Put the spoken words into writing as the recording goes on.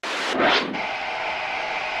I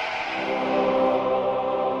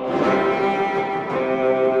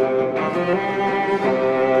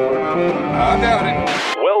doubt it.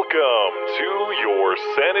 Welcome to your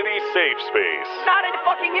Sanity Safe Space. Not a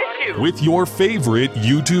fucking issue. With your favorite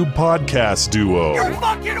YouTube podcast duo. You're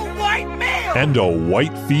fucking a white male. And a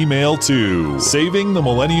white female too. Saving the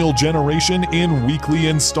millennial generation in weekly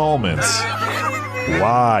installments.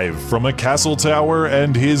 Live from a castle tower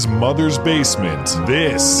and his mother's basement,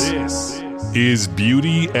 this is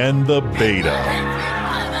Beauty and the Beta.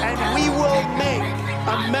 And we will make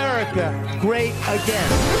America great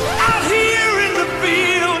again. Out here in the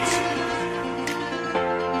fields,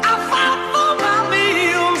 I fought for my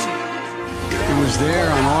meals. It was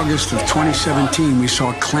there on August of 2017 we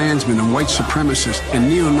saw Klansmen and white supremacists and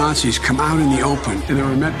neo-Nazis come out in the open, and they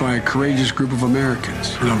were met by a courageous group of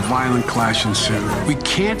Americans, and a violent clash ensued. We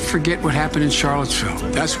can't forget what happened in Charlottesville.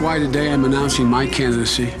 That's why today I'm announcing my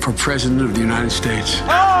candidacy for President of the United States.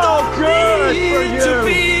 Oh, good for you. To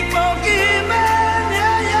be forgiven.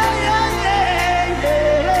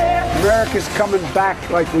 America's coming back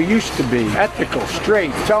like we used to be. Ethical,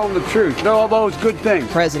 straight, telling the truth. All those good things.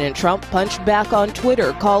 President Trump punched back on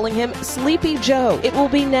Twitter, calling him Sleepy Joe. It will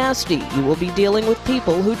be nasty. You will be dealing with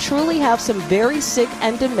people who truly have some very sick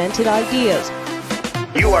and demented ideas.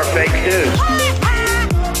 You are fake news.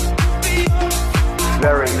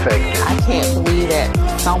 Very fake news. I can't believe that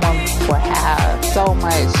someone would have so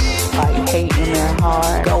much hate in their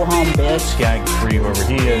heart. Go home, bitch. Gag free whoever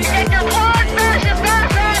he is. Get your hard fascist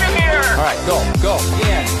ass out of here. All right, go.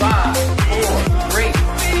 In 5, 4, 3.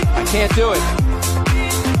 I can't do it.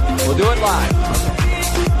 We'll do it live.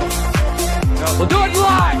 We'll do it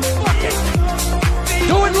live. Fuck it.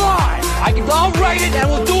 Do it live. I'll write it and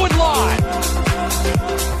we'll do it live.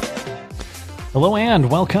 Hello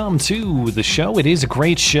and welcome to the show. It is a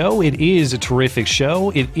great show. It is a terrific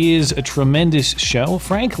show. It is a tremendous show.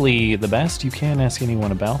 Frankly, the best. You can't ask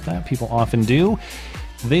anyone about that. People often do.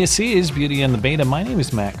 This is Beauty and the Beta. My name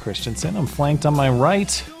is Matt Christensen. I'm flanked on my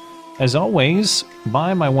right, as always,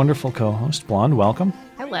 by my wonderful co-host, Blonde. Welcome.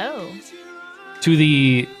 Hello. To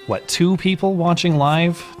the, 2 people watching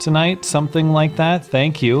live tonight? Something like that.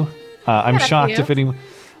 Thank you. I'm shocked if anyone...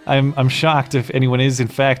 I'm shocked if anyone is, in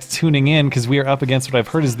fact, tuning in, because we are up against what I've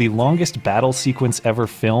heard is the longest battle sequence ever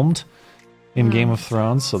filmed in Game of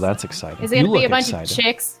Thrones, so that's exciting. Is it going to be a bunch of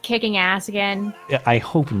chicks kicking ass again? I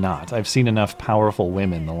hope not. I've seen enough powerful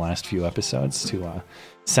women the last few episodes to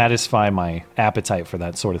satisfy my appetite for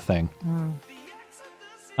that sort of thing.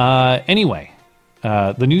 Anyway,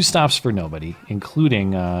 the news stops for nobody,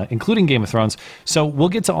 including Game of Thrones. So we'll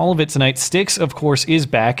get to all of it tonight. Styx, of course, is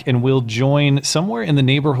back and will join somewhere in the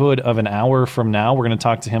neighborhood of an hour from now. We're going to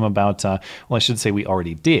talk to him about, I should say we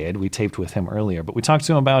already did. We taped with him earlier, but we talked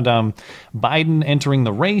to him about Biden entering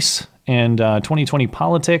the race and 2020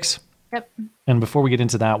 politics. Yep. And before we get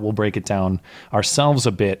into that, we'll break it down ourselves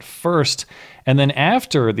a bit first. And then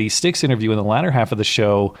after the Styx interview in the latter half of the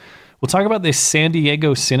show, we'll talk about this San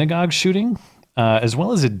Diego synagogue shooting, as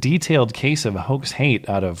well as a detailed case of hoax hate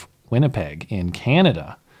out of Winnipeg in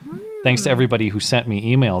Canada. Thanks to everybody who sent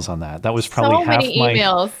me emails on that. That was probably half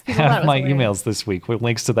my emails this week with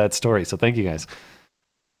links to that story. So thank you guys.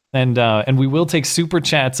 And we will take super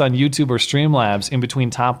chats on YouTube or Streamlabs in between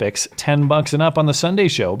topics, $10 and up on the Sunday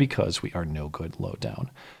show, because we are no good lowdown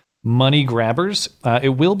money grabbers.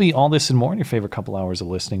 It will be all this and more in your favorite couple hours of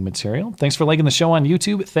listening material. Thanks for liking the show on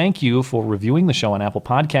YouTube. Thank you for reviewing the show on Apple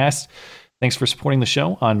Podcasts. Thanks for supporting the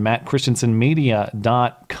show on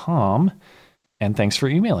mattchristiansenmedia.com. And thanks for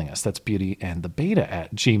emailing us. That's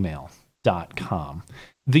beautyandthebeta@gmail.com.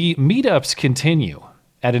 The meetups continue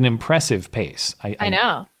at an impressive pace. I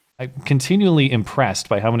know. I'm continually impressed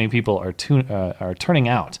by how many people are turning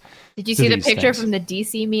out. Did you see the picture from the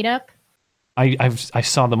DC meetup? I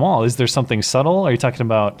saw them all. Is there something subtle? Are you talking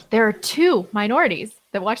about... There are 2 minorities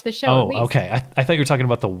that watch the show. Oh, okay. I thought you were talking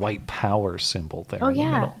about the white power symbol there. Oh,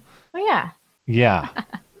 yeah. Yeah.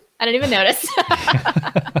 I didn't even notice.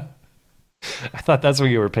 I thought that's what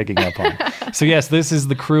you were picking up on. So yes, this is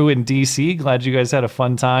the crew in DC. Glad you guys had a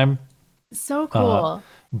fun time. So cool.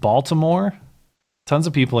 Baltimore. Tons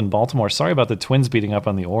of people in Baltimore. Sorry about the Twins beating up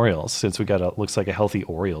on the Orioles, since we got looks like a healthy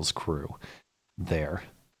Orioles crew there.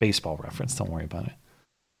 Baseball reference. Don't worry about it.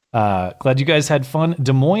 Glad you guys had fun.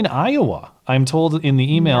 Des Moines, Iowa. I'm told in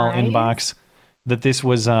the email inbox that this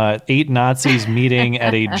was 8 Nazis meeting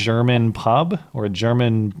at a German pub or a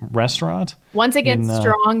German restaurant. Once again,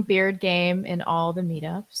 strong beard game in all the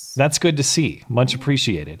meetups. That's good to see. Much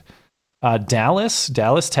appreciated. Dallas,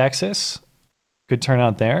 Texas. Good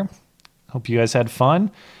turnout there. Hope you guys had fun.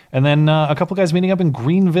 And then a couple guys meeting up in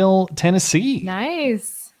Greenville, Tennessee.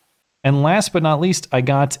 Nice. And last but not least, I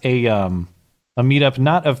got a meetup,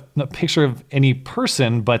 not of a picture of any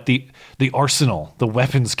person, but the arsenal, the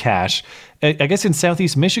weapons cache. I guess in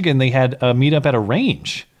Southeast Michigan, they had a meetup at a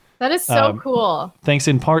range. That is so cool. Thanks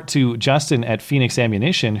in part to Justin at Phoenix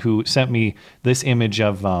Ammunition, who sent me this image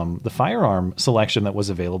of the firearm selection that was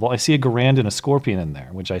available. I see a Garand and a Scorpion in there,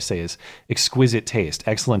 which I say is exquisite taste,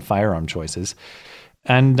 excellent firearm choices.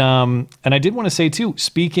 And I did want to say, too,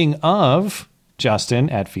 speaking of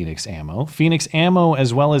Justin at Phoenix Ammo,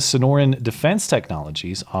 as well as Sonoran Defense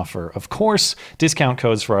Technologies offer, of course, discount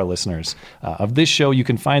codes for our listeners of this show. You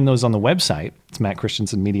can find those on the website. It's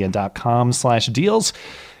mattchristiansenmedia.com/deals.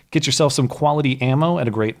 Get yourself some quality ammo at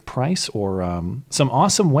a great price, or some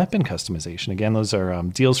awesome weapon customization. Again, those are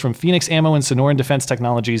deals from Phoenix Ammo and Sonoran Defense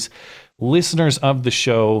Technologies, listeners of the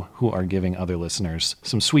show who are giving other listeners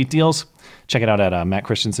some sweet deals. Check it out at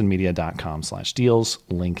mattchristiansenmedia.com/deals,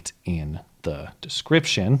 linked in the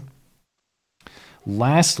description.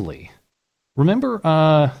 Lastly, remember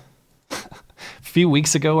a few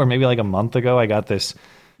weeks ago, or maybe like a month ago, I got this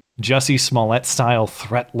Jussie Smollett style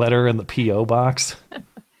threat letter in the P.O. box.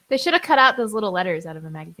 They should have cut out those little letters out of a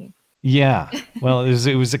magazine. Yeah, well,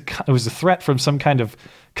 it was a threat from some kind of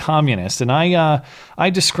communist, and I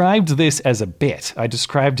described this as a bit. I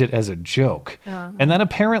described it as a joke, and that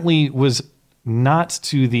apparently was not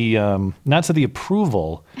to the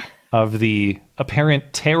approval of the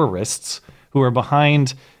apparent terrorists who are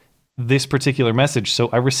behind this particular message. So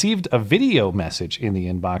I received a video message in the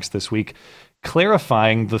inbox this week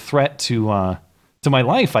clarifying the threat to my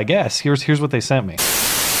life. I guess here's what they sent me.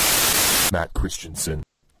 Matt Christensen.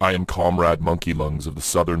 I am Comrade Monkey Lungs of the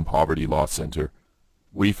Southern Poverty Law Center.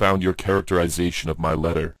 We found your characterization of my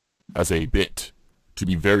letter as a bit to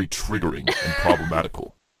be very triggering and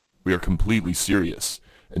problematical. We are completely serious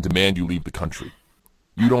and demand you leave the country.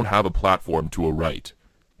 You don't have a platform to a right,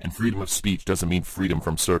 and freedom of speech doesn't mean freedom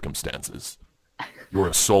from circumstances. Your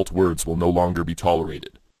assault words will no longer be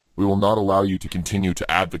tolerated. We will not allow you to continue to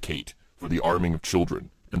advocate for the arming of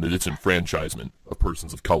children and the disenfranchisement of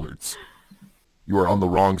persons of colors. You are on the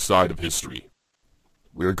wrong side of history.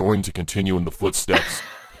 We are going to continue in the footsteps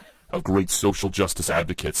of great social justice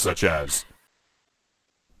advocates such as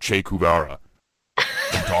Che Guevara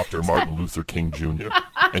and Dr. Martin Luther King Jr.,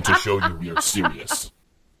 and to show you we are serious.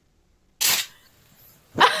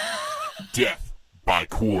 Death by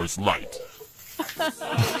Coors Light.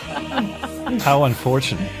 How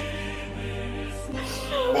unfortunate.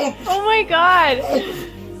 Oh my god.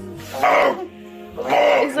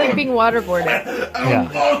 It's like being waterboarded.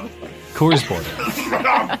 Yeah. Coors boarded. You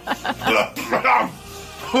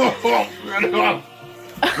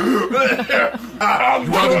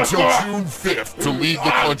have until June 5th to leave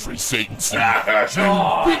the country, Satan Seed. June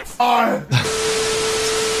 5th.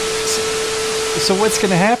 So what's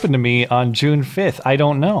going to happen to me on June 5th? I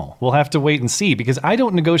don't know. We'll have to wait and see, because I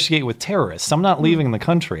don't negotiate with terrorists. I'm not leaving the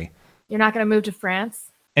country. You're not going to move to France?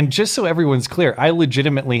 And just so everyone's clear, I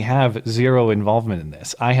legitimately have zero involvement in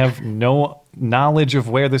this. I have no knowledge of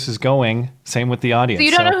where this is going. Same with the audience. So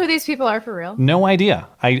you don't know who these people are for real? No idea.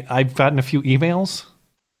 I've gotten a few emails.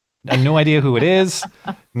 I have no idea who it is.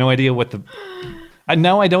 No idea what the...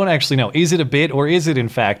 Now I don't actually know. Is it a bit, or is it in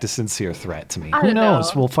fact a sincere threat to me? Who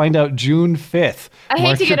knows? We'll find out June 5th. I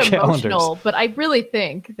hate to get calendars. emotional, but I really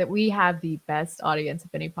think that we have the best audience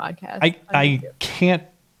of any podcast.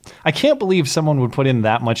 I can't believe someone would put in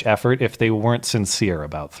that much effort if they weren't sincere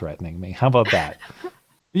about threatening me. How about that? Are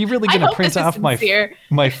you really going to print off my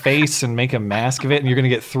face and make a mask of it, and you're going to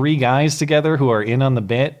get three guys together who are in on the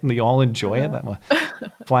bit and they all enjoy it?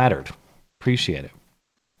 That flattered. Appreciate it.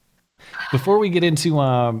 Before we get into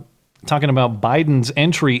talking about Biden's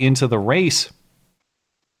entry into the race,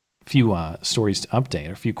 a few stories to update,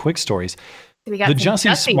 a few quick stories. We got the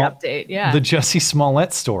Jussie update, yeah. The Jussie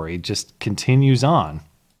Smollett story just continues on.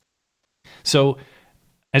 So,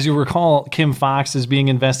 as you recall, Kim Fox is being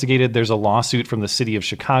investigated. There's a lawsuit from the city of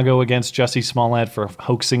Chicago against Jussie Smollett for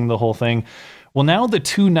hoaxing the whole thing. Well, now the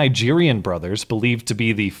two Nigerian brothers, believed to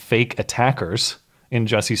be the fake attackers in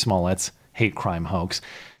Jussie Smollett's hate crime hoax,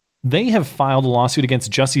 they have filed a lawsuit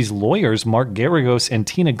against Jussie's lawyers, Mark Garagos and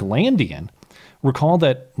Tina Glandian. Recall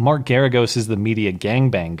that Mark Garagos is the media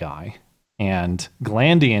gangbang guy, and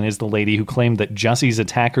Glandian is the lady who claimed that Jussie's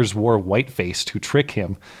attackers wore whiteface to trick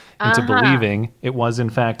him into believing it was,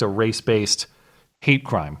 in fact, a race-based hate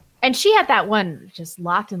crime. And she had that one just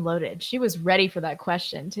locked and loaded. She was ready for that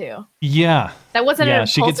question, too. Yeah. That wasn't an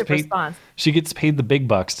impulsive response. She gets paid the big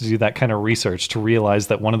bucks to do that kind of research, to realize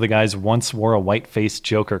that one of the guys once wore a white-faced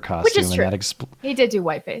Joker costume. Which is true. And he did do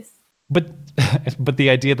whiteface. But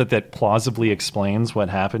the idea that plausibly explains what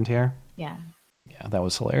happened here? Yeah. Yeah. Yeah, that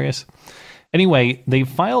was hilarious. Anyway, they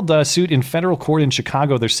filed a suit in federal court in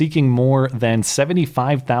Chicago. They're seeking more than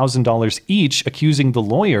 $75,000 each, accusing the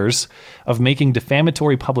lawyers of making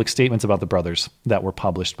defamatory public statements about the brothers that were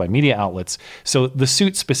published by media outlets. So the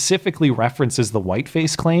suit specifically references the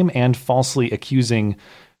whiteface claim and falsely accusing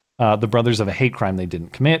the brothers of a hate crime they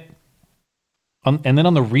didn't commit. And then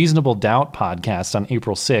on the Reasonable Doubt podcast on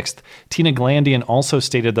April 6th, Tina Glandian also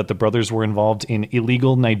stated that the brothers were involved in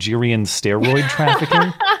illegal Nigerian steroid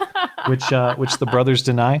trafficking, which the brothers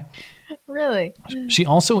deny. Really? She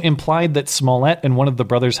also implied that Smollett and one of the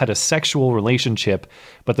brothers had a sexual relationship,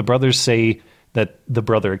 but the brothers say that the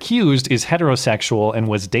brother accused is heterosexual and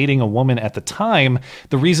was dating a woman at the time.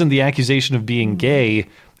 The reason the accusation of being gay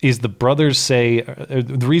is the brothers say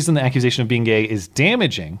the reason the accusation of being gay is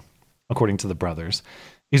damaging, according to the brothers,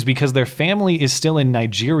 is because their family is still in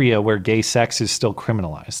Nigeria where gay sex is still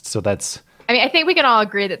criminalized. So that's... I mean, I think we can all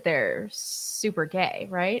agree that they're super gay,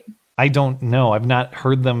 right? I don't know. I've not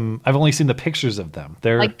heard them. I've only seen the pictures of them.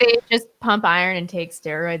 They're like they just pump iron and take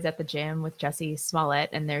steroids at the gym with Jussie Smollett,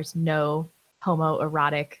 and there's no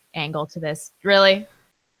homoerotic angle to this. Really?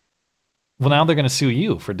 Well, now they're going to sue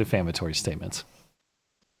you for defamatory statements.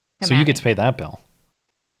 So you get to pay that bill.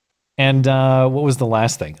 And what was the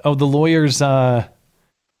last thing? Oh, the lawyers...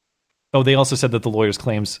 they also said that the lawyers'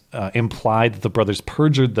 claims implied that the brothers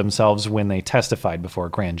perjured themselves when they testified before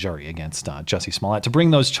a grand jury against Jussie Smollett to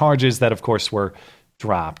bring those charges that, of course, were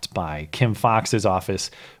dropped by Kim Fox's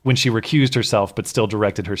office when she recused herself but still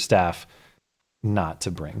directed her staff not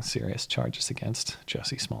to bring serious charges against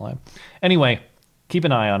Jussie Smollett. Anyway, keep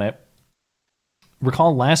an eye on it.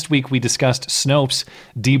 Recall last week we discussed Snopes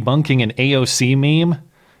debunking an AOC meme,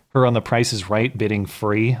 her on The Price is Right bidding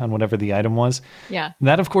free on whatever the item was. Yeah.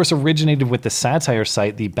 That, of course, originated with the satire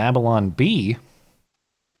site, the Babylon Bee.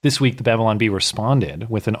 This week, the Babylon Bee responded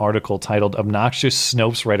with an article titled Obnoxious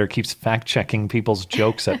Snopes Writer Keeps Fact-Checking People's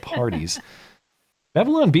Jokes at Parties.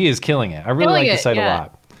 Babylon Bee is killing it. I really like the site a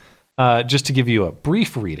lot. Just to give you a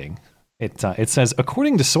brief reading, it says,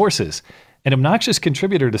 according to sources, an obnoxious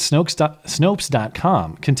contributor to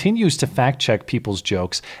Snopes.com continues to fact-check people's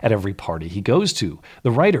jokes at every party he goes to. The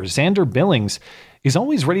writer, Xander Billings, is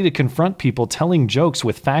always ready to confront people telling jokes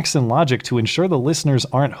with facts and logic to ensure the listeners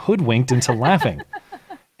aren't hoodwinked into laughing.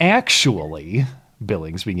 Actually,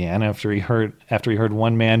 Billings began after he heard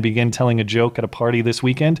one man begin telling a joke at a party this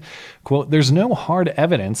weekend, quote, there's no hard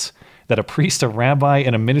evidence that a priest, a rabbi,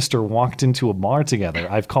 and a minister walked into a bar together.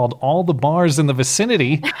 I've called all the bars in the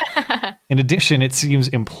vicinity. In addition, it seems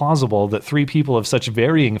implausible that three people of such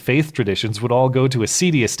varying faith traditions would all go to a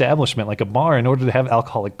seedy establishment like a bar in order to have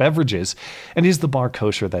alcoholic beverages. And is the bar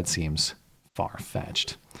kosher? That seems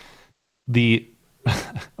far-fetched.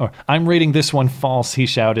 I'm rating this one false, he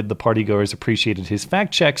shouted. The partygoers appreciated his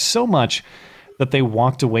fact check so much that they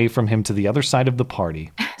walked away from him to the other side of the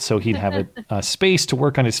party so he'd have a space to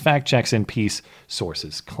work on his fact checks in peace,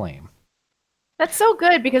 sources claim. That's so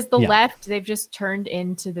good because the left, they've just turned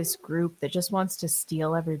into this group that just wants to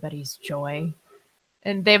steal everybody's joy.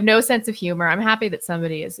 And they have no sense of humor. I'm happy that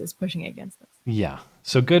somebody is pushing against this. Yeah.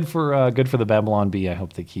 So good for the Babylon Bee. I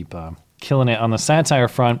hope they keep killing it on the satire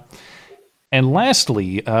front. And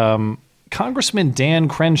lastly, Congressman Dan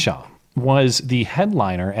Crenshaw was the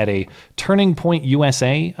headliner at a Turning Point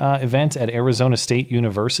USA event at Arizona State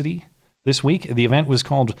University this week. The event was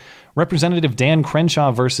called Representative Dan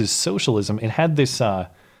Crenshaw versus Socialism. It had this, let's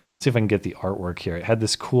see if I can get the artwork here. It had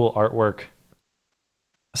this cool artwork,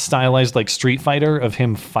 stylized like Street Fighter, of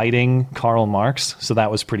him fighting Karl Marx. So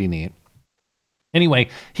that was pretty neat. Anyway,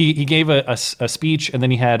 he gave a speech, and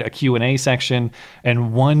then he had a Q&A section,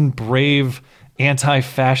 and one brave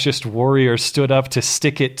anti-fascist warrior stood up to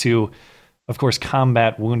stick it to, of course,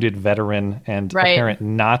 combat wounded veteran and apparent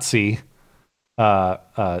Nazi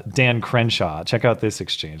Dan Crenshaw. Check out this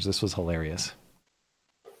exchange. This was hilarious.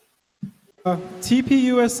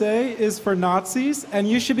 TPUSA is for Nazis, and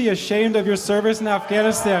you should be ashamed of your service in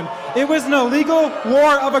Afghanistan. It was an illegal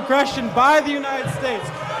war of aggression by the United States.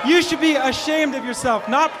 You should be ashamed of yourself,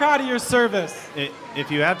 not proud of your service. If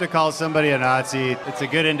you have to call somebody a Nazi, it's a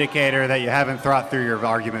good indicator that you haven't thought through your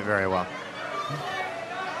argument very well.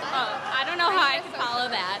 I don't know how I can follow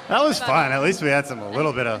that. That was fun. At least we had a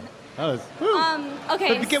little bit of... That was...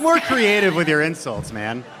 Okay. But get more creative with your insults,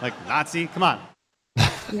 man. Like, Nazi, come on.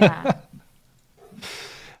 Yeah.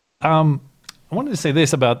 I wanted to say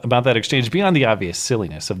this about that exchange. Beyond the obvious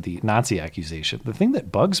silliness of the Nazi accusation, the thing that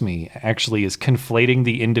bugs me actually is conflating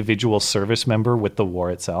the individual service member with the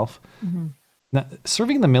war itself. Mm-hmm. Now,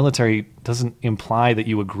 serving in the military doesn't imply that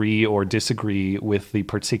you agree or disagree with the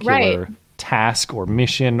particular task or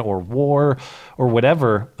mission or war or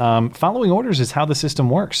whatever. Following orders is how the system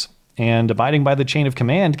works. And abiding by the chain of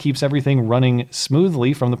command keeps everything running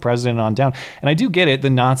smoothly from the president on down. And I do get it. The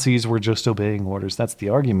Nazis were just obeying orders. That's the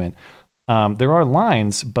argument. There are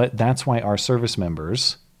lines, but that's why our service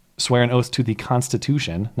members swear an oath to the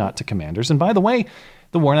Constitution, not to commanders. And by the way,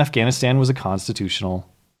 the war in Afghanistan was a constitutional.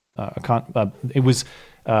 It was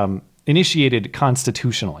initiated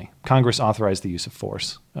constitutionally. Congress authorized the use of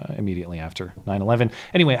force immediately after 9/11.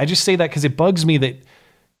 Anyway, I just say that because it bugs me that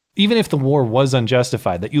even if the war was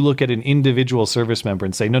unjustified, that you look at an individual service member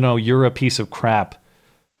and say, no, you're a piece of crap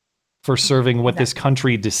for serving what this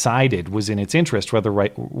country decided was in its interest, whether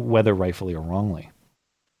rightfully or wrongly.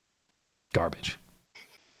 Garbage.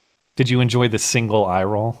 Did you enjoy the single eye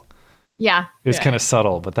roll? Yeah. It was kind of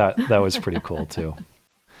subtle, but that was pretty cool too.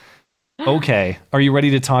 Okay. Are you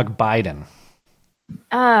ready to talk Biden?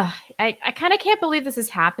 I kind of can't believe this is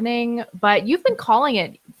happening, but you've been calling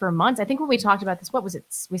it for months. I think when we talked about this, what was it?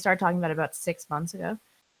 We started talking about it about 6 months ago.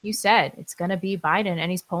 You said it's going to be Biden, and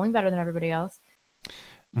he's polling better than everybody else.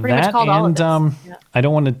 Pretty much called all of this. Yeah. I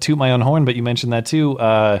don't want to toot my own horn, but you mentioned that too.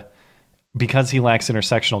 Because he lacks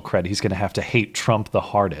intersectional cred, he's going to have to hate Trump the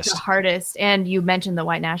hardest. The hardest. And you mentioned the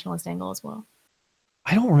white nationalist angle as well.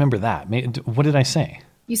 I don't remember that. What did I say?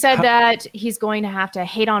 You said that he's going to have to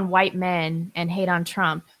hate on white men and hate on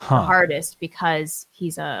Trump the hardest because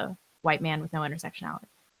he's a white man with no intersectionality.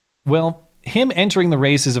 Well, him entering the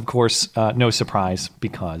race is, of course, no surprise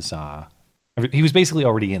because he was basically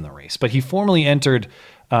already in the race. But he formally entered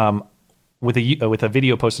with a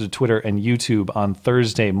video posted to Twitter and YouTube on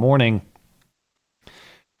Thursday morning.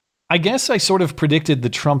 I guess I sort of predicted the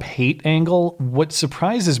Trump hate angle. What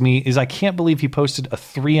surprises me is I can't believe he posted a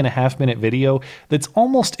 3.5-minute video that's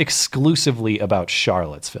almost exclusively about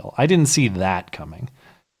Charlottesville. I didn't see that coming.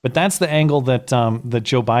 But that's the angle that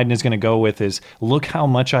Joe Biden is going to go with is, look how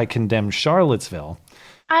much I condemn Charlottesville.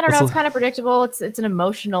 I don't know. It's kind of predictable. It's an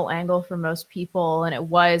emotional angle for most people. And it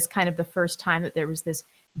was kind of the first time that there was this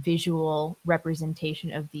visual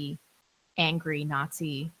representation of the angry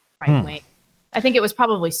Nazi right wing. I think it was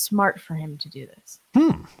probably smart for him to do this.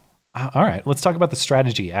 All right. Let's talk about the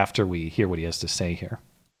strategy after we hear what he has to say here.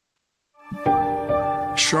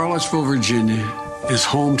 Charlottesville, Virginia is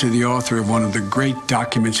home to the author of one of the great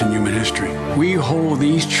documents in human history. We hold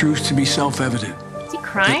these truths to be self-evident. Is he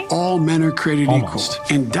crying? That all men are created equal,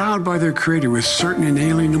 endowed by their creator with certain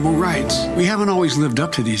inalienable rights. We haven't always lived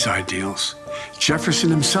up to these ideals. Jefferson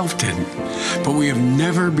himself didn't, but we have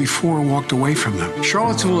never before walked away from them.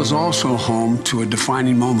 Charlottesville is also home to a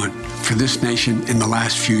defining moment for this nation in the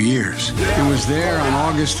last few years. It was there on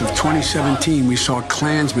August of 2017 we saw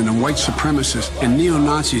Klansmen and white supremacists and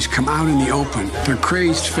neo-Nazis come out in the open, their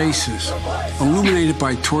crazed faces illuminated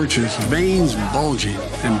by torches, veins bulging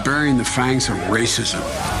and bearing the fangs of racism,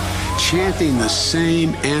 chanting the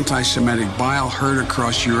same anti-Semitic bile heard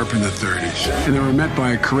across Europe in the 30s. And they were met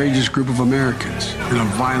by a courageous group of Americans, and a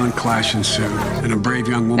violent clash ensued, and a brave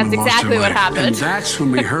young woman lost her life. That's exactly what happened. And that's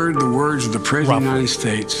when we heard the words of the President of the United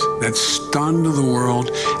States that stunned the world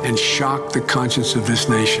and shocked the conscience of this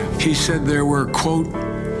nation. He said there were, quote,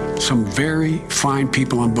 some very fine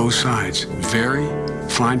people on both sides. Very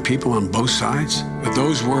fine people on both sides? With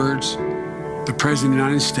those words, the President of the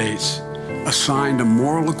United States assigned a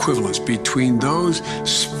moral equivalence between those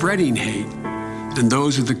spreading hate and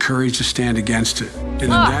those with the courage to stand against it. And in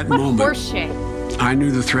that moment, I knew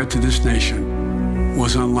the threat to this nation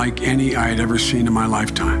was unlike any I had ever seen in my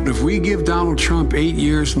lifetime. If we give Donald Trump 8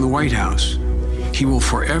 years in the White House, he will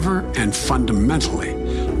forever and fundamentally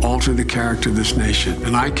alter the character of this nation.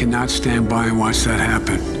 And I cannot stand by and watch that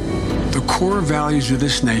happen. The core values of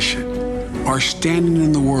this nation, our standing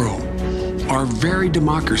in the world, our very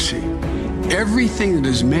democracy, everything that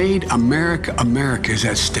has made America America is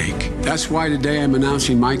at stake. That's why today I'm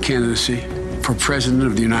announcing my candidacy for President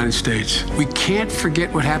of the United States. We can't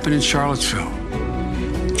forget what happened in Charlottesville.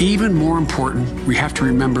 Even more important, we have to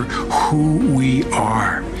remember who we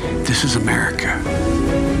are. This is America.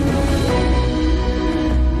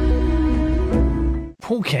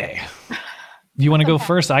 Okay. You want to go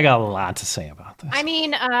first? I got a lot to say about this. I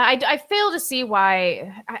mean, I fail to see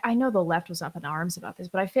why. I know the left was up in arms about this,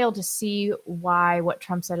 but I fail to see why what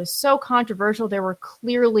Trump said is so controversial. There were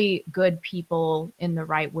clearly good people in the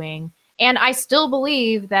right wing. And I still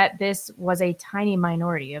believe that this was a tiny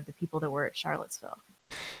minority of the people that were at Charlottesville.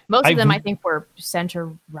 Most of them, I think, were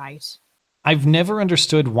center right. I've never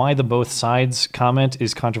understood why the both sides comment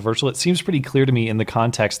is controversial. It seems pretty clear to me in the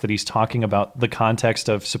context that he's talking about the context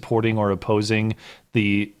of supporting or opposing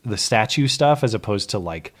the statue stuff as opposed to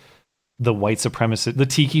like the white supremacist, the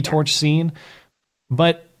tiki torch scene.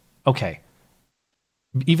 But okay,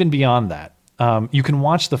 even beyond that, you can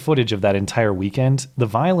watch the footage of that entire weekend. The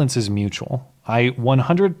violence is mutual.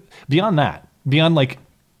 Beyond that, beyond like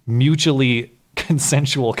mutually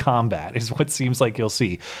consensual combat is what seems like you'll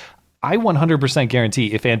see. I 100%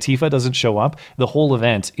 guarantee if Antifa doesn't show up, the whole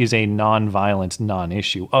event is a non-violent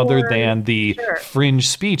non-issue other than the fringe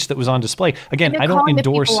speech that was on display. Again, I don't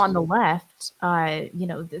endorse the people on the left,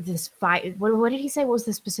 this fight. What did he say? What was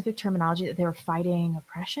the specific terminology that they were fighting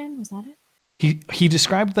oppression? Was that it? He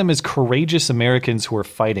described them as courageous Americans who are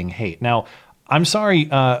fighting hate. Now, I'm sorry.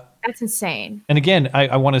 That's insane. And again, I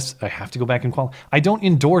have to go back and qualify. I don't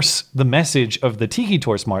endorse the message of the Tiki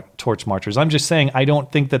Torch Marchers. I'm just saying I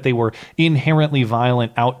don't think that they were inherently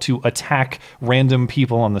violent out to attack random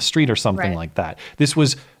people on the street or something like that. This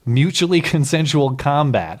was mutually consensual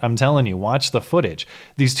combat. I'm telling you, watch the footage.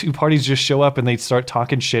 These two parties just show up and they start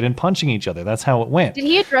talking shit and punching each other. That's how it went. Did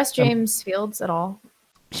he address James Fields at all?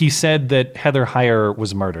 He said that Heather Heyer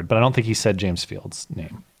was murdered, but I don't think he said James Fields'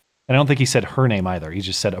 name. And I don't think he said her name either. He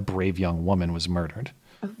just said a brave young woman was murdered.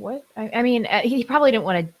 What? I mean, he probably didn't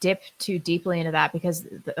want to dip too deeply into that because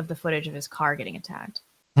of the footage of his car getting attacked.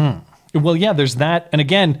 Well, yeah, there's that. And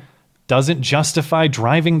again, doesn't justify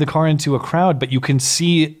driving the car into a crowd, but you can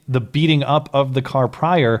see the beating up of the car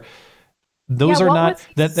prior. Those are not,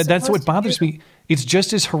 that's what bothers me. It's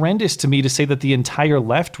just as horrendous to me to say that the entire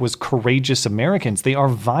left was courageous Americans. They are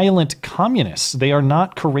violent communists. They are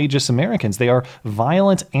not courageous Americans. They are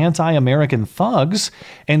violent anti-American thugs,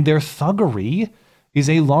 and their thuggery is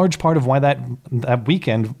a large part of why that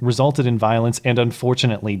weekend resulted in violence and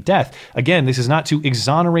unfortunately death. Again, this is not to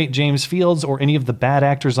exonerate James Fields or any of the bad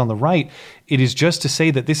actors on the right. It is just to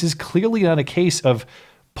say that this is clearly not a case of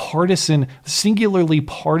singularly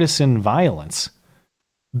partisan violence.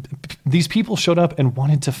 These people showed up and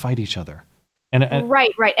wanted to fight each other. And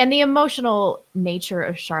right. And the emotional nature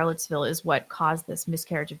of Charlottesville is what caused this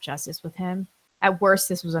miscarriage of justice with him. At worst,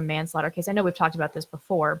 this was a manslaughter case. I know we've talked about this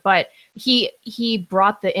before, but he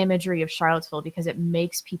brought the imagery of Charlottesville because it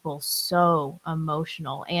makes people so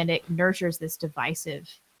emotional and it nurtures this divisive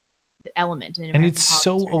element. And it's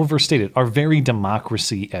so overstated. Our very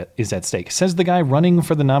democracy is at stake. Says the guy running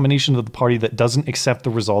for the nomination of the party that doesn't accept the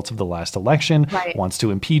results of the last election, wants to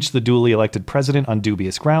impeach the duly elected president on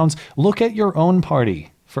dubious grounds. Look at your own party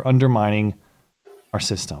for undermining our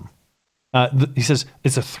system. He says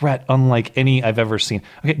it's a threat unlike any I've ever seen.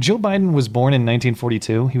 Okay, Joe Biden was born in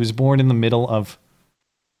 1942. He was born in the middle of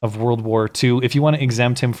World War II. If you want to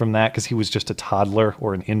exempt him from that because he was just a toddler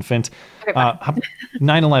or an infant.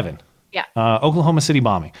 9/11. Yeah. Oklahoma City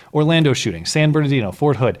bombing, Orlando shooting, San Bernardino,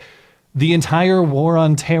 Fort Hood, the entire war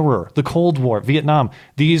on terror, the Cold War, Vietnam.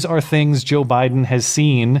 These are things Joe Biden has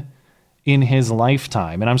seen in his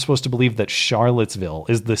lifetime. And I'm supposed to believe that Charlottesville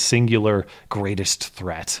is the singular greatest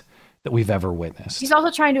threat that we've ever witnessed. He's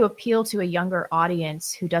also trying to appeal to a younger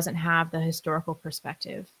audience who doesn't have the historical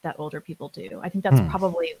perspective that older people do. I think that's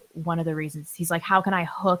probably one of the reasons. He's like, how can I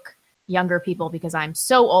hook younger people because I'm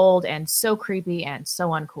so old and so creepy and so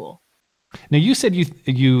uncool? Now, you said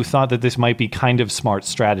you thought that this might be kind of smart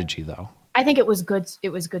strategy, though. I think it was good. It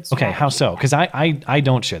was good strategy. Okay, how so? Because I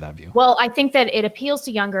don't share that view. Well, I think that it appeals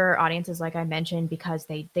to younger audiences, like I mentioned, because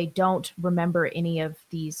they don't remember any of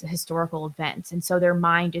these historical events. And so their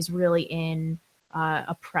mind is really in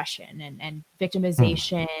oppression and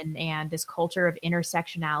victimization and this culture of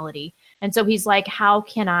intersectionality. And so he's like, how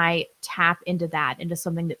can I tap into that, into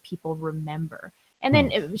something that people remember? And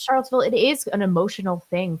then Charlottesville, it is an emotional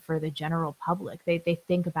thing for the general public. They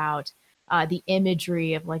think about the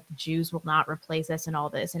imagery of like the Jews will not replace us and all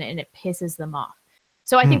this, and it pisses them off.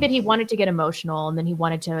 So I think that he wanted to get emotional, and then he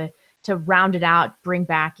wanted to round it out, bring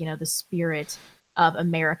back, the spirit of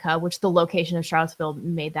America, which the location of Charlottesville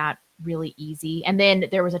made that really easy. And then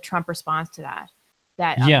there was a Trump response to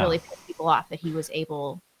that really pissed people off, that he was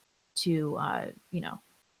able to,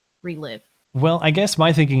 relive. Well, I guess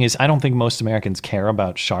my thinking is I don't think most Americans care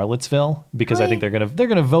about Charlottesville because I think they're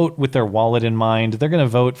gonna vote with their wallet in mind. They're gonna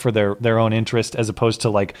vote for their own interest as opposed to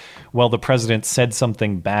like, well, the president said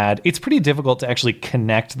something bad. It's pretty difficult to actually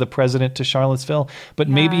connect the president to Charlottesville, but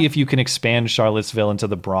maybe if you can expand Charlottesville into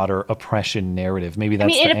the broader oppression narrative, maybe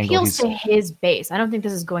that's the angle. It appeals to his base. I don't think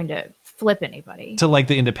this is going to flip anybody. To like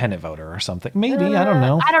the independent voter or something. Maybe, I don't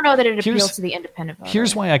know. I don't know that it appeals to the independent voter.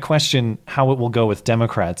 Here's why I question how it will go with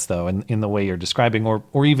Democrats, though, in the way you're describing,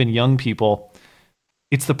 or even young people.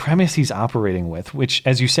 It's the premise he's operating with, which,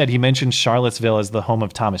 as you said, he mentioned Charlottesville as the home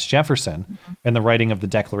of Thomas Jefferson and the writing of the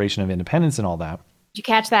Declaration of Independence and all that. Did you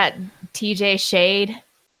catch that TJ shade?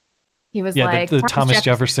 He was Yeah, like, the Thomas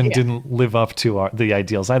Jefferson yeah. didn't live up to the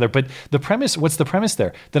ideals either. But the premise, what's the premise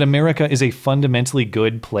there? That America is a fundamentally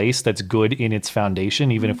good place that's good in its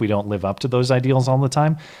foundation, even if we don't live up to those ideals all the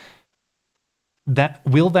time.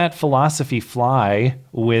 Will that philosophy fly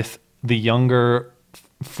with the younger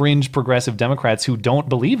fringe progressive Democrats who don't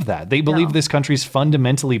believe that? They believe this country's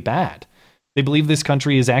fundamentally bad. They believe this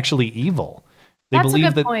country is actually evil. That's a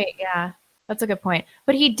good point. Yeah, that's a good point.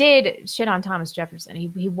 But he did shit on Thomas Jefferson.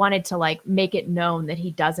 He wanted to like make it known that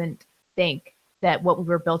he doesn't think that what we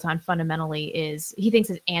were built on fundamentally he thinks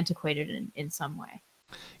is antiquated in some way.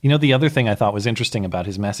 You know, the other thing I thought was interesting about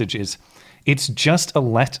his message is it's just a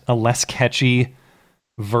less catchy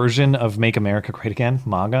version of Make America Great Again,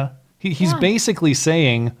 MAGA. He's basically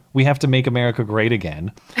saying we have to make America great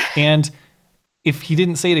again. And if he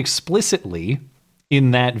didn't say it explicitly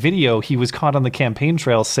in that video, he was caught on the campaign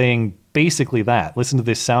trail saying basically that. Listen to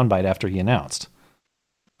this soundbite after he announced.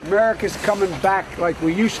 America's coming back like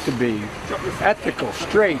we used to be. Ethical,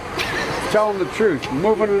 straight, telling the truth,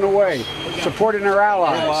 moving in a way, supporting our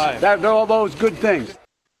allies. All those good things.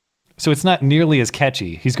 So it's not nearly as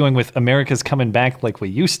catchy. He's going with America's coming back like we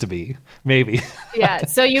used to be, maybe. Yeah,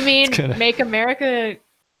 so you mean make America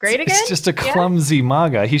great again? It's just a clumsy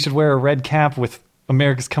MAGA. He should wear a red cap with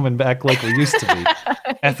America's coming back like we used to be.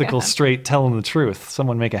 Ethical, straight, telling the truth.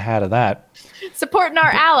 Someone make a hat of that. Supporting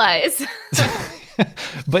our allies.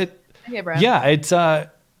 But yeah, it's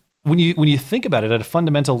when you think about it at a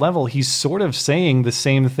fundamental level, he's sort of saying the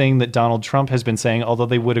same thing that Donald Trump has been saying, although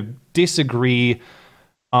they would disagree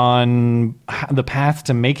on the path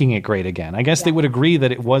to making it great again. I guess they would agree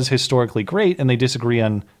that it was historically great, and they disagree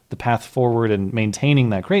on the path forward and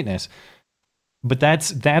maintaining that greatness. But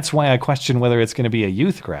that's why I question whether it's going to be a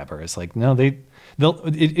youth grabber. It's like, no,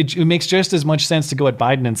 it makes just as much sense to go at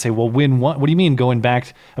Biden and say, well, when what do you mean going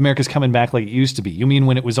back? America's coming back like it used to be. You mean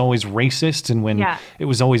when it was always racist and when it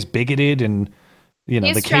was always bigoted and the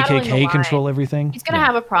KKK control everything? He's going to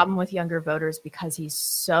have a problem with younger voters because he's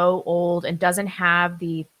so old and doesn't have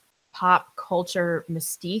the pop culture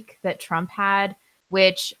mystique that Trump had,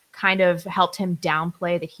 which kind of helped him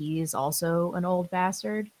downplay that he is also an old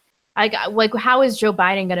bastard. Like, how is Joe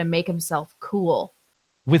Biden going to make himself cool?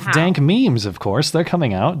 With dank memes, of course. They're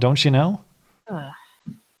coming out, don't you know?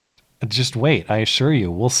 Just wait. I assure you,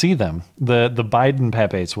 we'll see them. The Biden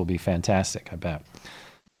Pepes will be fantastic, I bet.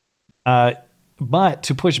 But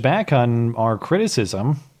to push back on our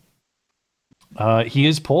criticism, he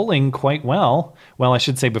is polling quite well. Well, I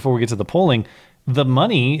should say before we get to the polling, the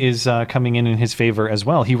money is coming in his favor as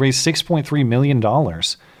well. He raised $6.3 million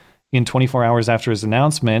in 24 hours after his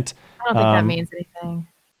announcement. I don't think that means anything.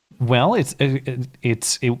 Well, his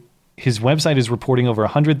website is reporting over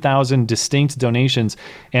 100,000 distinct donations,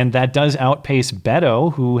 and that does outpace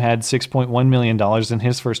Beto, who had $6.1 million in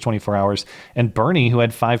his first 24 hours, and Bernie, who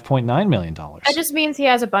had $5.9 million. That just means he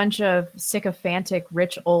has a bunch of sycophantic,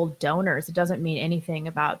 rich old donors. It doesn't mean anything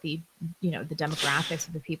about the demographics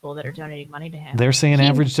of the people that are donating money to him. They're saying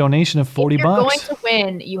average donation of $40. If you're going to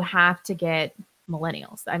win, you have to get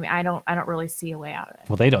millennials. I mean, I don't really see a way out of it.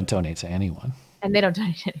 Well, they don't donate to anyone. And they don't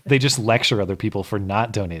donate to anything. They just lecture other people for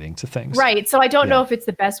not donating to things. Right. So I don't know if it's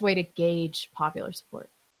the best way to gauge popular support.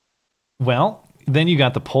 Well, then you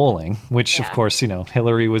got the polling, which of course,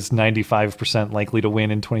 Hillary was 95% likely to win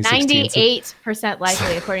in 2016. 98%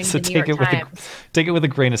 likely, according to the New York Times. Take it with a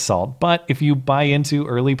grain of salt. But if you buy into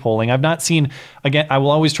early polling, I've not seen, again, I will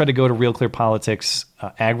always try to go to Real Clear Politics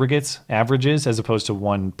averages, as opposed to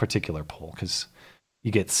one particular poll, because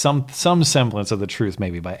you get some semblance of the truth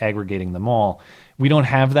maybe by aggregating them all. We don't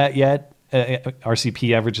have that yet.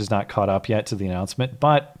 RCP average is not caught up yet to the announcement,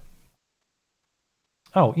 but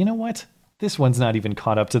you know what? This one's not even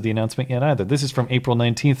caught up to the announcement yet either. This is from April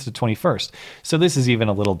 19th to 21st. So this is even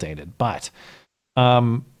a little dated. But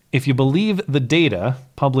if you believe the data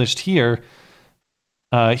published here,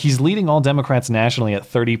 he's leading all Democrats nationally at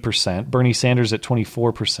 30%, Bernie Sanders at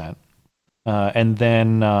 24%. And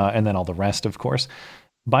then all the rest, of course.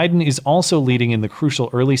 Biden is also leading in the crucial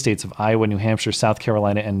early states of Iowa, New Hampshire, South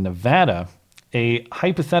Carolina, and Nevada. A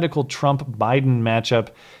hypothetical Trump-Biden matchup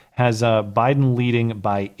has Biden leading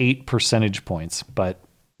by 8 percentage points, but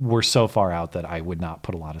we're so far out that I would not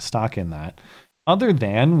put a lot of stock in that. Other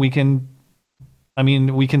than we can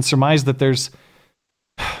surmise that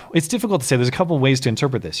it's difficult to say. There's a couple ways to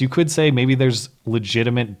interpret this. You could say maybe there's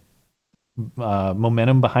legitimate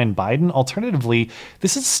momentum behind Biden. Alternatively,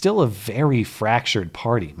 this is still a very fractured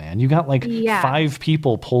party, man. You got 5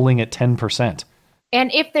 people polling at 10%.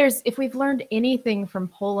 And if we've learned anything from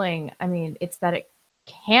polling, I mean, it's that it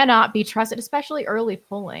cannot be trusted, especially early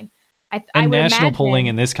polling. I And would national imagine polling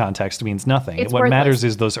in this context means nothing. It's What worthless. matters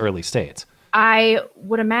is those early states. I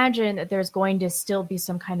would imagine that there's going to still be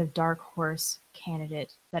some kind of dark horse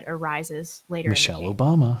candidate that arises later. Michelle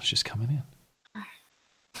Obama, she's coming in.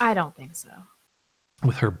 I don't think so.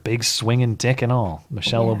 With her big swinging dick and all.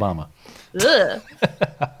 Michelle Obama. Ugh.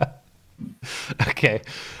 Okay.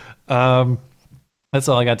 That's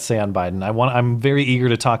all I got to say on Biden. I'm very eager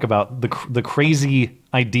to talk about the crazy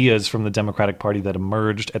ideas from the Democratic Party that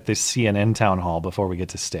emerged at this CNN town hall before we get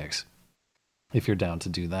to Styx. If you're down to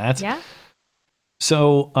do that. Yeah.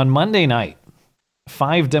 So on Monday night,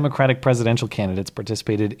 5 Democratic presidential candidates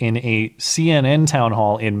participated in a CNN town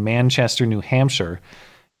hall in Manchester, New Hampshire.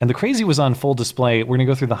 And the crazy was on full display. We're going to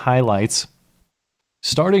go through the highlights,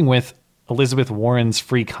 starting with Elizabeth Warren's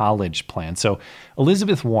free college plan. So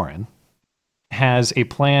Elizabeth Warren has a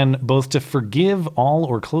plan both to forgive all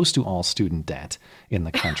or close to all student debt in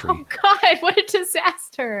the country. Oh, God, what a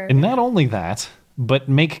disaster. And not only that, but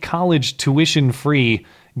make college tuition free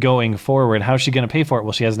going forward. How's she going to pay for it?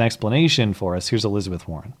 Well, she has an explanation for us. Here's Elizabeth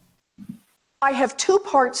Warren. I have 2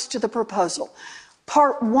 parts to the proposal.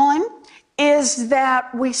 Part 1 is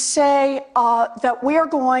that we say that we are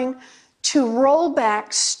going to roll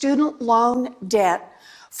back student loan debt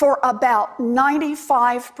for about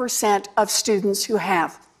 95% of students who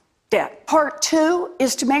have debt. Part 2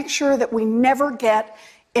 is to make sure that we never get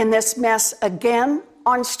in this mess again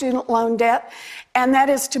on student loan debt, and that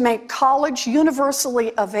is to make college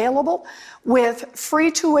universally available with free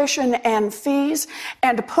tuition and fees,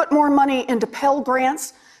 and to put more money into Pell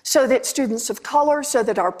Grants so that students of color, so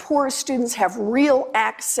that our poorest students have real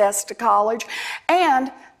access to college,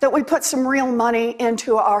 and that we put some real money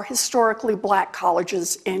into our historically black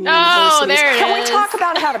colleges and universities. There it Can we is. talk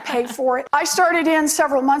about how to pay for it? I started in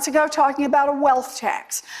several months ago talking about a wealth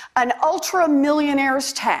tax, an ultra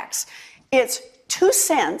millionaire's tax. It's 2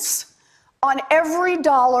 cents on every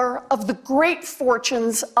dollar of the great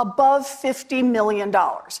fortunes above $50 million.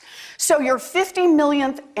 So your 50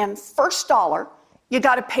 millionth and first dollar, you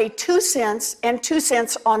got to pay 2 cents and 2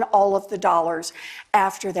 cents on all of the dollars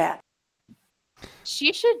after that.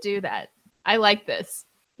 She should do that. I like this.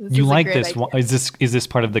 You like this? Is this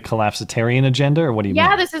part of the collapsitarian agenda, or what do you mean?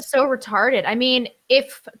 Yeah, this is so retarded. I mean,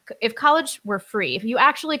 if college were free, if you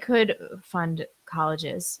actually could fund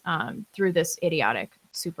colleges through this idiotic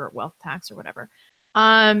super wealth tax or whatever,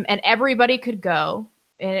 and everybody could go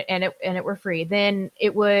and it were free, then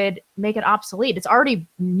it would make it obsolete. It's already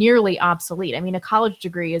nearly obsolete. I mean, a college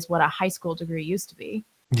degree is what a high school degree used to be.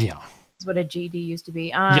 Yeah. It's what a GED used to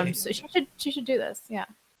be. So she should do this. Yeah.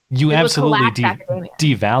 You It would absolutely collapse academia.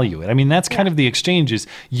 devalue it. I mean, that's kind of the exchange is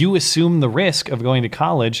you assume the risk of going to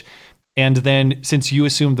college, and then since you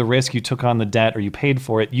assumed the risk, you took on the debt or you paid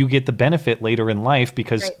for it, you get the benefit later in life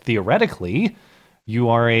because theoretically you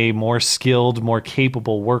are a more skilled, more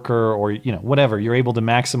capable worker, or whatever. You're able to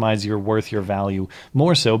maximize your worth, your value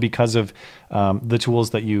more so because of the tools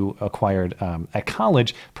that you acquired at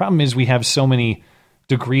college. Problem is we have so many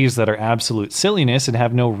degrees that are absolute silliness and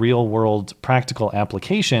have no real world practical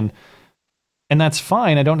application. And that's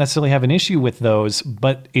fine. I don't necessarily have an issue with those,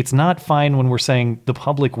 but it's not fine when we're saying the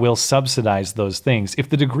public will subsidize those things. If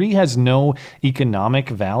the degree has no economic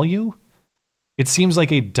value, it seems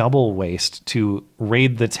like a double waste to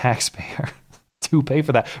raid the taxpayer to pay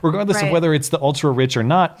for that, regardless of whether it's the ultra rich or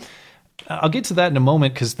not. I'll get to that in a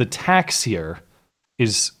moment because the tax here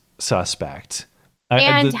is suspect.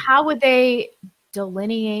 And how would they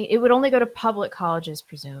delineate? It would only go to public colleges,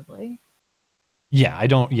 presumably. I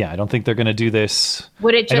don't think they're going to do this.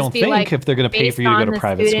 Would it just I don't be think like if they're going to pay for you to go to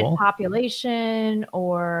private student school population,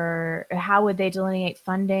 or how would they delineate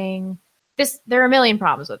funding? There are a million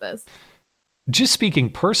problems with this. Just speaking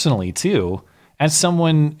personally too, as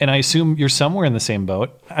someone, and I assume you're somewhere in the same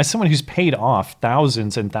boat, as someone who's paid off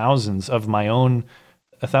thousands and thousands of my own,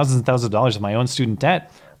 thousands and thousands of dollars of my own student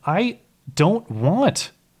debt, I don't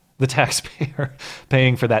want the taxpayer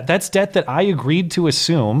paying for that. That's debt that I agreed to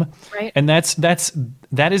assume. Right. And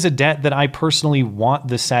that is a debt that I personally want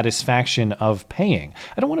the satisfaction of paying.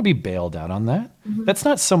 I don't want to be bailed out on that. Mm-hmm. That's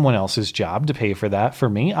not someone else's job to pay for that for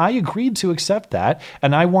me. I agreed to accept that.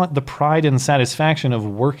 And I want the pride and satisfaction of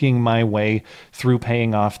working my way through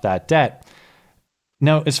paying off that debt.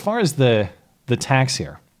 Now, as far as the tax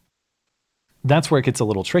here, that's where it gets a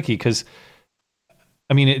little tricky because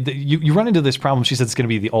I mean, you run into this problem. She said it's going to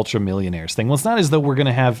be the ultra millionaires thing. Well, it's not as though we're going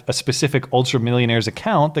to have a specific ultra millionaires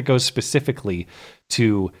account that goes specifically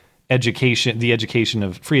to education,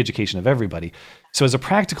 free education of everybody. So as a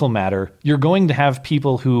practical matter, you're going to have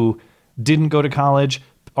people who didn't go to college,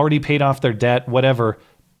 already paid off their debt, whatever,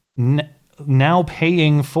 now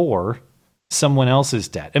paying for someone else's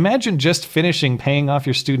debt. Imagine just finishing paying off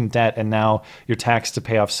your student debt and now you're taxed to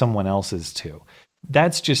pay off someone else's too.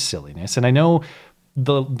 That's just silliness. And I know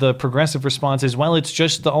the progressive response is, well, it's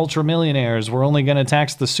just the ultra millionaires. We're only going to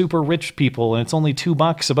tax the super rich people, and it's only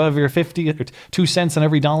 $2 above your 50, or 2 cents on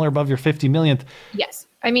every dollar above your 50 millionth. Yes.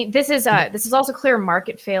 I mean, this is also clear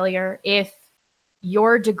market failure. If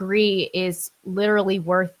your degree is literally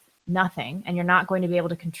worth nothing and you're not going to be able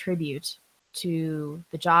to contribute to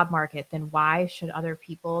the job market, then why should other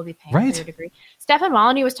people be paying for your degree? Stefan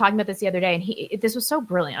Molyneux was talking about this the other day, and this was so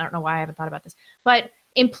brilliant. I don't know why I haven't thought about this, but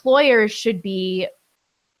employers should be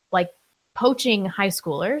like poaching high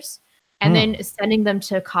schoolers and then sending them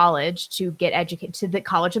to college to get educated, to the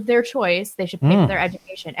college of their choice. They should pay for their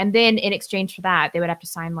education. And then in exchange for that, they would have to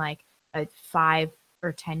sign like a 5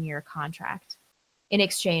 or 10 year contract in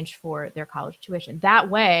exchange for their college tuition. That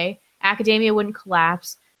way, academia wouldn't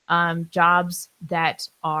collapse. Jobs that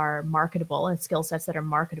are marketable and skill sets that are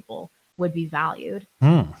marketable would be valued.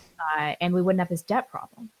 And we wouldn't have this debt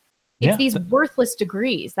problem. It's these worthless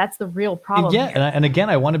degrees. That's the real problem. Yeah, and again,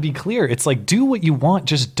 I want to be clear. It's like, do what you want,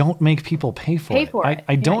 just don't make people pay for it.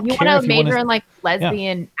 I don't care if you want to major in like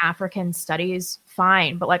lesbian African studies,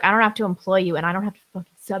 fine. But like, I don't have to employ you, and I don't have to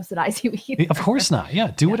fucking subsidize you either. Of course not.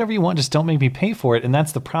 Yeah, do whatever you want, just don't make me pay for it. And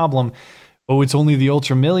that's the problem. Oh, it's only the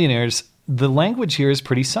ultra millionaires. The language here is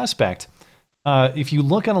pretty suspect. If you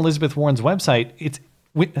look on Elizabeth Warren's website, it's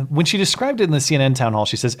when she described it in the CNN town hall,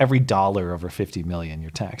 she says every dollar over 50 million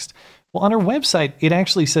you're taxed. Well, on her website, it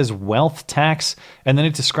actually says wealth tax, and then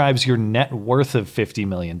it describes your net worth of $50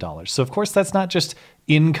 million. So, of course, that's not just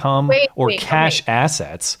income or cash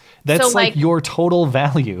assets. That's so like your total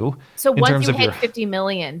value. So once you hit 50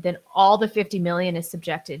 million, then all the 50 million is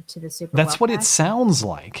subjected to the super. That's what it sounds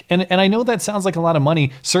like. And I know that sounds like a lot of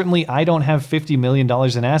money. Certainly, I don't have $50 million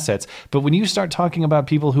in assets. But when you start talking about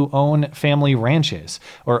people who own family ranches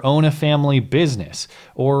or own a family business,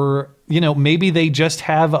 or maybe they just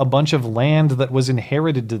have a bunch of land that was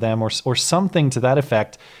inherited to them or something to that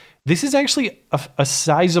effect. This is actually a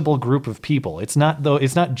sizable group of people. It's not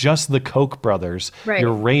just the Koch brothers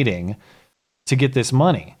you're raiding to get this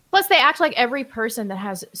money. Plus, they act like every person that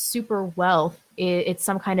has super wealth, it's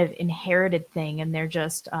some kind of inherited thing, and they're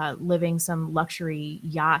just living some luxury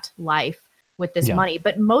yacht life with this money.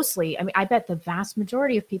 But mostly, I mean, I bet the vast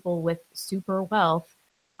majority of people with super wealth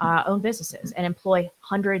own businesses and employ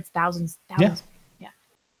hundreds, thousands.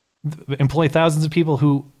 Employ thousands of people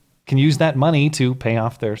who can use that money to pay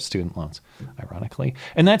off their student loans, ironically.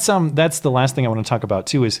 And that's the last thing I want to talk about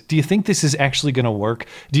too is, do you think this is actually going to work?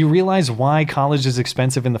 Do you realize why college is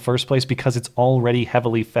expensive in the first place? Because it's already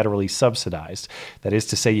heavily federally subsidized. That is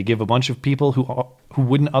to say, you give a bunch of people who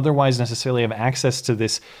wouldn't otherwise necessarily have access to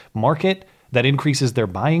this market. That increases their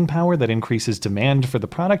buying power, that increases demand for the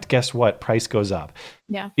product. Guess what? Price goes up.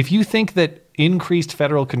 Yeah. If you think that increased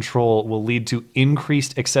federal control will lead to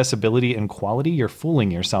increased accessibility and quality, you're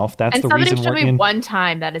fooling yourself. That's the reason we're in. Somebody show me one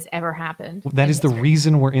time that has ever happened. That is the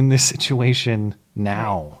reason we're in this situation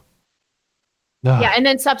now. Right. Yeah, and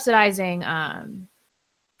then subsidizing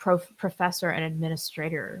professor and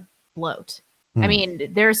administrator bloat. I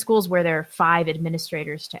mean, there are schools where there are 5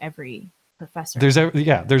 administrators to every professor.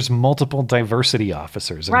 There's multiple diversity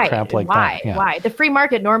officers and crap like that. Yeah. Why? The free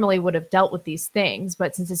market normally would have dealt with these things,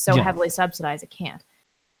 but since it's so heavily subsidized, it can't.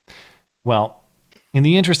 Well, in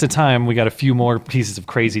the interest of time, we got a few more pieces of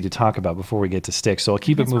crazy to talk about before we get to Styx, so I'll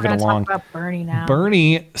keep it moving along. Talk about Bernie now.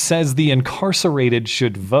 Bernie says the incarcerated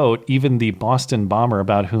should vote, even the Boston bomber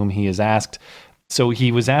about whom he is asked. So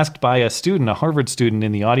he was asked by a Harvard student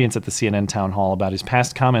in the audience at the CNN town hall about his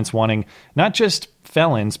past comments wanting not just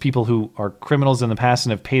felons, people who are criminals in the past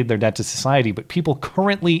and have paid their debt to society, but people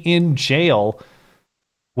currently in jail,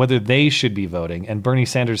 whether they should be voting. And Bernie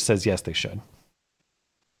Sanders says, yes, they should.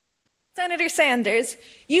 Senator Sanders,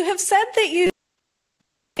 you have said that you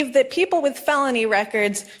believe that people with felony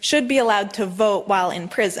records should be allowed to vote while in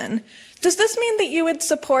prison. Does this mean that you would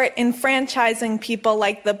support enfranchising people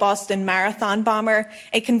like the Boston Marathon bomber,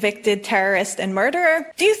 a convicted terrorist and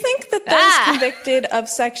murderer? Do you think that those convicted of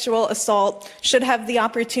sexual assault should have the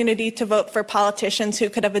opportunity to vote for politicians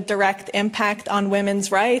who could have a direct impact on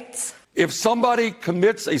women's rights? If somebody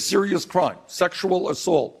commits a serious crime, sexual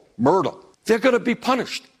assault, murder, they're going to be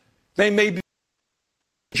punished. They may be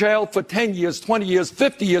in jail for 10 years, 20 years,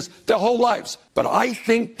 50 years, their whole lives. But I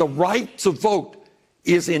think the right to vote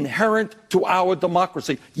is inherent to our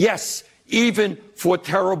democracy. Yes, even for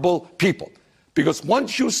terrible people. Because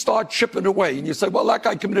once you start chipping away and you say, well, that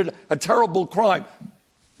guy committed a terrible crime,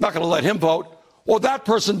 not going to let him vote. Or that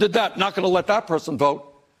person did that, not going to let that person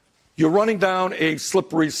vote. You're running down a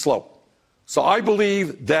slippery slope. So I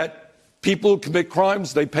believe that People who commit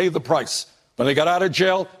crimes, they pay the price. When they got out of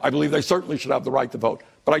jail, I believe they certainly should have the right to vote.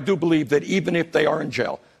 But I do believe that even if they are in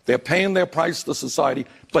jail, they're paying their price to society,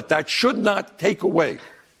 but that should not take away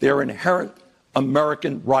their inherent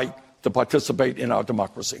American right to participate in our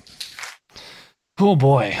democracy. Oh,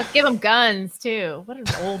 boy. Let's give them guns, too. What an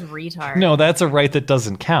old retard. No, that's a right that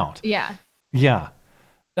doesn't count. Yeah. Yeah.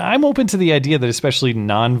 I'm open to the idea that especially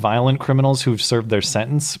non-violent criminals who've served their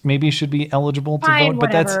sentence maybe should be eligible to vote,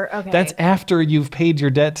 but that's after you've paid your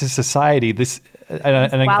debt to society.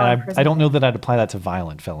 I don't know that I'd apply that to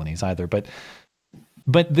violent felonies either, but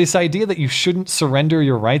this idea that you shouldn't surrender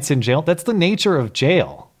your rights in jail, that's the nature of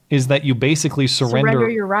jail, is that you basically surrender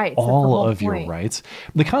your rights. all of your rights.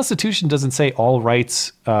 The Constitution doesn't say all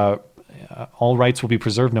rights will be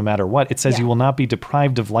preserved no matter what. It says you will not be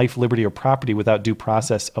deprived of life, liberty, or property without due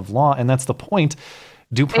process of law. And that's the point.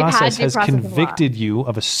 Due process has convicted you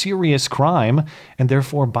of a serious crime, and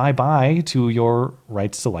therefore bye-bye to your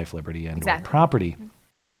rights to life, liberty, and property.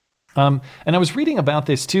 And I was reading about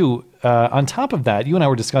this too. On top of that, you and I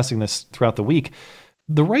were discussing this throughout the week.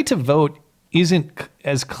 The right to vote isn't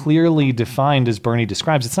as clearly defined as Bernie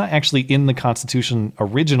describes. It's not actually in the Constitution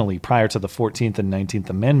originally prior to the 14th and 19th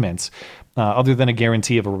Amendments, other than a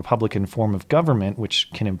guarantee of a Republican form of government, which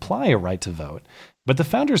can imply a right to vote. But the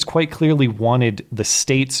founders quite clearly wanted the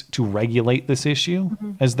states to regulate this issue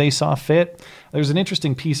as they saw fit. There's an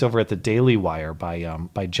interesting piece over at the Daily Wire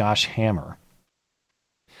by Josh Hammer.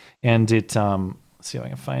 And it, let's see if I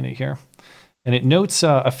can find it here. And it notes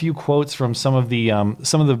a few quotes from some of the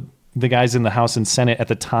guys in the House and Senate at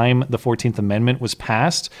the time the 14th Amendment was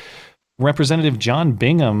passed. Representative John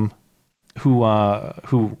Bingham, who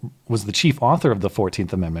was the chief author of the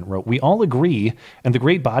 14th Amendment, wrote, "We all agree, and the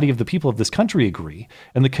great body of the people of this country agree,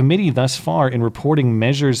 and the committee thus far in reporting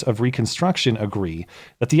measures of Reconstruction agree,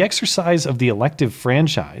 that the exercise of the elective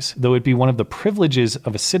franchise, though it be one of the privileges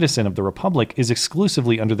of a citizen of the Republic, is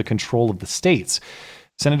exclusively under the control of the states."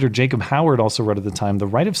 Senator Jacob Howard also wrote at the time, "The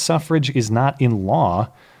right of suffrage is not in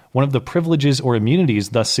law one of the privileges or immunities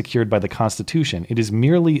thus secured by the Constitution. It is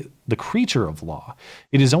merely the creature of law.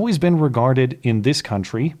 It has always been regarded in this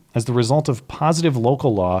country as the result of positive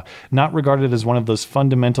local law, not regarded as one of those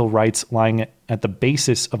fundamental rights lying at the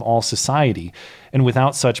basis of all society, and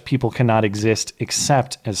without such people cannot exist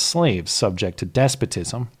except as slaves subject to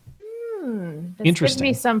despotism." This Interesting. gives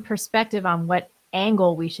me some perspective on what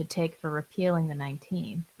angle we should take for repealing the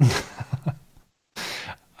 19.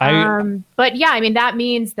 But yeah, I mean, that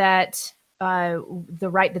means that the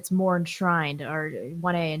right that's more enshrined are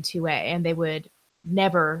 1A and 2A, and they would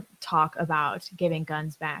never talk about giving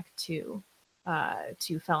guns back to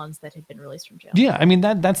felons that had been released from jail. Yeah, I mean,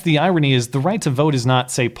 that's the irony, is the right to vote is not,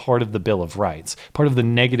 say, part of the Bill of Rights, part of the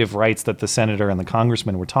negative rights that the senator and the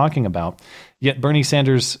congressman were talking about. Yet Bernie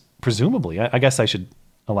Sanders, presumably, I guess I should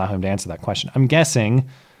allow him to answer that question. I'm guessing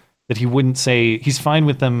that he wouldn't say he's fine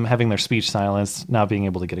with them having their speech silenced, not being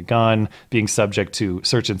able to get a gun, being subject to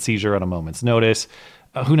search and seizure on a moment's notice.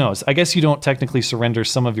 Who knows? I guess you don't technically surrender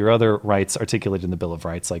some of your other rights articulated in the Bill of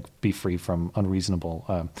Rights, like be free from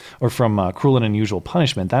unreasonable or from cruel and unusual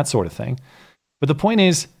punishment, that sort of thing. But the point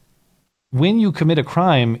is, when you commit a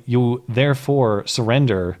crime, you therefore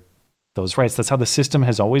surrender those rights. That's how the system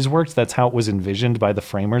has always worked. That's how it was envisioned by the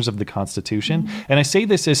framers of the Constitution. And I say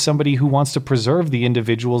this as somebody who wants to preserve the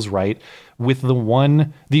individual's right, with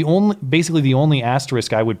the only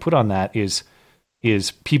asterisk I would put on that is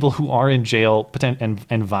people who are in jail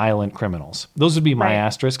and violent criminals. Those would be my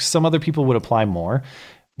asterisks. Some other people would apply more.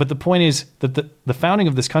 But the point is that the founding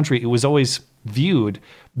of this country, it was always viewed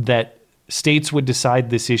that states would decide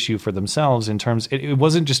this issue for themselves in terms, it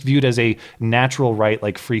wasn't just viewed as a natural right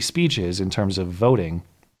like free speech is in terms of voting.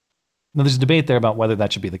 Now, there's a debate there about whether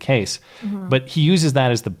that should be the case, but he uses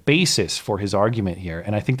that as the basis for his argument here,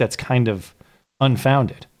 and I think that's kind of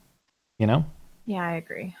unfounded, you know? Yeah, I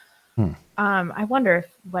agree. I wonder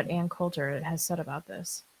what Ann Coulter has said about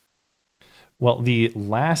this. Well, the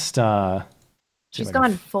last... she's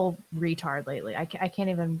gone full retard lately. I can't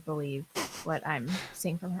even believe what I'm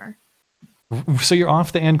seeing from her. So you're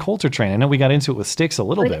off the Ann Coulter train. I know we got into it with Styx a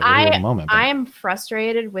little bit in a moment. But I'm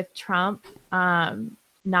frustrated with Trump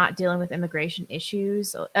not dealing with immigration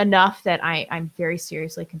issues enough that I'm very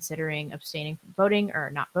seriously considering abstaining from voting, or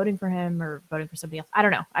not voting for him, or voting for somebody else. I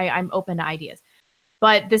don't know. I'm open to ideas.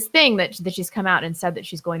 But this thing that she's come out and said that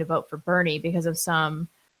she's going to vote for Bernie because of some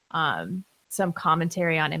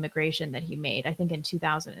commentary on immigration that he made, I think in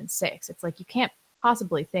 2006. It's like, you can't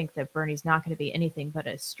possibly think that Bernie's not going to be anything but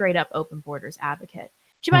a straight up open borders advocate.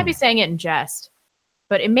 She might be saying it in jest,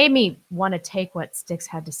 but it made me want to take what Styx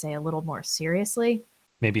had to say a little more seriously.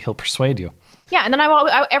 Maybe he'll persuade you. Yeah, and then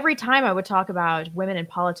every time I would talk about women in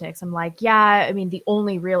politics, I'm like, yeah, I mean, the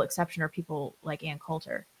only real exception are people like Ann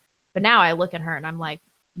Coulter. But now I look at her and I'm like,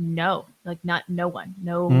 no, like no one,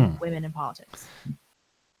 women in politics.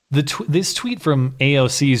 This tweet from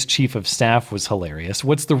AOC's chief of staff was hilarious.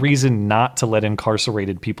 What's the reason not to let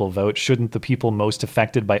incarcerated people vote? Shouldn't the people most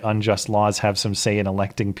affected by unjust laws have some say in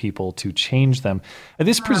electing people to change them? And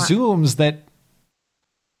this presumes that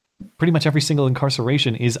pretty much every single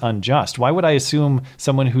incarceration is unjust. Why would I assume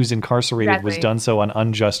someone who's incarcerated was done so on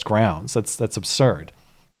unjust grounds? That's absurd.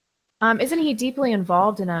 Isn't he deeply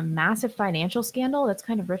involved in a massive financial scandal? That's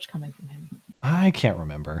kind of rich coming from him. I can't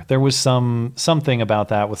remember. There was something about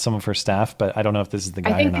that with some of her staff, but I don't know if this is the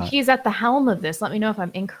guy. I think or not. that he's at the helm of this. Let me know if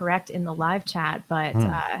I'm incorrect in the live chat, but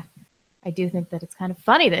I do think that it's kind of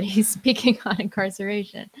funny that he's speaking on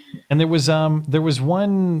incarceration. And there was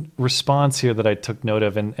one response here that I took note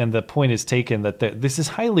of, and the point is taken that this is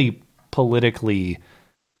highly politically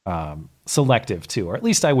selective too, or at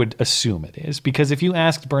least I would assume it is, because if you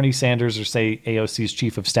asked Bernie Sanders or say AOC's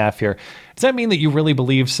chief of staff here, does that mean that you really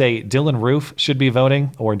believe, say, Dylan Roof should be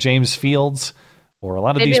voting, or James Fields, or a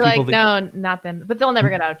lot of They'd these be people? Like, no, not them, but they'll never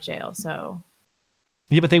get out of jail. So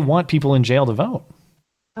yeah, but they want people in jail to vote.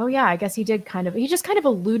 Oh yeah, I guess he did he just kind of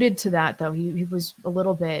alluded to that though. He was a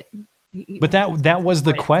little bit. But that was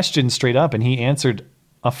the question straight up, and he answered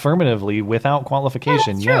affirmatively without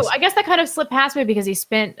qualification. That's true. Yes. I guess that kind of slipped past me because he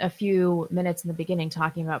spent a few minutes in the beginning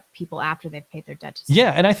talking about people after they've paid their debt.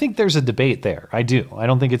 Yeah, and I think there's a debate there. I do. I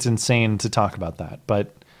don't think it's insane to talk about that.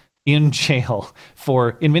 But in jail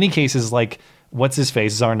in many cases, like what's his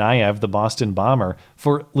face, Tsarnaev, the Boston bomber,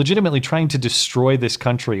 for legitimately trying to destroy this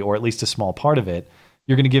country, or at least a small part of it,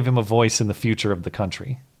 you're going to give him a voice in the future of the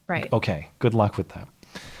country. Right. Okay. Good luck with that.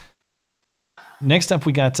 Next up,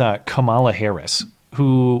 we got Kamala Harris,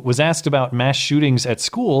 who was asked about mass shootings at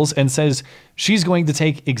schools and says she's going to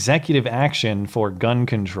take executive action for gun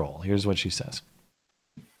control. Here's what she says.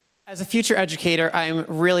 As a future educator, I'm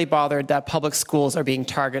really bothered that public schools are being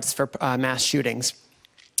targets for mass shootings.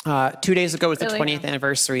 2 days ago was the 20th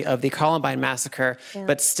anniversary of the Columbine massacre,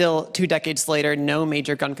 but still 2 decades later, no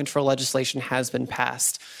major gun control legislation has been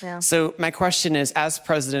passed. So my question is, as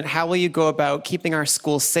president, how will you go about keeping our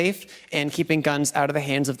schools safe and keeping guns out of the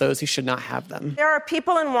hands of those who should not have them? There are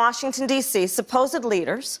people in Washington, D.C., supposed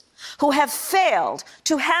leaders, who have failed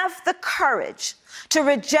to have the courage to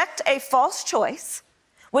reject a false choice,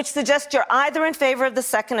 which suggests you're either in favor of the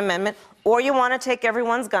Second Amendment or you want to take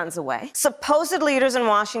everyone's guns away. Supposed leaders in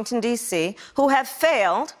Washington, D.C., who have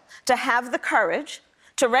failed to have the courage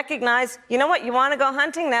to recognize, you know what, you want to go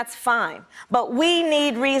hunting, that's fine. But we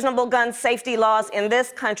need reasonable gun safety laws in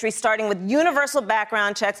this country, starting with universal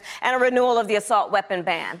background checks and a renewal of the assault weapon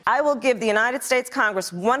ban. I will give the United States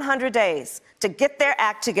Congress 100 days to get their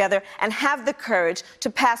act together and have the courage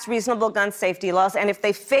to pass reasonable gun safety laws. And if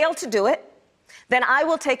they fail to do it, then I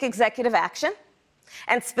will take executive action.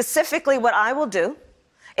 And specifically what I will do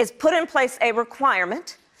is put in place a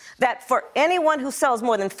requirement that for anyone who sells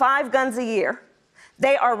more than 5 guns a year,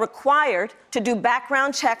 they are required to do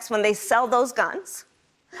background checks when they sell those guns.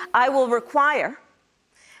 I will require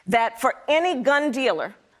that for any gun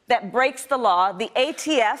dealer that breaks the law, the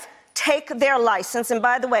ATF take their license. And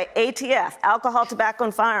by the way, ATF, alcohol, tobacco,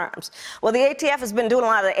 and firearms. Well, the ATF has been doing a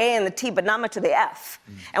lot of the A and the T, but not much of the F.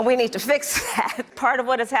 And we need to fix that. Part of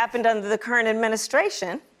what has happened under the current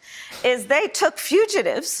administration is they took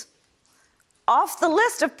fugitives off the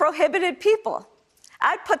list of prohibited people.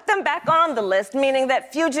 I put them back on the list, meaning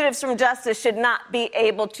that fugitives from justice should not be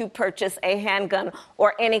able to purchase a handgun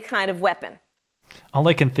or any kind of weapon. All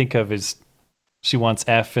I can think of is she wants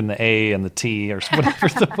F and the A and the T or whatever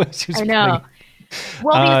the way she's I know. putting.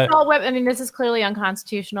 Well, the assault weapon, I mean, this is clearly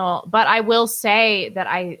unconstitutional, but I will say that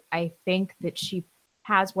I think that she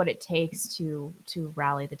has what it takes to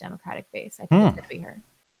rally the Democratic base. I think it's going to be her.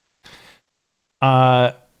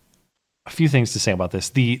 A few things to say about this.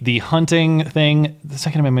 The hunting thing, the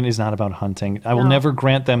Second Amendment is not about hunting. I will never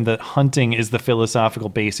grant them that hunting is the philosophical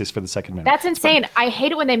basis for the Second Amendment. That's insane. I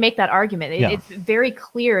hate it when they make that argument. It's very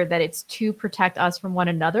clear that it's to protect us from one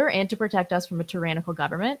another and to protect us from a tyrannical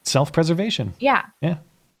government. Self-preservation. Yeah.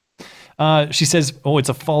 Yeah. She says, it's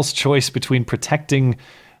a false choice between protecting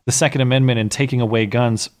the Second Amendment and taking away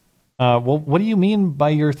guns. Well, what do you mean by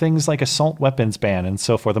your things like assault weapons ban and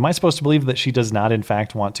so forth? Am I supposed to believe that she does not, in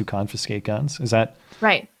fact, want to confiscate guns? Is that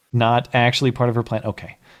right? Not actually part of her plan?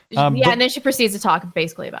 Okay. And then she proceeds to talk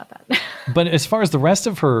basically about that. But as far as the rest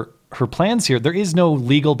of her plans here, there is no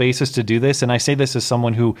legal basis to do this. And I say this as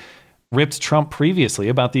someone who ripped Trump previously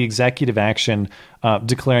about the executive action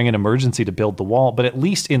declaring an emergency to build the wall. But at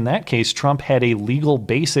least in that case, Trump had a legal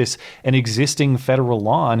basis, an existing federal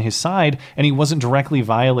law on his side, and he wasn't directly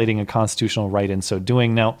violating a constitutional right in so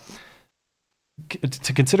doing. Now,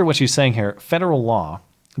 to consider what she's saying here, federal law,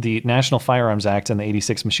 the National Firearms Act and the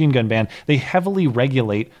 86 machine gun ban, they heavily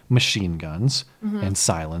regulate machine guns and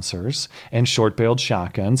silencers and short-barreled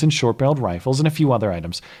shotguns and short-barreled rifles and a few other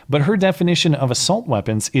items. But her definition of assault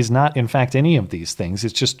weapons is not, in fact, any of these things.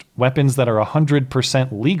 It's just weapons that are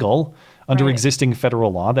 100% legal under existing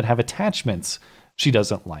federal law that have attachments she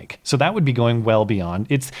doesn't like. So that would be going well beyond.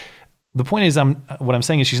 The point is, what I'm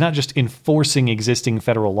saying is she's not just enforcing existing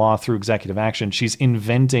federal law through executive action. She's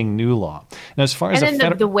inventing new law. Now, as far as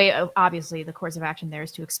the way, obviously, the course of action there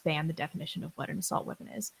is to expand the definition of what an assault weapon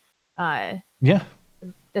is. Yeah,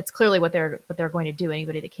 that's clearly what they're going to do.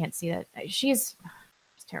 Anybody that can't see that, it's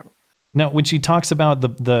terrible. Now, when she talks about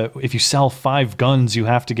the if you sell 5 guns, you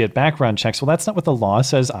have to get background checks. Well, that's not what the law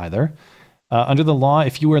says either. Under the law,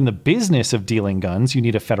 if you were in the business of dealing guns, you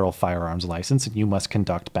need a federal firearms license, and you must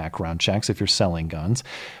conduct background checks if you're selling guns.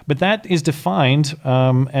 But that is defined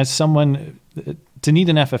as someone, to need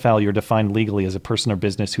an FFL, you're defined legally as a person or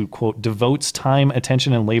business who, quote, devotes time,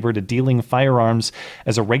 attention, and labor to dealing firearms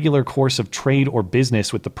as a regular course of trade or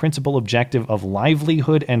business with the principal objective of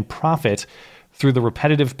livelihood and profit through the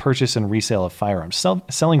repetitive purchase and resale of firearms.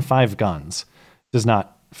 Selling 5 guns does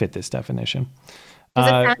not fit this definition. Does it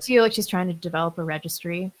sound to you like she's trying to develop a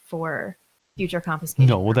registry for future confiscation?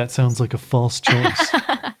 No, that sounds like a false choice.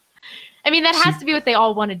 I mean, that has to be what they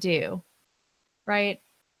all want to do, right?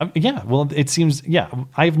 Yeah, well, it seems,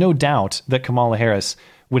 I have no doubt that Kamala Harris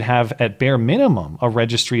would have, at bare minimum, a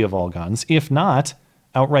registry of all guns, if not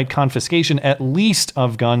outright confiscation, at least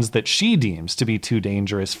of guns that she deems to be too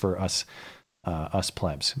dangerous for us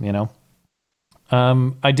plebs, you know?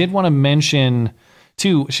 I did want to mention,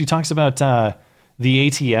 too, she talks about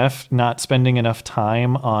the ATF not spending enough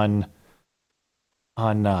time on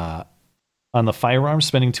the firearms,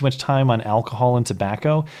 spending too much time on alcohol and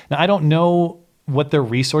tobacco. Now, I don't know what their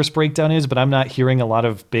resource breakdown is, but I'm not hearing a lot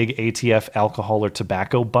of big ATF alcohol or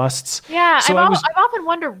tobacco busts. Yeah, so I've often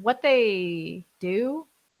wondered what they do.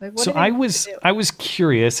 Like, what so I was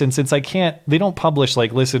curious, and since they don't publish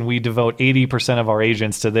like, listen, we devote 80% of our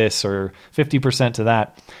agents to this or 50% to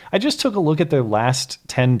that. I just took a look at their last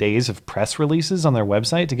 10 days of press releases on their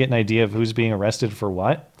website to get an idea of who's being arrested for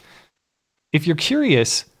what. If you're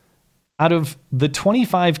curious, out of the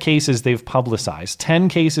 25 cases they've publicized, 10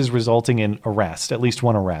 cases resulting in arrest, at least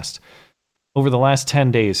one arrest, over the last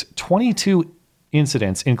 10 days, 22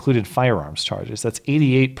 incidents included firearms charges. That's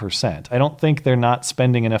 88%. I don't think they're not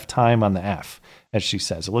spending enough time on the F, as she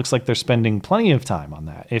says. It looks like they're spending plenty of time on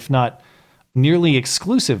that, if not nearly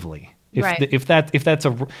exclusively. If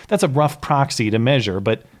that's a rough proxy to measure,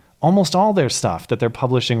 but almost all their stuff that they're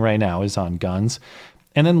publishing right now is on guns.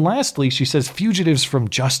 And then lastly, she says fugitives from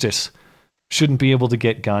justice shouldn't be able to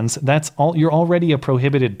get guns. You're already a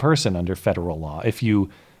prohibited person under federal law. If you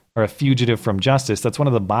are a fugitive from justice, that's one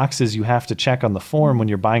of the boxes you have to check on the form when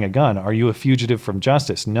you're buying a gun. Are you a fugitive from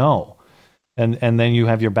justice? No. And then you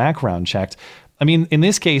have your background checked. I mean, in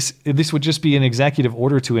this case, this would just be an executive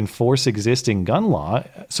order to enforce existing gun law.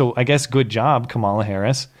 So I guess good job, Kamala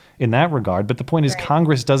Harris, in that regard. But the point is,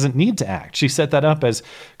 Congress doesn't need to act. She set that up as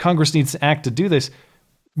Congress needs to act to do this.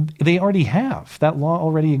 They already have. That law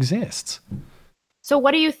already exists. So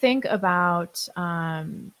what do you think about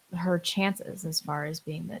her chances as far as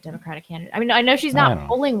being the Democratic candidate? I mean, I know she's not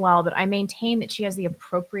polling well, but I maintain that she has the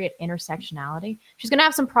appropriate intersectionality. She's going to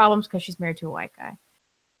have some problems because she's married to a white guy.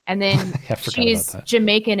 And then she's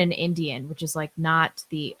Jamaican and Indian, which is like not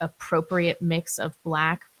the appropriate mix of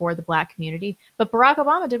black for the black community. But Barack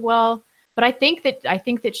Obama did well. But I still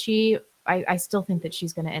think that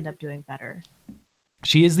she's going to end up doing better.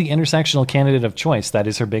 She is the intersectional candidate of choice. That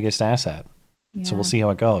is her biggest asset. Yeah. So we'll see how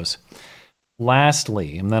it goes.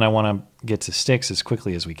 Lastly, and then I want to get to Styx as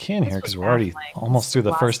quickly as we can here because we're already almost through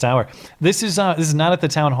the first hour. This is not at the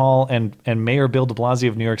town hall, and Mayor Bill de Blasio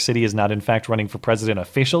of New York City is not in fact running for president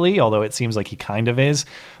officially, although it seems like he kind of is.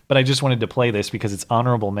 But I just wanted to play this because it's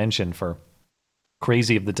honorable mention for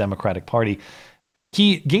crazy of the Democratic Party.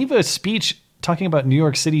 He gave a speech talking about New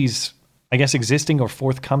York City's, I guess, existing or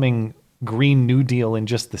forthcoming Green New Deal in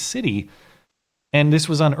just the city. And this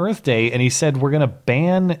was on Earth Day, and he said, we're going to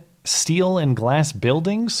ban steel and glass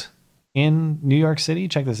buildings in New York City.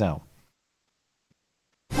 Check this out.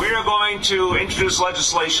 We are going to introduce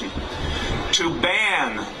legislation to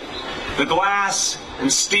ban the glass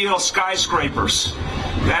and steel skyscrapers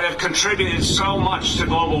that have contributed so much to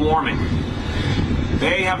global warming.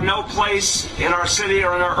 They have no place in our city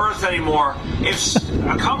or in our earth anymore. If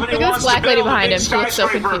a company Look at wants this black to lady build a behind big him. She looks so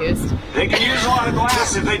skyscraper, confused. they can use a lot of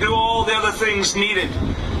glass if they do all the other things needed.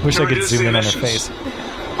 Wish to I could reduce zoom the in on her emissions. face.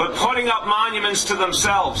 But putting up monuments to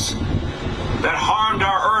themselves that harmed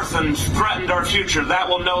our earth and threatened our future, that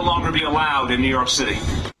will no longer be allowed in New York City.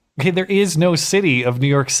 Okay, there is no city of New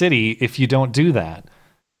York City if you don't do that.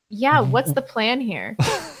 Yeah, what's the plan here?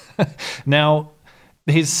 Now,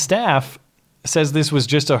 his staff says this was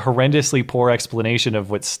just a horrendously poor explanation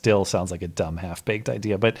of what still sounds like a dumb, half-baked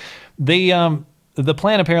idea. But they, the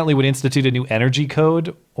plan apparently would institute a new energy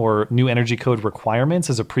code or new energy code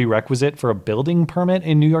requirements as a prerequisite for a building permit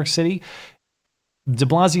in New York City. De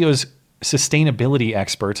Blasio's sustainability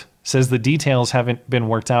expert says the details haven't been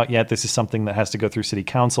worked out yet. This is something that has to go through city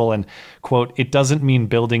council and, quote, it doesn't mean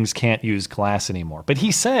buildings can't use glass anymore. But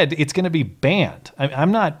he said it's going to be banned.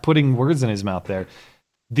 I'm not putting words in his mouth there.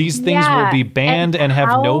 These things will be banned and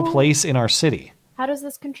have no place in our city. How does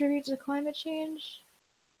this contribute to climate change?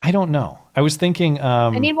 I don't know. I was thinking...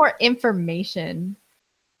 I need more information.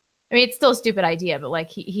 I mean, it's still a stupid idea, but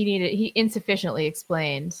like he insufficiently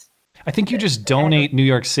explained. I think you just donate New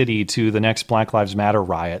York City to the next Black Lives Matter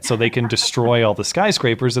riot so they can destroy all the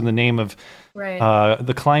skyscrapers in the name of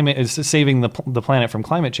the climate is saving the planet from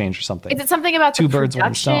climate change or something. Is it something about Two the birds,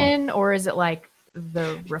 one stone. production, or is it like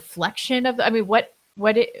the reflection of? I mean, what?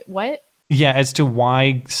 Yeah, as to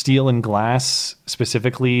why steel and glass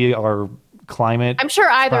specifically are climate. I'm sure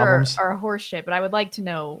either problems. are horseshit, but I would like to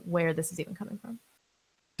know where this is even coming from.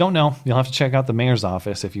 Don't know. You'll have to check out the mayor's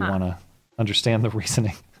office if you want to understand the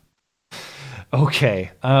reasoning. Okay,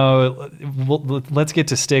 let's get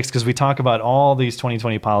to Styx because we talk about all these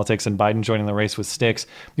 2020 politics and Biden joining the race with Styx.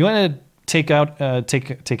 You want to take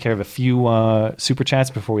care of a few super chats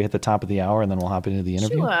before we hit the top of the hour, and then we'll hop into the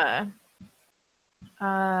interview. Sure.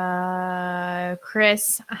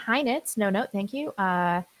 Chris Heinitz, no note, thank you.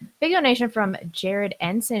 Big donation from Jared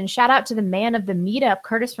Ensign. Shout out to the man of the meetup,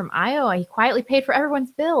 Curtis from Iowa. He quietly paid for everyone's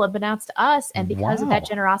bill, unbeknownst to us, and because of that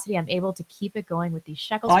generosity, I'm able to keep it going with these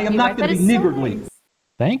shekels. I am not going to be niggardly. Nice.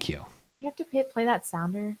 Thank you. You have to play that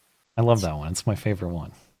sounder. I love that one. It's my favorite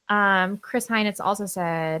one. Chris Heinitz also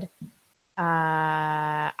said,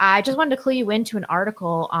 I just wanted to clue you into an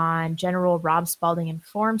article on General Rob Spalding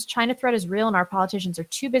informs China threat is real and our politicians are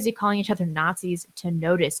too busy calling each other Nazis to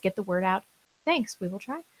notice. Get the word out. Thanks. We will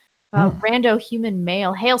try. Rando Human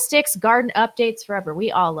Male. Hail Styx. Garden updates forever.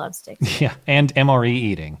 We all love Styx. Yeah, and MRE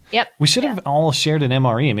eating. Yep. We should have all shared an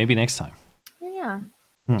MRE. Maybe next time. Yeah.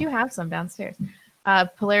 We do have some downstairs.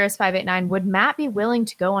 Polaris 589. Would Matt be willing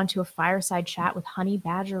to go onto a fireside chat with Honey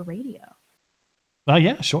Badger Radio?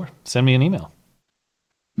 Yeah, sure. Send me an email.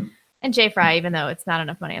 And Jay Fry, even though it's not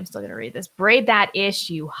enough money, I'm still going to read this. Braid that ish,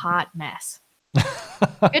 you hot mess.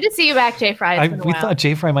 Good to see you back, Jay Fry. We thought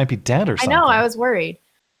Jay Fry might be dead or something. I know. I was worried.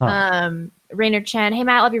 Huh. Raynard Chen. Hey,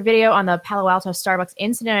 Matt, I love your video on the Palo Alto Starbucks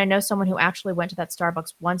incident. I know someone who actually went to that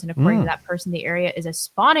Starbucks once, and according to that person, the area is a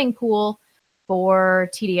spawning pool for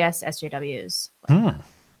TDS SJWs.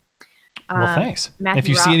 Well, thanks. Matthew if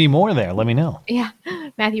you see any more there, let me know. Yeah.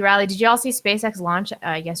 Matthew Riley, did you all see SpaceX launch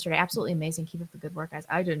yesterday? Absolutely amazing. Keep up the good work, guys.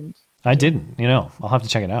 I didn't. I'll have to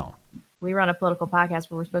check it out. We run a political podcast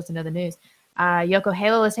where we're supposed to know the news. Yoko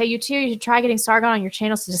Halo, hey, you too. You should try getting Sargon on your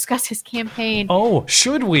channels to discuss his campaign. Oh,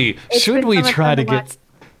 should we? Should we try to get...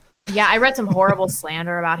 Yeah, I read some horrible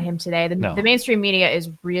slander about him today. The mainstream media is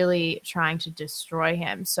really trying to destroy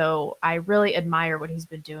him. So I really admire what he's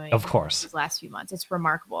been doing. Of course. These last few months. It's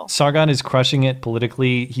remarkable. Sargon is crushing it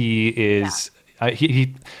politically. He is...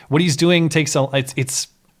 He what he's doing takes... It's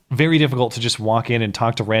very difficult to just walk in and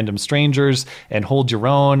talk to random strangers and hold your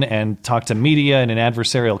own and talk to media in an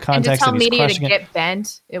adversarial context. And to tell media to get get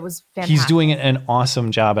bent. It was fantastic. He's doing an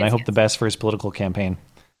awesome job, and I hope the best for his political campaign.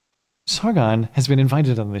 Sargon has been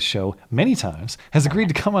invited on this show many times, has agreed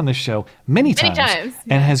to come on this show many times.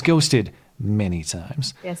 And has ghosted many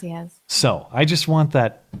times. Yes, he has. So I just want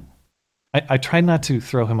that. I tried not to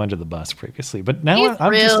throw him under the bus previously, but now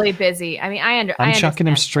I'm really busy. I mean, I'm chucking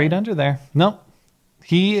him straight under there. No,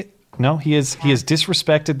 he has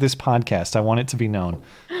disrespected this podcast. I want it to be known.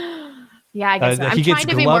 Yeah, I guess he gets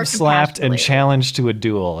glove slapped and challenged to a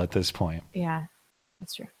duel at this point. Yeah,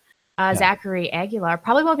 that's true. Zachary Aguilar,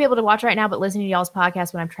 probably won't be able to watch right now, but listening to y'all's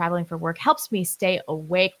podcast when I'm traveling for work helps me stay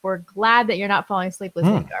awake. We're glad that you're not falling asleep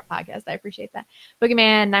listening to our podcast. I appreciate that.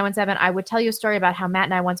 Boogeyman 917, I would tell you a story about how Matt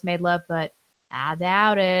and I once made love, but I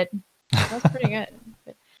doubt it. That's pretty good.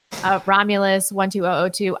 Romulus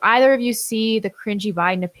 12002, either of you see the cringy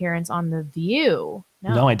Biden appearance on The View?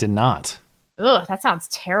 No, I did not. Ugh, that sounds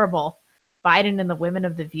terrible. Biden and the women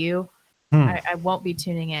of The View. I won't be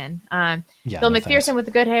tuning in. Yeah, Bill no McPherson thanks. with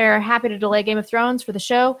the good hair, happy to delay Game of Thrones for the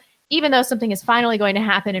show, even though something is finally going to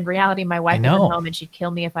happen. In reality, my wife is at home and she'd kill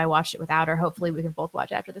me if I watched it without her. Hopefully we can both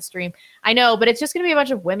watch after the stream. I know, but it's just going to be a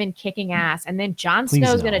bunch of women kicking ass. And then Jon Please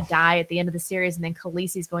Snow's no. going to die at the end of the series. And then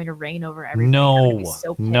Khaleesi's going to reign over everything. No,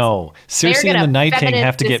 so no. They're Cersei and gonna the Night King feminist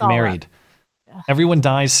have to this get all up. married. Everyone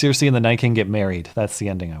dies. Cersei and the Night King get married. That's the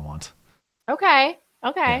ending I want. Okay.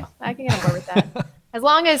 I can get on board with that. As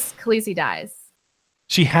long as Khaleesi dies.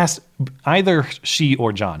 Either she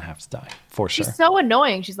or Jon have to die for sure. She's so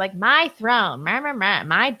annoying. She's like, my throne,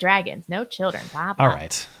 my dragons, no children. Blah, blah. All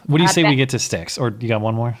right. What do you say we get to Styx? Or you got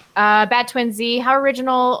one more? Bad Twin Z, how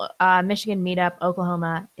original Michigan meetup,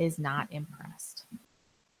 Oklahoma is not impressed.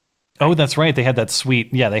 Oh, that's right. They had that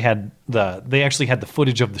sweet. Yeah, they actually had the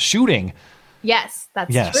footage of the shooting. Yes,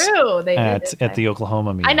 that's true. They did at the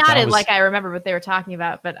Oklahoma meetup. I nodded like I remember what they were talking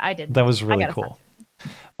about, but I didn't. That was really cool.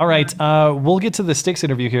 All right, we'll get to the Styx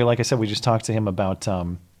interview here. Like I said, we just talked to him about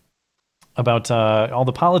all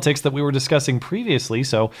the politics that we were discussing previously.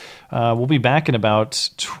 So we'll be back in about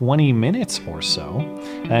 20 minutes or so.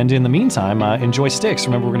 And in the meantime, enjoy Styx.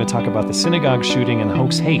 Remember, we're going to talk about the synagogue shooting and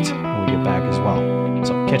hoax hate when we get back as well.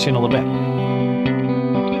 So catch you in a little bit.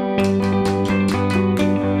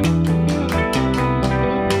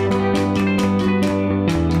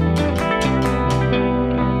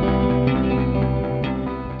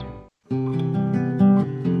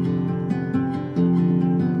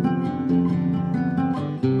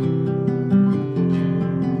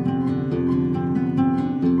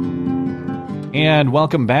 And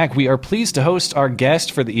welcome back. We are pleased to host our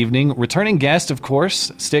guest for the evening. Returning guest, of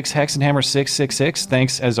course, Styx Hexenhammer 666.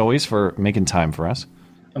 Thanks, as always, for making time for us.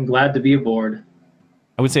 I'm glad to be aboard.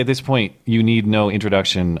 I would say at this point, you need no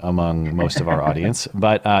introduction among most of our audience.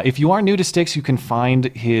 But if you are new to Styx, you can find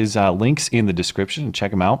his links in the description and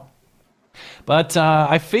check him out. But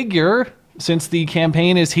I figure, since the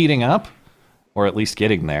campaign is heating up, or at least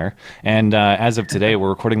getting there, and as of today, we're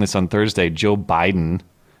recording this on Thursday, Joe Biden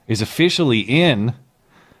is officially in.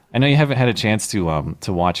 I know you haven't had a chance to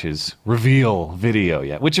watch his reveal video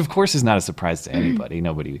yet, which of course is not a surprise to anybody.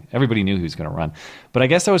 Everybody knew he was going to run. But I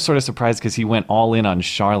guess I was sort of surprised because he went all in on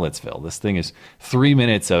Charlottesville. This thing is 3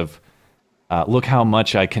 minutes of look how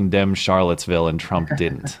much I condemn Charlottesville and Trump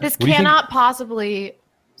didn't. This cannot possibly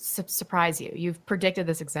surprise you. You've predicted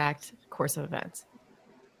this exact course of events.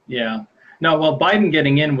 Yeah. No, well, Biden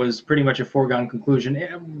getting in was pretty much a foregone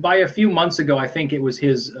conclusion. By a few months ago, I think it was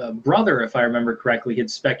his brother, if I remember correctly, had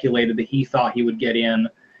speculated that he thought he would get in,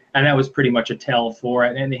 and that was pretty much a tell for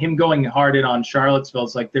it. And him going hard in on Charlottesville,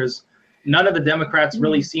 it's like there's none of the Democrats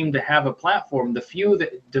really seem to have a platform. The few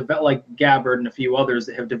that develop, like Gabbard and a few others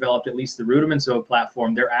that have developed at least the rudiments of a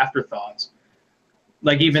platform, they're afterthoughts.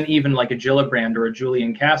 Like even like a Gillibrand or a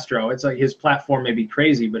Julian Castro, it's like his platform may be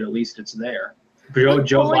crazy, but at least it's there. Joe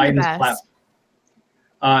Biden's platform.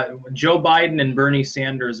 Joe Biden and Bernie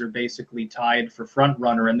Sanders are basically tied for front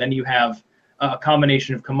runner, and then you have a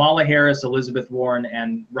combination of Kamala Harris, Elizabeth Warren,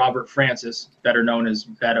 and Robert Francis, better known as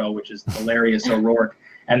Beto, which is hilarious O'Rourke,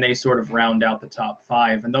 and they sort of round out the top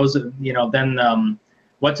five. And those, then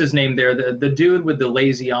what's his name there? The dude with the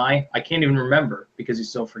lazy eye. I can't even remember because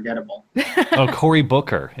he's so forgettable. Oh, Cory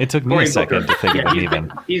Booker. It took me a second to think of it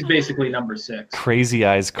even. He's basically number 6. Crazy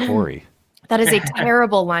Eyes Cory. That is a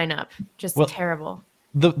terrible lineup. Just terrible.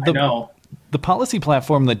 The policy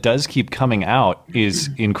platform that does keep coming out is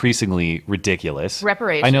increasingly ridiculous.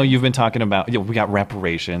 Reparations. I know you've been talking about, we got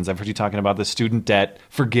reparations. I've heard you talking about the student debt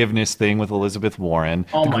forgiveness thing with Elizabeth Warren,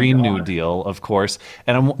 the Green New Deal, of course.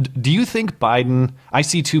 And do you think Biden, I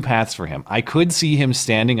see two paths for him. I could see him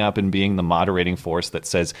standing up and being the moderating force that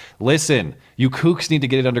says, listen, you kooks need to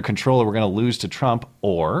get it under control or we're going to lose to Trump,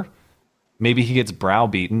 or maybe he gets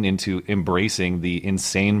browbeaten into embracing the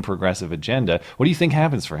insane progressive agenda. What do you think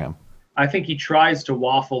happens for him? I think he tries to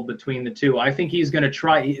waffle between the two. I think he's going to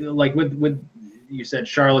try, like with you said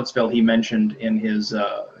Charlottesville, he mentioned in his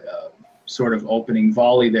sort of opening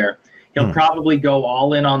volley there. He'll probably go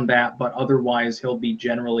all in on that, but otherwise he'll be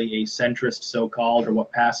generally a centrist so-called, or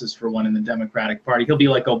what passes for one in the Democratic Party. He'll be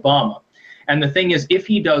like Obama. And the thing is, if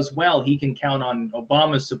he does well, he can count on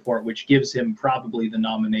Obama's support, which gives him probably the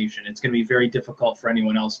nomination. It's going to be very difficult for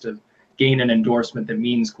anyone else to gain an endorsement that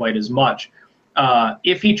means quite as much.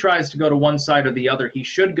 If he tries to go to one side or the other, he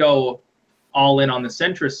should go all in on the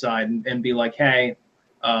centrist side and be like, hey,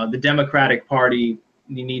 the Democratic Party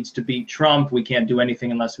needs to beat Trump. We can't do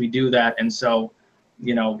anything unless we do that. And so,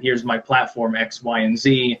 here's my platform, X, Y, and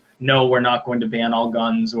Z. No, we're not going to ban all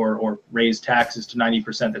guns or raise taxes to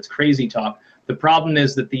 90%. That's crazy talk. The problem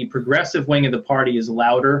is that the progressive wing of the party is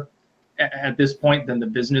louder at this point than the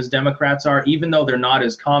business Democrats are, even though they're not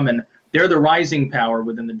as common. They're the rising power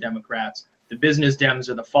within the Democrats. The business Dems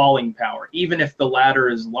are the falling power. Even if the latter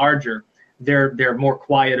is larger, they're more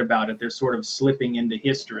quiet about it. They're sort of slipping into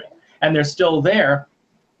history. And they're still there.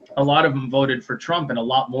 A lot of them voted for Trump, and a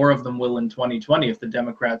lot more of them will in 2020 if the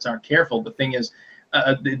Democrats aren't careful. The thing is,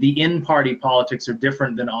 the in-party politics are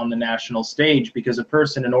different than on the national stage, because a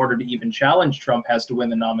person, in order to even challenge Trump, has to win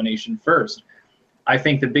the nomination first. I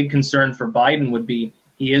think the big concern for Biden would be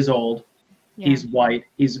he is old. Yeah. He's white.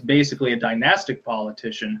 He's basically a dynastic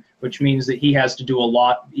politician, which means that he has to do a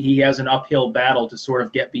lot. He has an uphill battle to sort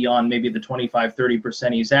of get beyond maybe the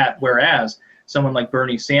 25-30% he's at. Whereas someone like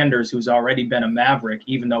Bernie Sanders, who's already been a maverick,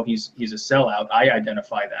 even though he's a sellout, I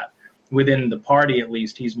identify that. Within the party, at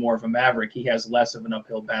least, he's more of a maverick. He has less of an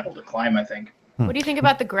uphill battle to climb, I think. What do you think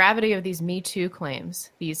about the gravity of these Me Too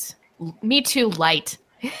claims? These Me Too light.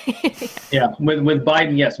 Yeah, with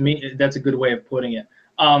Biden, yes, that's a good way of putting it.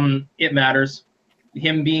 It matters.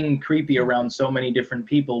 Him being creepy around so many different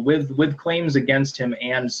people with claims against him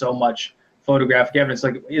and so much photographic evidence.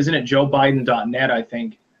 Like, isn't it JoeBiden.net, I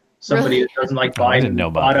think? Somebody Really? that doesn't like Biden I didn't know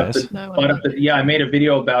about this. yeah, I made a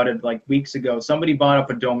video about it like weeks ago. Somebody bought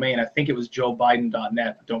up a domain. I think it was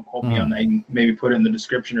JoeBiden.net. Don't quote me on that. You can maybe put it in the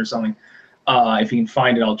description or something. If you can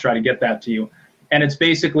find it, I'll try to get that to you. And it's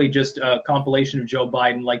basically just a compilation of Joe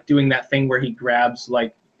Biden, like doing that thing where he grabs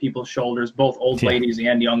like people's shoulders, both old ladies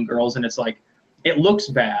and young girls. And it's like, it looks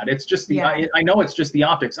bad. It's just I know it's just the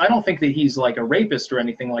optics. I don't think that he's like a rapist or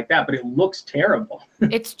anything like that, but it looks terrible.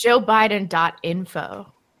 It's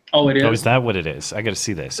JoeBiden.info. Oh, it is? Oh, is that what it is? I got to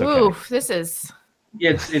see this. Okay. Oof, this is...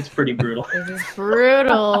 It's pretty brutal. This is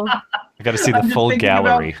brutal. I got to see the full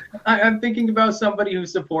gallery. I'm thinking about somebody who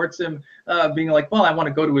supports him being like, well, I want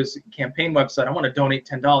to go to his campaign website. I want to donate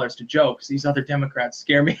 $10 to Joe because these other Democrats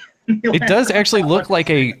scare me. It does actually look like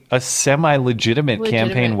a semi-legitimate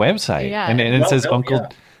campaign website. Yeah. And it says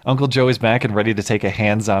Uncle Joe is back and ready to take a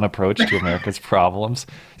hands-on approach to America's problems.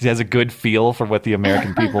 He has a good feel for what the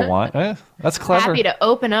American people want. That's clever. Happy to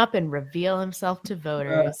open up and reveal himself to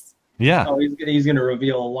voters. Yeah. Oh, he's going to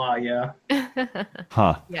reveal a lot, yeah.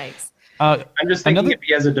 Huh. Yikes. I'm just thinking if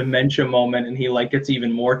he has a dementia moment and he like gets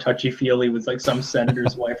even more touchy-feely with like some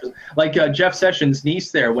senator's wife. Like Jeff Sessions'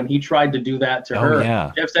 niece there, when he tried to do that to her.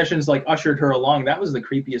 Yeah. Jeff Sessions like ushered her along. That was the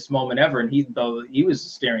creepiest moment ever. And he was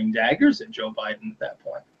staring daggers at Joe Biden at that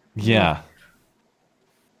point. Yeah.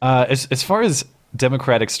 As far as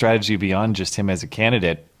Democratic strategy beyond just him as a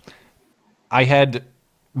candidate, I had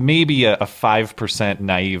maybe a 5%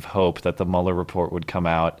 naive hope that the Mueller report would come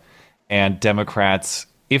out and Democrats,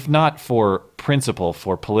 if not for principle,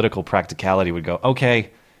 for political practicality, would go, okay,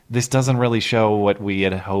 this doesn't really show what we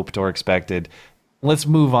had hoped or expected. Let's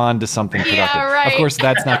move on to something productive. Yeah, right. Of course,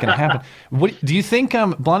 that's not going to happen. What do you think?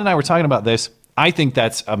 Blonde and I were talking about this. I think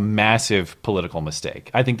that's a massive political mistake.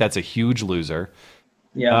 I think that's a huge loser.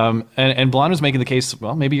 Yeah. And Blonde was making the case,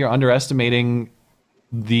 well, maybe you're underestimating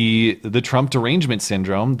the Trump derangement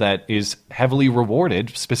syndrome that is heavily rewarded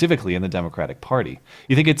specifically in the Democratic Party.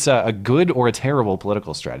 You think it's a good or a terrible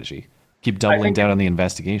political strategy? Keep doubling down on the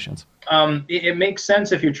investigations. It makes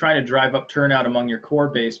sense if you're trying to drive up turnout among your core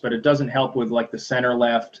base, but it doesn't help with like the center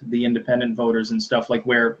left, the independent voters and stuff, like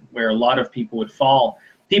where a lot of people would fall.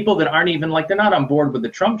 People that aren't even like, they're not on board with the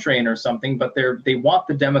Trump train or something, but they want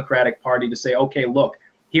the Democratic Party to say, okay, look,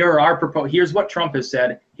 here are our here's what Trump has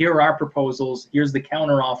said. Here are our proposals. Here's the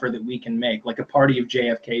counteroffer that we can make, like a party of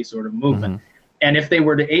JFK sort of movement. Mm-hmm. And if they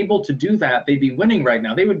were able to do that, they'd be winning right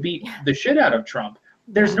now. They would beat the shit out of Trump.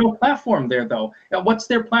 There's no platform there, though. What's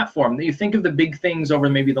their platform? You think of the big things over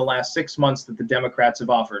maybe the last 6 months that the Democrats have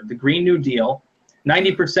offered. The Green New Deal,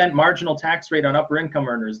 90% marginal tax rate on upper income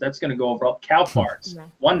earners. That's going to go over. Cow farts.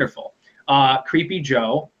 Wonderful. Creepy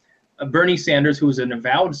Joe. Bernie Sanders, who's an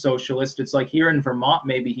avowed socialist. It's like here in Vermont,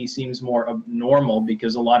 maybe he seems more abnormal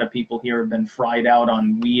because a lot of people here have been fried out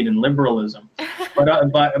on weed and liberalism.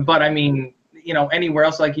 But I mean, you know, anywhere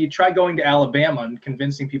else, like you try going to Alabama and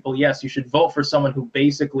convincing people, yes, you should vote for someone who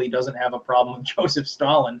basically doesn't have a problem with Joseph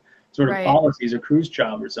Stalin sort of policies or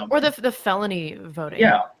Khrushchev or something. Or the felony voting.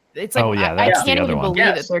 Yeah. It's like, I can't even believe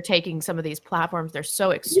that they're taking some of these platforms. They're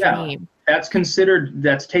so extreme. Yeah,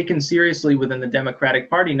 that's taken seriously within the Democratic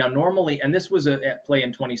Party. Now, normally, and this was at play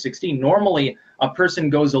in 2016, normally a person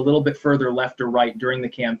goes a little bit further left or right during the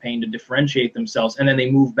campaign to differentiate themselves, and then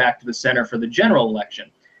they move back to the center for the general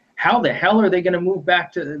election. How the hell are they going to move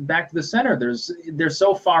back to the center? They're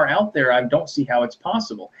so far out there. I don't see how it's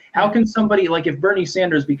possible. How can somebody, like if Bernie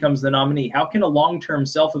Sanders becomes the nominee, how can a long-term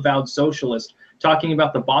self-avowed socialist talking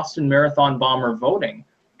about the Boston Marathon bomber voting,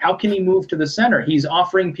 how can he move to the center? He's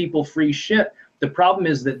offering people free shit. The problem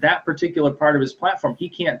is that particular part of his platform he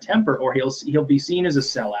can't temper, or he'll be seen as a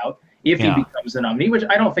sellout if he becomes the nominee, which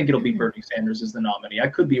I don't think it'll be Bernie Sanders as the nominee. I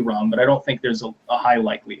could be wrong, but I don't think there's a high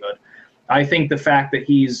likelihood. I think the fact that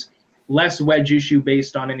he's less wedge issue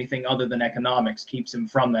based on anything other than economics keeps him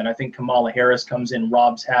from that. I think Kamala Harris comes in,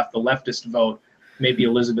 robs half the leftist vote, maybe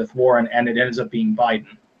Elizabeth Warren, and it ends up being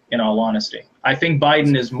Biden, in all honesty. I think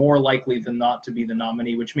Biden is more likely than not to be the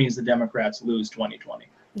nominee, which means the Democrats lose 2020.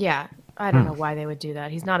 Yeah, I don't know why they would do that.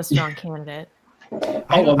 He's not a strong candidate.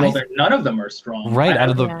 Well, none of them are strong. Right, out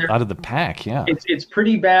of the pack, yeah. It's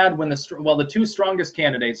pretty bad when the two strongest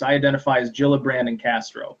candidates I identify as Gillibrand and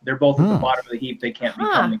Castro. They're both at the bottom of the heap. They can't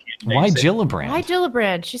become the candidates. Why Gillibrand? Why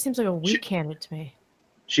Gillibrand? She seems like a weak candidate to me.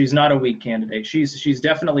 She's not a weak candidate. She's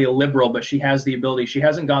definitely a liberal, but she has the ability. She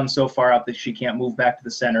hasn't gone so far out that she can't move back to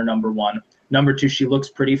the center, number one. Number two, she looks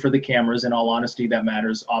pretty for the cameras. In all honesty, that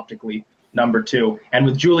matters optically. Number two. And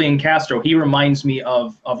with Julian Castro, he reminds me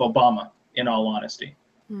of Obama, in all honesty.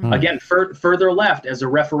 Again, further left as a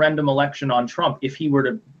referendum election on Trump, if he were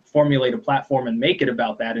to formulate a platform and make it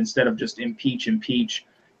about that instead of just impeach,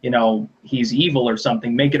 he's evil or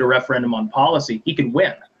something, make it a referendum on policy, he could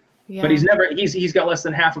win. Yeah. But he's got less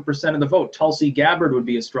than 0.5% of the vote. Tulsi Gabbard would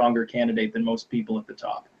be a stronger candidate than most people at the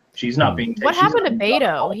top. She's not being taken. What happened to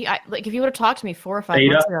Beto? If you would have talked to me 4 or 5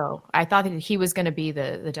 months ago, I thought that he was going to be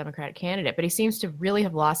the Democratic candidate, but he seems to really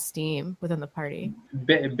have lost steam within the party.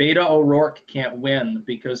 Beto O'Rourke can't win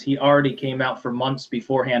because he already came out for months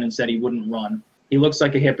beforehand and said he wouldn't run. He looks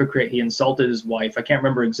like a hypocrite. He insulted his wife. I can't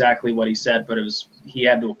remember exactly what he said, but he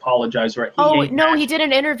had to apologize. Right? He did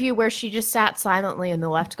an interview where she just sat silently and the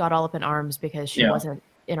left got all up in arms because she wasn't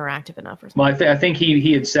interactive enough or something. Well, I think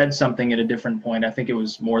he had said something at a different point. I think it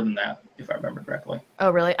was more than that, if I remember correctly. Oh,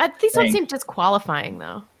 really? These don't seem disqualifying,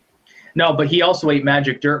 though. No, but he also ate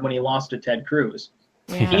magic dirt when he lost to Ted Cruz.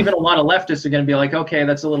 Yeah. Even a lot of leftists are going to be like, okay,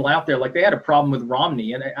 that's a little out there. Like, they had a problem with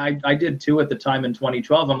Romney, and I did too at the time in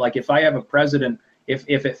 2012. I'm like, if I have a president,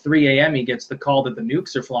 if at 3 a.m. he gets the call that the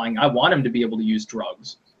nukes are flying, I want him to be able to use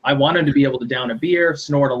drugs. I want him to be able to down a beer,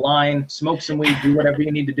 snort a line, smoke some weed, do whatever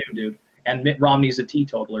you need to do, dude. And Mitt Romney's a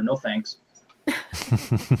teetotaler. No thanks.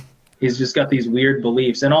 He's just got these weird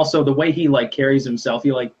beliefs. And also the way he carries himself,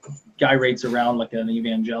 he gyrates around like an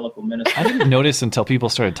evangelical minister. I didn't notice until people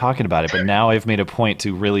started talking about it, but now I've made a point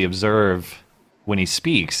to really observe when he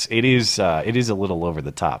speaks. It is a little over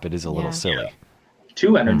the top. It is a little silly. Yeah.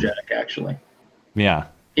 Too energetic, actually. Yeah.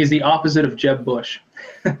 He's the opposite of Jeb Bush.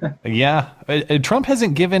 Yeah. Trump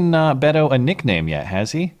hasn't given Beto a nickname yet,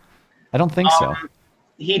 has he? I don't think so.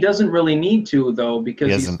 He doesn't really need to, though, because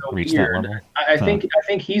he hasn't he's so reached weird. That level. I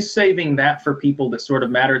think he's saving that for people that sort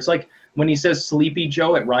of matter. It's like when he says Sleepy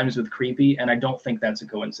Joe, it rhymes with creepy, and I don't think that's a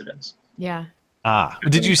coincidence. Yeah.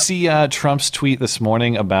 Did you see Trump's tweet this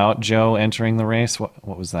morning about Joe entering the race?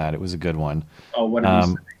 What was that? It was a good one. Oh, what did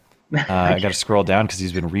he say? I got to scroll down because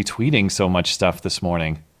he's been retweeting so much stuff this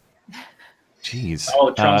morning. Jeez.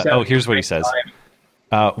 Here's what he says.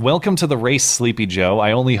 Welcome to the race, Sleepy Joe.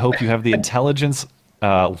 I only hope you have the intelligence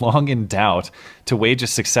long in doubt to wage a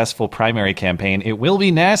successful primary campaign. It will be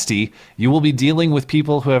nasty. You will be dealing with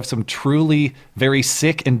people who have some truly very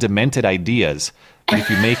sick and demented ideas. But if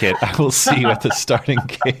you make it, I will see you at the starting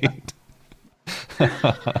gate.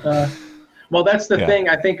 Well, that's the thing.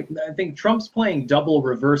 I think Trump's playing double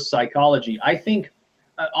reverse psychology. I think,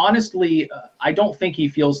 honestly, I don't think he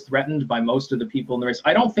feels threatened by most of the people in the race.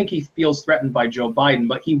 I don't think he feels threatened by Joe Biden,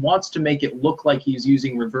 but he wants to make it look like he's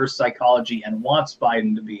using reverse psychology and wants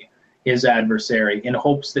Biden to be his adversary in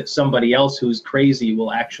hopes that somebody else who's crazy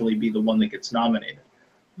will actually be the one that gets nominated.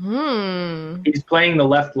 He's playing the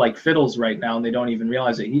left like fiddles right now, and they don't even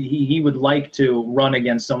realize it. He would like to run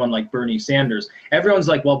against someone like Bernie Sanders. Everyone's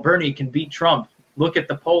like, well, Bernie can beat Trump. Look at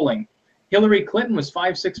the polling. Hillary Clinton was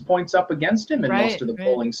 5-6 points up against him in most of the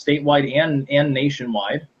polling, statewide and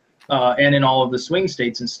nationwide, and in all of the swing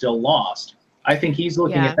states, and still lost. I think he's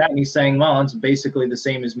looking at that and he's saying, well, it's basically the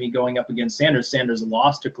same as me going up against Sanders. Sanders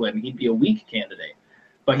lost to Clinton. He'd be a weak candidate.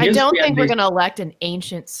 But I don't think we're going to elect an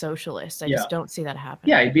ancient socialist. I just don't see that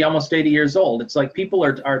happening. Yeah, he'd be almost 80 years old. It's like people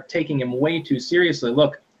are taking him way too seriously.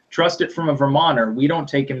 Look, trust it from a Vermonter. We don't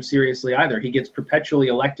take him seriously either. He gets perpetually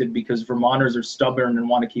elected because Vermonters are stubborn and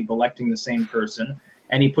want to keep electing the same person.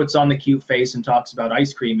 And he puts on the cute face and talks about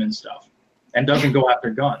ice cream and stuff and doesn't go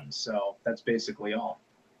after guns. So that's basically all.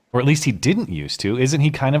 Or at least he didn't used to. Isn't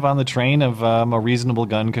he kind of on the train of a reasonable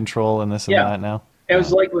gun control and this and that now? It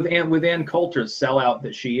was like with Ann Coulter's sellout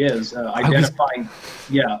that she is, identifying.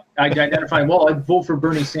 Well, I'd vote for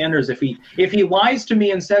Bernie Sanders if he lies to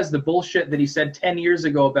me and says the bullshit that he said 10 years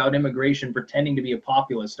ago about immigration, pretending to be a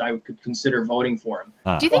populist. I could consider voting for him.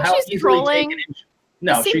 Do you think she's trolling?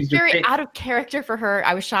 No, it seems she's very out of character for her.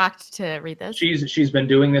 I was shocked to read this. She's been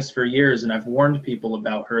doing this for years, and I've warned people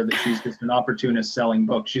about her that she's just an opportunist selling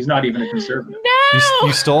books. She's not even a conservative. No,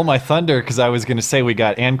 you stole my thunder because I was going to say we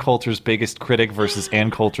got Ann Coulter's biggest critic versus Ann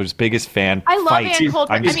Coulter's biggest fan. I love fight. Ann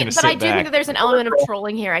Coulter. I'm just but I do back. think that there's an element of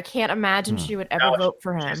trolling here. I can't imagine she would ever vote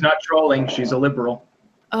for him. She's not trolling. She's a liberal.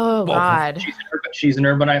 Oh, God. She's an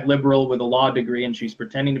urbanite liberal with a law degree, and she's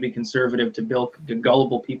pretending to be conservative to bilk the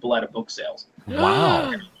gullible people out of book sales.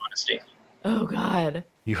 Wow. Honesty. Oh, God.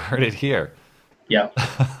 You heard it here. Yeah.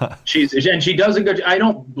 She does a good. I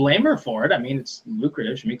don't blame her for it. I mean, it's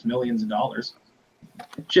lucrative. She makes millions of dollars.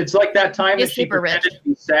 It's like that time that she pretended to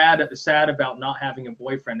be sad about not having a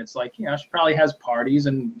boyfriend. It's like, she probably has parties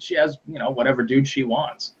and she has, whatever dude she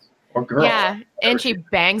wants or girl. Yeah, and she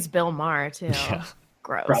bangs Bill Maher, too. Yeah.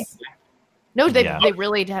 Gross. Probably. No, they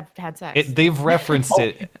really have had sex. They've referenced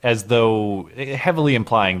it as though heavily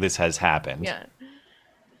implying this has happened. Yeah.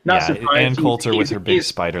 Not surprised. Ann Coulter with her big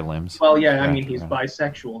spider limbs. Well, yeah, I mean, he's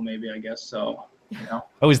bisexual, maybe, I guess, so,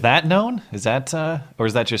 Oh, is that known? Is that, or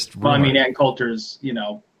is that just rumor? Well, I mean, Ann Coulter's,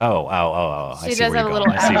 Oh. She does have a little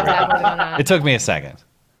going. It took me a second.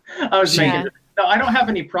 No, I don't have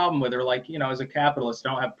any problem with her. Like, as a capitalist,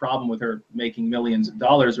 I don't have a problem with her making millions of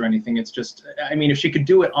dollars or anything. It's just, I mean, if she could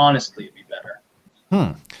do it honestly, it'd be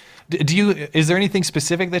better. Is there anything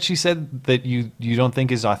specific that she said that you don't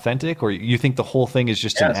think is authentic, or you think the whole thing is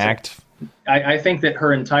just an act? I think that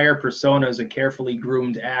her entire persona is a carefully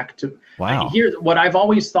groomed act. Wow. Here's what I've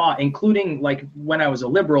always thought, including like when I was a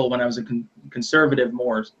liberal, when I was a conservative,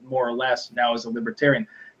 more or less, now as a libertarian.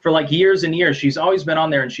 For like years and years, she's always been on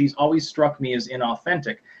there, and she's always struck me as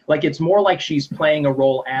inauthentic. Like, it's more like she's playing a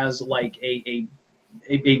role as like a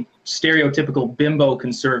stereotypical bimbo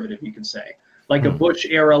conservative, you could say, like a Bush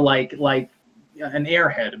era, like an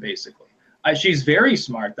airhead, basically. She's very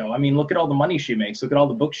smart, though. I mean, look at all the money she makes. Look at all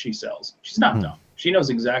the books she sells. She's not dumb. She knows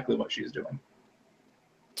exactly what she's doing.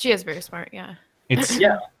 She is very smart. Yeah. It's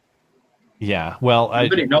yeah. Well,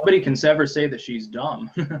 nobody can ever say that she's dumb.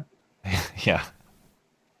 Yeah.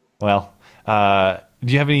 Well,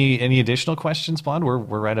 do you have any additional questions, Blonde? We're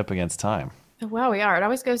right up against time. Well, we are. It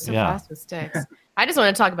always goes so fast with Styx. I just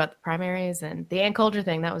want to talk about the primaries and the Ann Coulter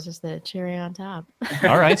thing. That was just the cherry on top.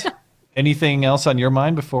 All right. Anything else on your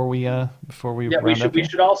mind before we round up? We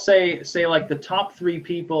should all say like the top 3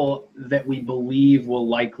 people that we believe will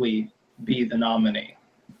likely be the nominee.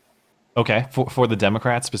 Okay, for the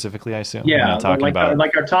Democrats specifically, I assume. Yeah,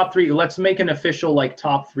 like our top 3. Let's make an official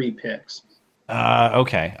top 3 picks.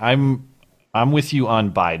 Okay, I'm with you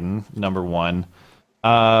on Biden, number 1.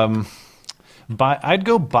 I'd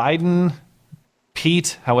go Biden,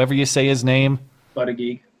 Pete, however you say his name.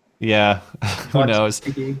 Buttigieg. Yeah, who knows?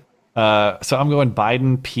 So I'm going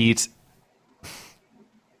Biden, Pete.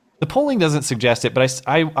 The polling doesn't suggest it, but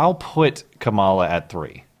I'll put Kamala at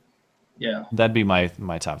 3. Yeah, that'd be my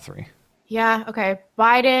top 3. Yeah. Okay.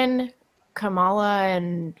 Biden, Kamala,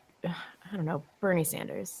 and I don't know, Bernie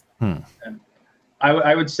Sanders.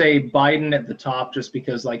 I would say Biden at the top, just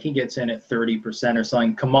because he gets in at 30% or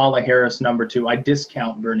something. Kamala Harris number 2. I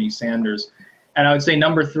discount Bernie Sanders, and I would say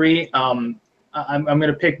number 3. I'm going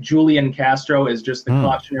to pick Julian Castro as just the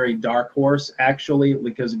cautionary dark horse, actually,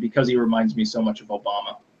 because he reminds me so much of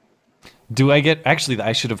Obama.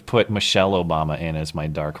 I should have put Michelle Obama in as my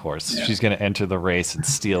dark horse. Yeah. She's going to enter the race and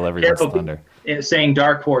steal everyone's thunder. Saying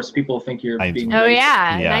dark horse, people think you're being. Oh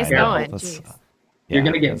yeah, nice going. You're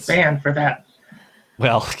going to get banned for that.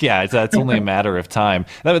 Well, yeah, that's only a matter of time.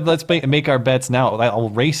 Let's make our bets now. I'll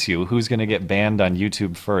race you. Who's going to get banned on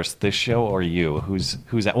YouTube first, this show or you? Who's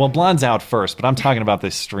out? Well, Blonde's out first, but I'm talking about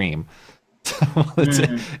this stream.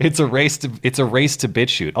 It's a race to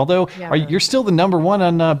BitChute. Although you're still the number 1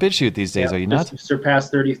 on BitChute these days, are you not?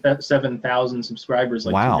 Surpassed 37,000 subscribers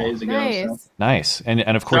 2 days ago. Nice. So. Nice. And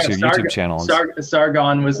of course your YouTube channel.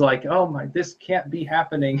 Sargon was like, "Oh my, this can't be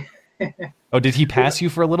happening." Oh, did he pass you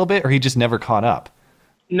for a little bit, or he just never caught up?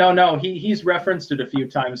 No, he's referenced it a few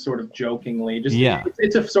times, sort of jokingly.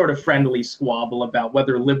 It's a sort of friendly squabble about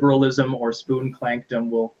whether liberalism or spoon clankdom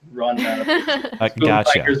will run.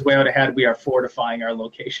 Clankers way out ahead. We are fortifying our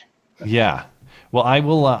location. Yeah. Well,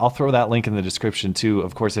 I'll throw that link in the description too.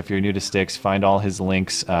 Of course, if you're new to Styx, find all his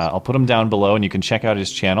links. I'll put them down below, and you can check out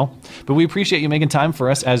his channel. But we appreciate you making time for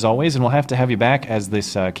us as always, and we'll have to have you back as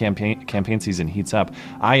this campaign season heats up.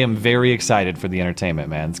 I am very excited for the entertainment,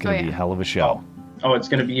 man. It's going to be a hell of a show. Oh, it's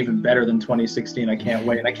going to be even better than 2016. I can't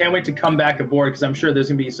wait. I can't wait to come back aboard because I'm sure there's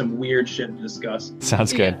going to be some weird shit to discuss.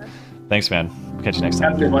 Sounds good. Thanks, man. Catch you next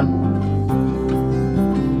time. Have a good one.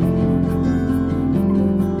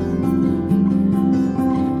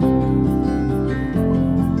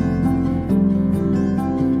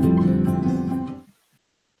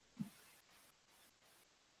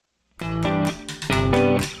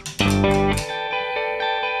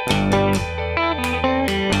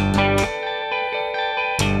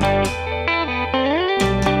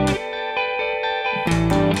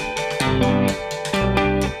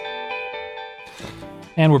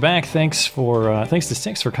 And we're back. Thanks to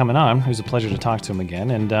Styx for coming on. It was a pleasure to talk to him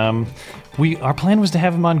again. And our plan was to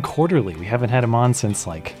have him on quarterly. We haven't had him on since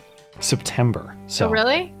like September. So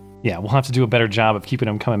really? Yeah, we'll have to do a better job of keeping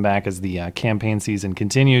him coming back as the campaign season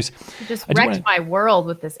continues. You just wrecked my world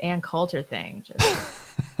with this Ann Coulter thing.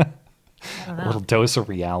 A little dose of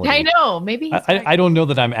reality. I know. Maybe I don't know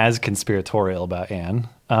that I'm as conspiratorial about Anne.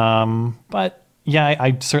 But yeah,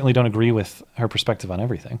 I certainly don't agree with her perspective on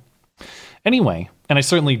everything. Anyway, and I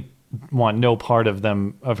certainly want no part of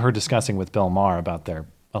her discussing with Bill Maher about their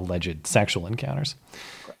alleged sexual encounters.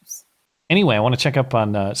 Gross. Anyway, I want to check up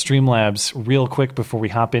on Streamlabs real quick before we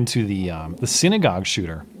hop into the synagogue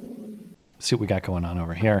shooter. See what we got going on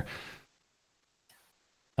over here.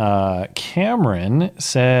 Cameron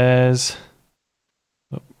says,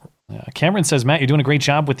 Matt, you're doing a great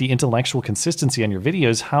job with the intellectual consistency on your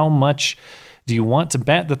videos. How much do you want to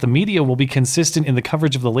bet that the media will be consistent in the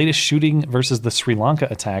coverage of the latest shooting versus the Sri Lanka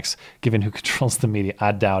attacks, given who controls the media?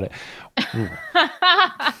 I doubt it.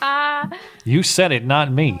 You said it,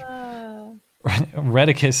 not me.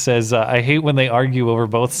 Redicus says, I hate when they argue over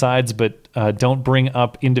both sides, but don't bring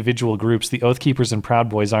up individual groups. The Oath Keepers and Proud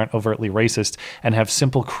Boys aren't overtly racist and have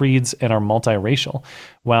simple creeds and are multiracial.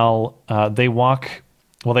 While they walk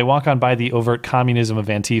on by the overt communism of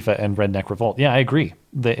Antifa and Redneck Revolt. Yeah, I agree.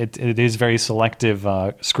 It is very selective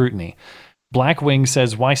scrutiny. Blackwing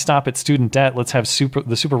says, why stop at student debt? Let's have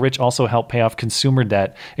the super rich also help pay off consumer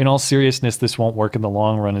debt. In all seriousness, this won't work in the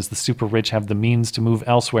long run as the super rich have the means to move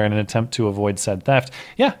elsewhere in an attempt to avoid said theft.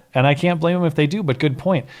 Yeah, and I can't blame them if they do, but good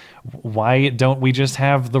point. Why don't we just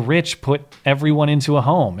have the rich put everyone into a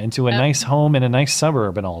nice home in a nice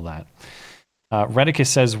suburb and all that? Redicus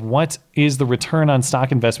says, what is the return on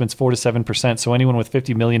stock investments? 4 to 7%. So anyone with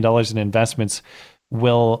 $50 million in investments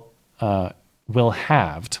will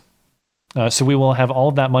halved. So we will have all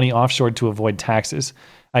of that money offshored to avoid taxes.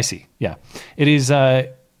 I see. Yeah. It is, if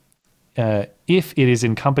it is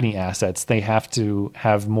in company assets, they have to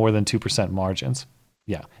have more than 2% margins.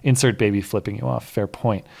 Yeah. Insert baby flipping you off. Fair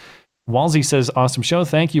point. Walsey says, awesome show.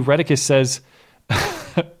 Thank you. Redicus says,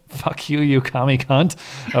 fuck you, you commie cunt.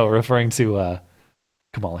 Oh, referring to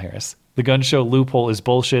Kamala Harris. The gun show loophole is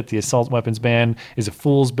bullshit. The assault weapons ban is a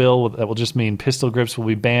fool's bill that will just mean pistol grips will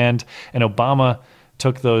be banned. And Obama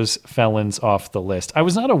took those felons off the list. I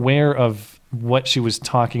was not aware of what she was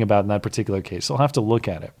talking about in that particular case, so I'll have to look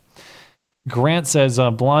at it. Grant says,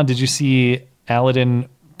 Blonde, did you see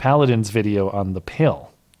Paladin's video on the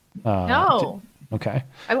pill? No. Okay.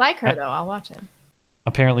 I like her, though. I'll watch it.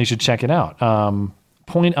 Apparently you should check it out.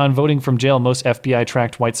 Point on voting from jail. Most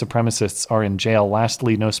FBI-tracked white supremacists are in jail.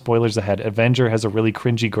 Lastly, no spoilers ahead. Avenger has a really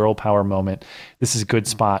cringy girl power moment. This is a good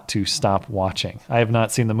spot to stop watching. I have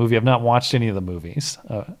not seen the movie. I've not watched any of the movies.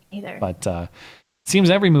 Either. But it seems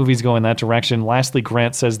every movie's going that direction. Lastly,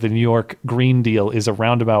 Grant says the New York Green Deal is a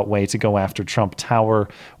roundabout way to go after Trump Tower.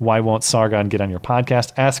 Why won't Sargon get on your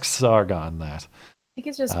podcast? Ask Sargon that. I think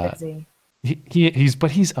he's just busy.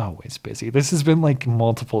 He's always busy. This has been like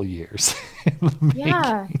multiple years.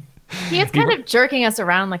 Yeah. He is kind of jerking us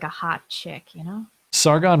around like a hot chick, you know?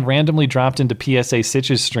 Sargon randomly dropped into PSA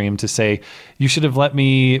Sitch's stream to say, you should have let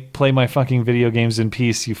me play my fucking video games in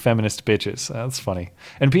peace, you feminist bitches. That's funny.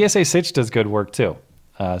 And PSA Sitch does good work too.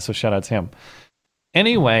 So shout out to him.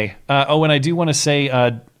 Anyway, and I do want to say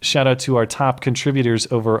shout out to our top contributors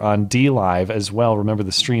over on DLive as well. Remember,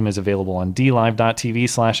 the stream is available on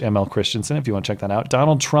dlive.tv/MLChristiansen if you want to check that out.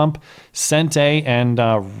 Donald Trump, Sente, and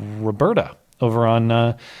Roberta over on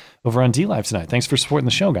DLive tonight. Thanks for supporting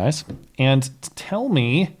the show, guys. And tell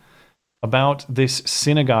me about this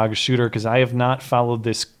synagogue shooter, because I have not followed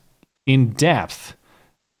this in depth,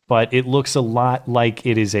 but it looks a lot like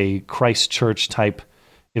it is a Christchurch type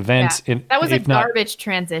event. Yeah, that was a garbage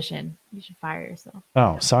transition. You should fire yourself.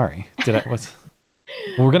 Oh, sorry. Well,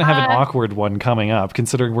 we're going to have an awkward one coming up,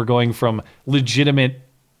 considering we're going from legitimate,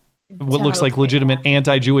 what looks like legitimate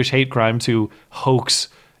anti-Jewish hate crime to hoax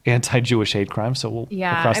anti-Jewish hate crime. So we'll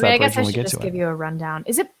cross that bridge when we get to it. I guess I should just give you a rundown.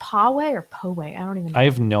 Is it Poway or Poway? I don't even know. I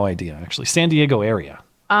have no idea, actually. San Diego area.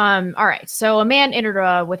 All right. So a man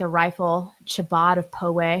entered with a rifle, Chabad of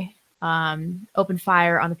Poway, opened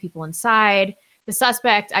fire on the people inside. The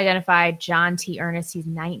suspect identified John T. Ernest. He's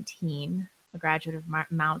 19, a graduate of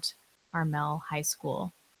Mount Carmel High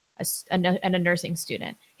School, and a nursing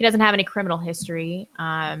student. He doesn't have any criminal history.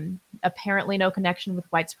 Apparently no connection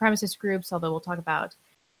with white supremacist groups, although we'll talk about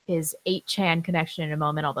his 8chan connection in a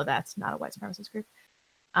moment, although that's not a white supremacist group.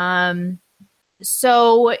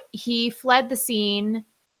 So he fled the scene,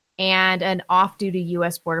 and an off-duty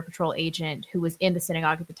U.S. Border Patrol agent who was in the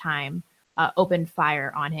synagogue at the time opened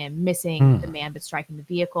fire on him, missing the man but striking the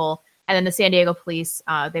vehicle. And then the San Diego police,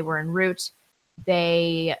 they were en route.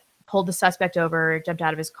 They pulled the suspect over, jumped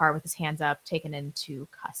out of his car with his hands up, taken into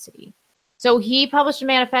custody. So he published a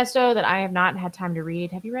manifesto that I have not had time to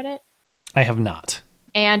read. Have you read it? I have not.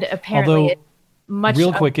 And apparently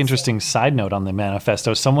real quick, interesting side note on the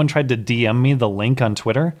manifesto. Someone tried to DM me the link on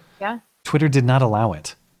Twitter. Yeah. Twitter did not allow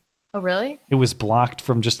it. Oh, really? It was blocked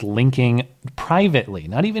from just linking privately,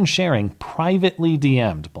 not even sharing, privately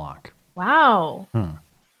DM'd block. Wow.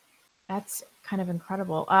 That's kind of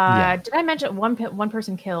incredible. Did I mention one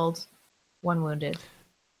person killed, one wounded?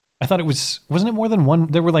 I thought wasn't it more than one?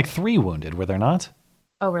 There were like 3 wounded, were there not?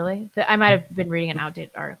 Oh, really? I might have been reading an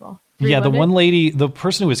outdated article. 3 yeah, wounded? The one lady, the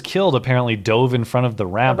person who was killed apparently dove in front of the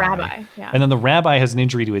rabbi. The rabbi, yeah. And then the rabbi has an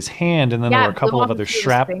injury to his hand, and then there were a couple of other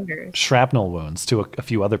fingers. shrapnel wounds to a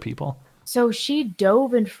few other people. So she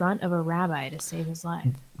dove in front of a rabbi to save his life.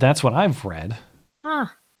 That's what I've read. Huh.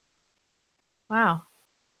 Wow.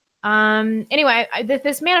 Anyway,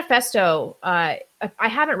 this manifesto, I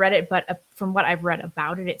haven't read it, but from what I've read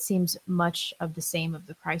about it, it seems much of the same of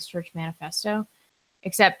the Christchurch manifesto,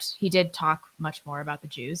 except he did talk much more about the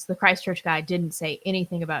Jews. The Christchurch guy didn't say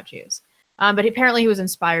anything about Jews, but apparently he was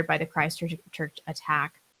inspired by the Christchurch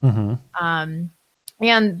attack. Mm-hmm.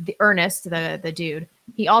 And the Ernest, the dude,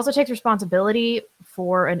 he also takes responsibility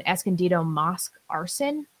for an Escondido mosque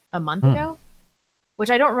arson a month ago, which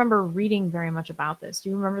I don't remember reading very much about this. Do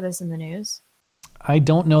you remember this in the news? I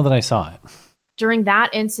don't know that I saw it. During that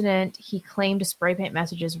incident, he claimed to spray paint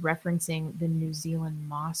messages referencing the New Zealand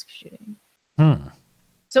mosque shooting.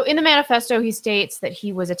 So in the manifesto, he states that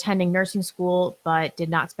he was attending nursing school, but did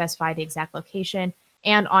not specify the exact location.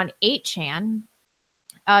 And on 8chan,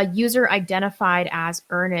 a user identified as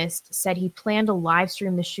Ernest said he planned to live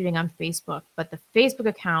stream the shooting on Facebook, but the Facebook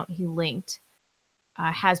account he linked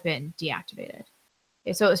has been deactivated.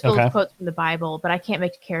 So it was filled with quotes from the Bible, but I can't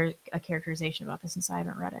make a characterization about this since I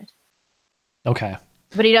haven't read it. Okay.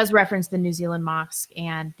 But he does reference the New Zealand mosque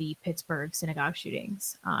and the Pittsburgh synagogue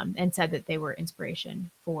shootings, and said that they were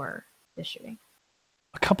inspiration for this shooting.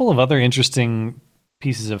 A couple of other interesting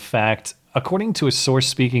pieces of fact. According to a source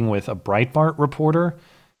speaking with a Breitbart reporter,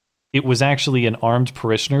 it was actually an armed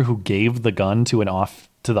parishioner who gave the gun to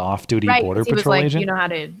the off-duty border patrol agent. You know how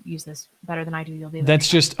to use this better than I do. You'll be. That's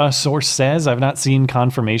just a source says. I've not seen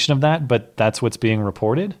confirmation of that, but that's what's being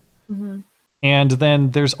reported. Mm-hmm. And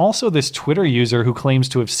then there's also this Twitter user who claims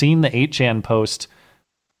to have seen the 8chan post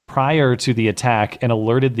prior to the attack and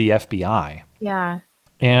alerted the FBI. Yeah.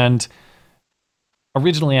 And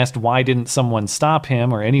originally asked why didn't someone stop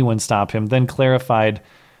him or anyone stop him, then clarified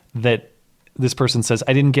that this person says,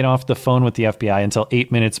 I didn't get off the phone with the FBI until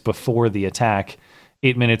 8 minutes before the attack.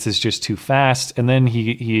 8 minutes is just too fast. And then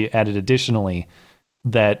he added additionally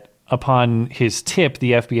that upon his tip,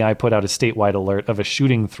 the FBI put out a statewide alert of a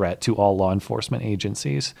shooting threat to all law enforcement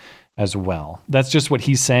agencies as well. That's just what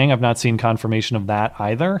he's saying. I've not seen confirmation of that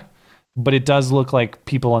either, but it does look like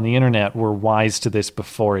people on the internet were wise to this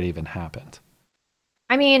before it even happened.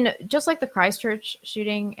 I mean, just like the Christchurch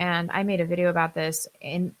shooting, and I made a video about this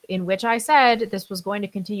in which I said this was going to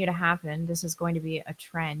continue to happen. This is going to be a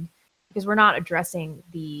trend because we're not addressing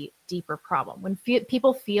the deeper problem. When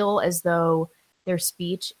people feel as though their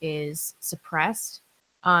speech is suppressed,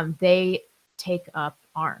 they take up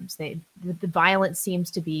arms. The violence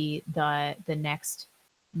seems to be the next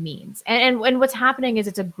means. And what's happening is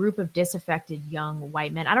it's a group of disaffected young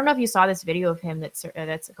white men. I don't know if you saw this video of him that's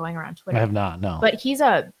going around Twitter. I have not, no. But he's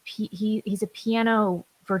a piano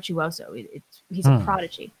virtuoso. He's a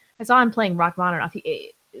prodigy. I saw him playing Rachmaninoff.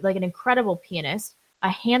 Like an incredible pianist, a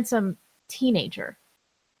handsome teenager.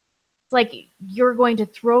 It's like you're going to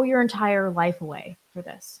throw your entire life away for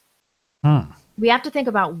this. We have to think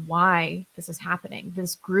about why this is happening.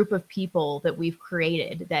 This group of people that we've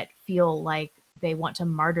created that feel like they want to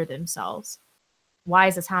martyr themselves. Why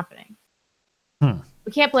is this happening?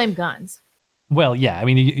 We can't blame guns. Well, yeah. I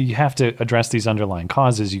mean, you have to address these underlying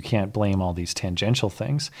causes. You can't blame all these tangential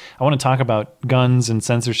things. I want to talk about guns and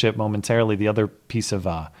censorship momentarily. The other piece of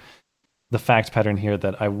the fact pattern here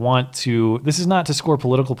that I want to. This is not to score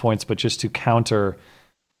political points, but just to counter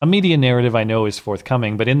a media narrative I know is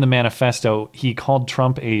forthcoming. But in the manifesto, he called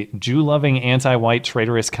Trump a Jew-loving, anti-white,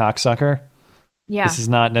 traitorous cocksucker. Yeah. This is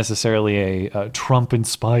not necessarily a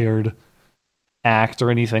Trump-inspired act or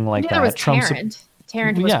anything like that. There was Tarrant.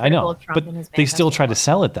 Tarrant was critical of Trump in his they still manifesto. tried to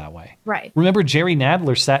sell it that way. Right. Remember, Jerry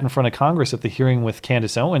Nadler sat in front of Congress at the hearing with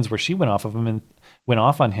Candace Owens, where she went off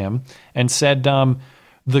on him and said,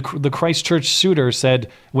 the Christchurch shooter said,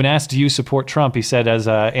 when asked, do you support Trump? He said, as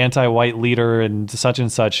an anti-white leader and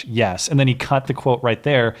such, yes. And then he cut the quote right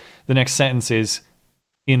there. The next sentence is,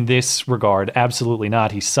 in this regard, absolutely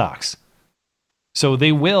not. He sucks. So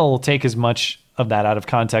they will take as much of that out of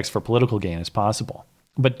context for political gain as possible.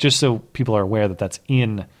 But just so people are aware that that's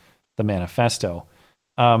in the manifesto.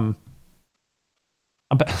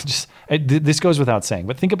 This goes without saying,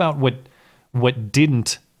 but think about what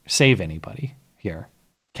didn't save anybody here.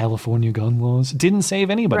 California gun laws didn't save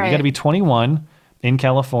anybody. Right. You got to be 21 in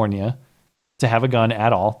California to have a gun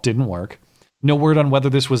at all. Didn't work. No word on whether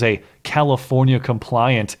this was a California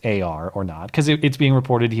compliant AR or not, because it's being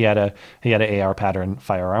reported he had an AR pattern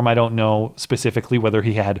firearm. I don't know specifically whether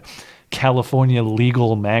he had California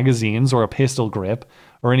legal magazines or a pistol grip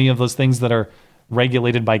or any of those things that are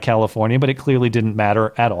regulated by California, but it clearly didn't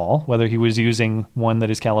matter at all whether he was using one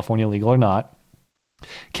that is California legal or not.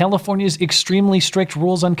 California's extremely strict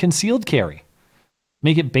rules on concealed carry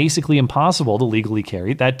make it basically impossible to legally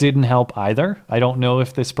carry. That didn't help either. I don't know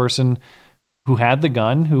if this person who had the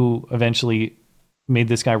gun, who eventually made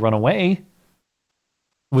this guy run away,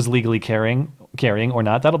 was legally carrying or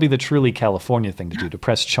not. That'll be the truly California thing to do, to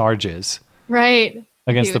press charges Right.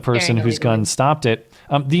 against the person whose gun stopped it.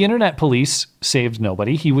 The internet police saved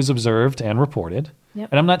nobody. He was observed and reported. Yep.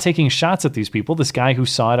 And I'm not taking shots at these people. This guy who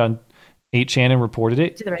saw it on 8chan and reported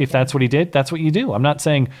it, if that's what he did, that's what you do. I'm not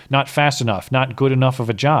saying not fast enough, not good enough of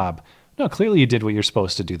a job. No, clearly you did what you're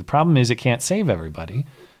supposed to do. The problem is it can't save everybody,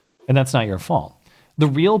 and that's not your fault. The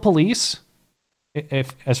real police,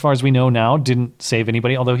 if as far as we know now, didn't save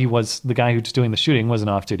anybody, although he was the guy who's doing the shooting was an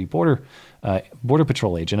off-duty border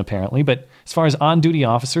patrol agent, apparently. But as far as on-duty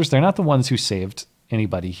officers, they're not the ones who saved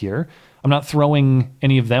anybody here. I'm not throwing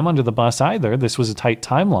any of them under the bus either. This was a tight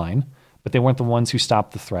timeline, but they weren't the ones who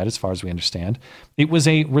stopped the threat, as far as we understand. It was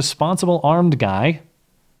a responsible armed guy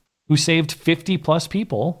who saved 50-plus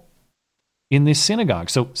people in this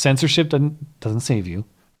synagogue. So censorship doesn't save you.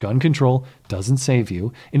 Gun control doesn't save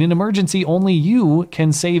you. In an emergency, only you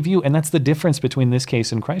can save you. And that's the difference between this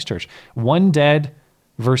case and Christchurch. 1 dead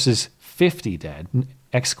versus 50 dead,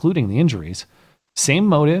 excluding the injuries. Same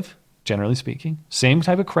motive, generally speaking. Same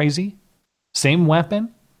type of crazy. Same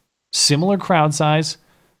weapon. Similar crowd size.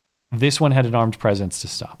 This one had an armed presence to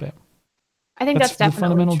stop it. I think that's definitely the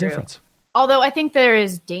fundamental true. difference. Although I think there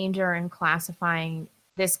is danger in classifying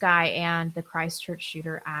this guy and the Christchurch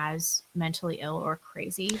shooter as mentally ill or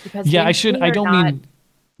crazy, because I'm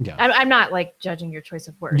not like judging your choice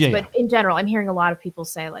of words, but in general, I'm hearing a lot of people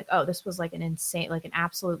say like, oh, this was like an insane, like an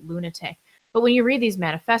absolute lunatic. But when you read these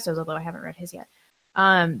manifestos, although I haven't read his yet,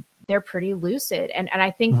 they're pretty lucid. And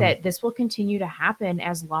I think that this will continue to happen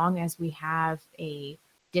as long as we have a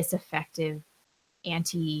disaffective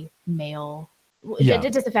anti-male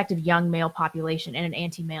disaffective young male population and an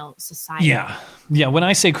anti-male society. Yeah. When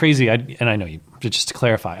I say crazy, and I know you, just to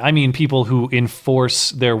clarify, I mean people who enforce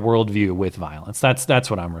their worldview with violence. That's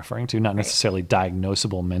what I'm referring to, not necessarily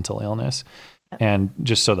diagnosable mental illness. And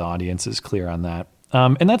just so the audience is clear on that.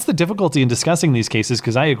 And that's the difficulty in discussing these cases,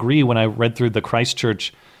 because I agree when I read through the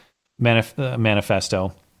Christchurch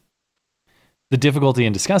manifesto, the difficulty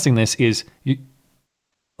in discussing this is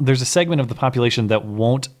there's a segment of the population that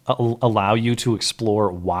won't allow you to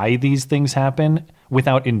explore why these things happen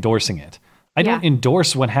without endorsing it. I don't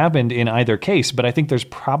endorse what happened in either case, but I think there's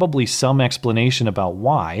probably some explanation about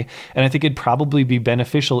why. And I think it'd probably be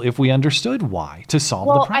beneficial if we understood why to solve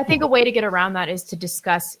the problem. I think a way to get around that is to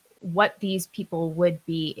discuss what these people would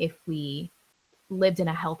be if we lived in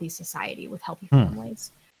a healthy society with healthy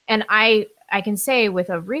families. And I can say with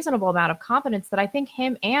a reasonable amount of confidence that I think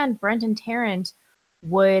him and Brenton Tarrant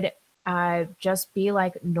would just be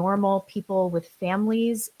like normal people with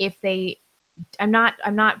families if they I'm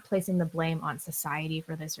not placing the blame on society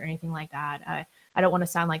for this or anything like that. I don't want to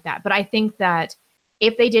sound like that, but I think that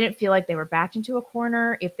if they didn't feel like they were backed into a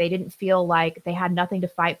corner, if they didn't feel like they had nothing to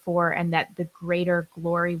fight for and that the greater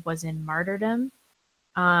glory was in martyrdom,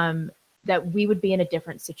 that we would be in a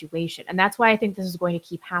different situation. And that's why I think this is going to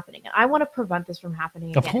keep happening. And I want to prevent this from happening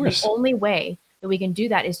again. Of course. The only way that we can do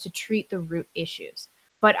that is to treat the root issues.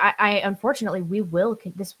 But I unfortunately,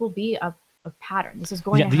 this will be pattern. This is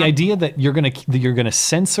going to the happen. idea that you're gonna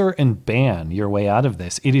censor and ban your way out of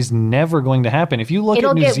this, it is never going to happen. If you look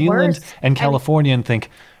at New Zealand and California and think,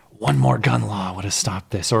 one more gun law would have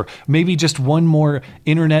stopped this, or maybe just one more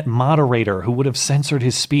internet moderator who would have censored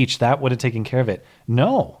his speech, that would have taken care of it.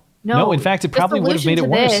 No. In fact, it probably would have made it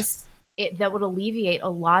worse. That would alleviate a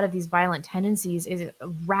lot of these violent tendencies is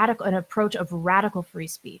an approach of radical free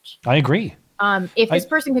speech. I agree. If this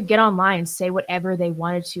person could get online and say whatever they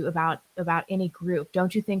wanted to about any group,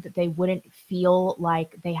 don't you think that they wouldn't feel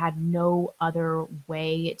like they had no other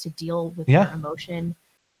way to deal with their emotion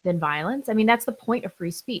than violence? I mean, that's the point of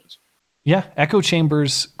free speech. Yeah, echo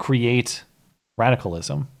chambers create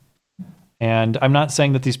radicalism. And I'm not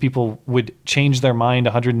saying that these people would change their mind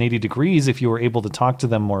 180 degrees if you were able to talk to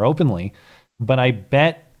them more openly, but I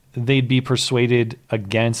bet they'd be persuaded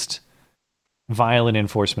against violent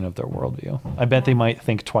enforcement of their worldview. I bet they might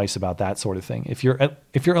think twice about that sort of thing if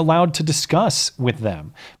you're allowed to discuss with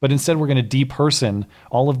them. But instead, we're going to deperson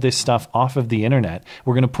all of this stuff off of the internet.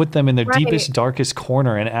 We're going to put them in their deepest, darkest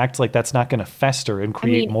corner and act like that's not going to fester and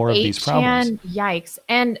create more of these problems. Yikes.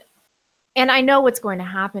 And I know what's going to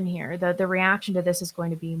happen here. The reaction to this is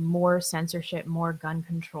going to be more censorship, more gun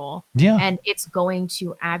control. Yeah. And it's going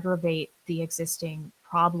to aggravate the existing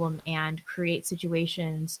problem and create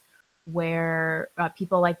situations where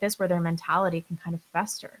people like this, where their mentality can kind of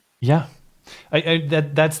fester. Yeah.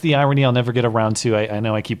 That's the irony I'll never get around to. I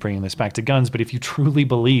know I keep bringing this back to guns, but if you truly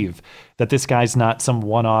believe that this guy's not some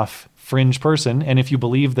one-off fringe person, and if you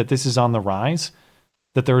believe that this is on the rise,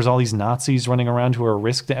 that there's all these Nazis running around who are a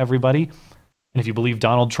risk to everybody, and if you believe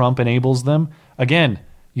Donald Trump enables them, again,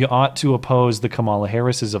 you ought to oppose the Kamala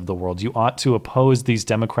Harrises of the world. You ought to oppose these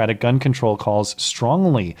Democratic gun control calls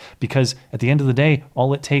strongly, because at the end of the day,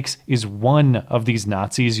 all it takes is one of these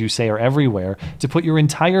Nazis you say are everywhere to put your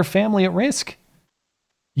entire family at risk.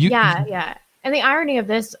 Yeah. And the irony of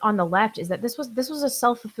this on the left is that this was a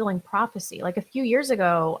self-fulfilling prophecy. Like a few years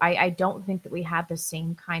ago, I don't think that we had the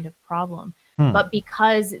same kind of problem. But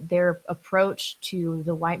because their approach to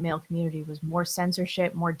the white male community was more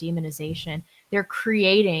censorship, more demonization, they're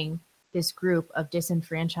creating this group of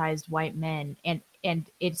disenfranchised white men,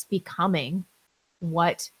 and it's becoming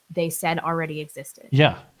what they said already existed.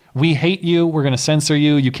 Yeah. We hate you. We're going to censor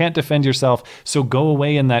you. You can't defend yourself. So go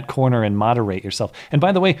away in that corner and moderate yourself. And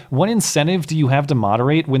by the way, what incentive do you have to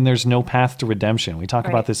moderate when there's no path to redemption? We talk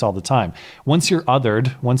about this all the time. Once you're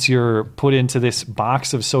othered, once you're put into this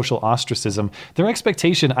box of social ostracism, their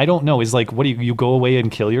expectation, I don't know, is like, what do you go away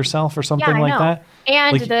and kill yourself or something like that?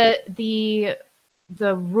 And like, the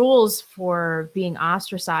rules for being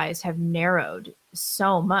ostracized have narrowed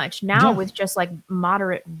so much. Now with just like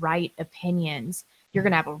moderate right opinions, you're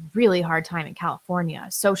going to have a really hard time in California,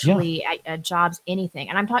 socially, at jobs, anything.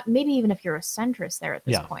 And I'm talking maybe even if you're a centrist there at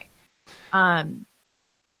this point. And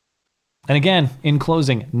again, in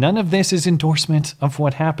closing, none of this is endorsement of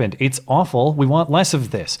what happened. It's awful. We want less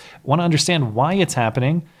of this. Want to understand why it's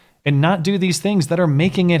happening and not do these things that are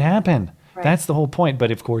making it happen. Right. That's the whole point. But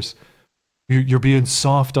of course, you're being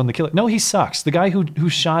soft on the killer. No, he sucks. The guy who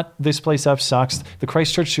shot this place up sucks. The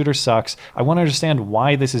Christchurch shooter sucks. I want to understand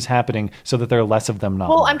why this is happening so that there are less of them.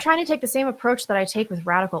 Well, I'm trying to take the same approach that I take with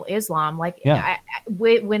radical Islam. Like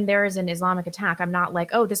when there is an Islamic attack, I'm not like,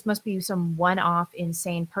 oh, this must be some one-off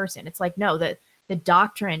insane person. It's like, no, the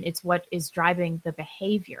doctrine, it's what is driving the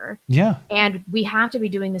behavior. Yeah. And we have to be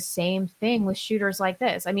doing the same thing with shooters like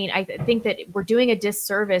this. I mean, I think that we're doing a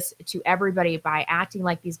disservice to everybody by acting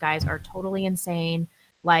like these guys are totally insane,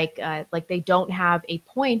 like they don't have a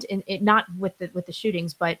point in it, not with the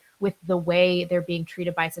shootings, but with the way they're being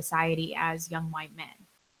treated by society as young white men.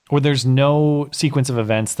 Or there's no sequence of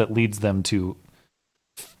events that leads them to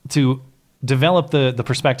develop the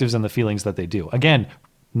perspectives and the feelings that they do. Again,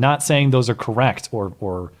 not saying those are correct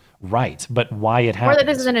or right, but why it happens. Or that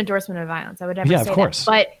this is an endorsement of violence. I would never say of course. that.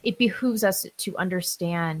 But it behooves us to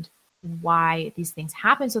understand why these things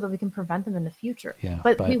happen so that we can prevent them in the future. Yeah,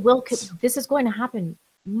 but we will. This is going to happen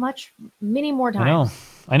many more times.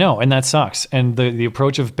 I know, and that sucks. And the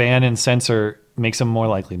approach of ban and censor makes them more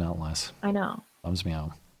likely, not less. I know. Bums me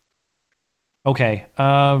out. Okay,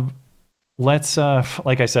 let's.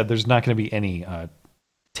 Like I said, there's not going to be any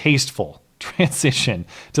tasteful transition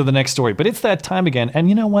to the next story, but it's that time again. And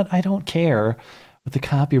you know what? I don't care what the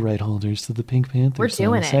copyright holders to the Pink Panther We're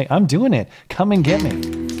doing say. it. I'm doing it. Come and get me.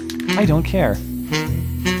 I don't care.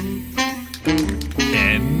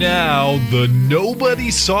 And now the nobody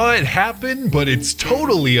saw it happen, but it's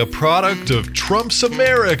totally a product of Trump's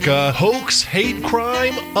America hoax hate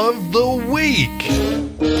crime of the week.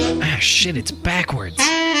 Ah, shit, it's backwards. You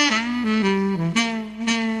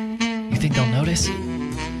think they'll notice?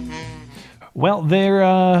 Well, there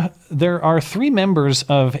are 3 members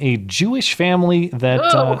of a Jewish family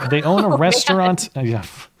that they own a restaurant. Yeah.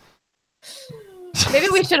 Maybe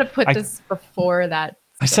we should have put this before that.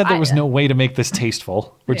 I said there was no way to make this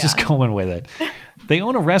tasteful. We're just going with it. They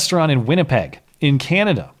own a restaurant in Winnipeg, in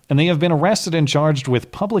Canada, and they have been arrested and charged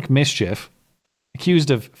with public mischief,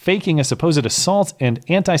 accused of faking a supposed assault and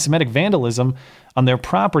anti-Semitic vandalism on their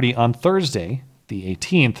property on Thursday, the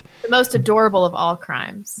 18th. The most adorable of all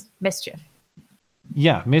crimes, mischief.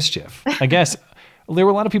 Yeah, mischief. I guess there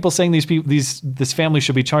were a lot of people saying this family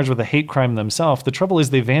should be charged with a hate crime themselves. The trouble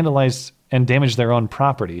is they vandalized and damaged their own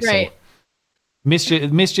property. Right. So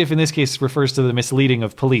mischief in this case refers to the misleading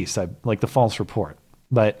of police, like the false report.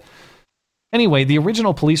 But anyway, the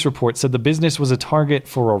original police report said the business was a target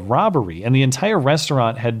for a robbery, and the entire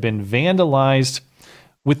restaurant had been vandalized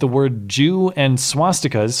with the word Jew and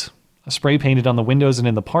swastikas spray painted on the windows and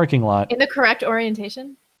in the parking lot. In the correct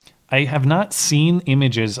orientation? I have not seen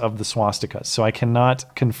images of the swastikas, so I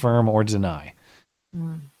cannot confirm or deny.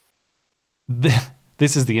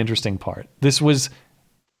 This is the interesting part. This was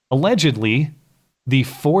allegedly the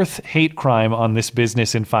 4th hate crime on this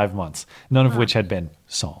business in 5 months, none of which had been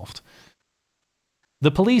solved.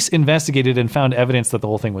 The police investigated and found evidence that the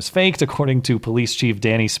whole thing was faked. According to Police Chief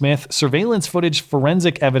Danny Smith, surveillance footage,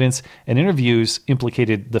 forensic evidence, and interviews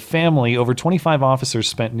implicated the family. Over 25 officers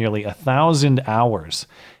spent nearly 1,000 hours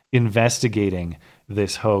investigating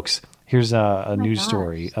this hoax. Here's a news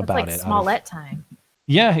story about like it. Smollett time.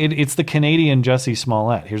 Yeah, it's the Canadian Jussie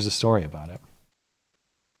Smollett. Here's a story about it.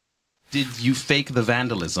 Did you fake the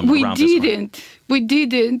vandalism We around this home? didn't. We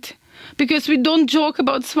didn't. Because we don't joke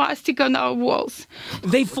about swastika on our walls.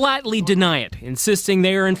 They flatly deny it, insisting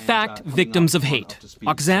they are in fact victims of hate.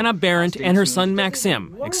 Oksana Barent and her son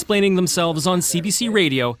Maxim explaining themselves on CBC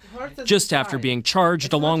Radio just after being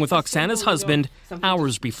charged along with Oksana's husband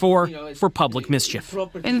hours before for public mischief.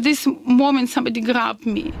 And this moment somebody grabbed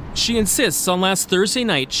me. She insists on last Thursday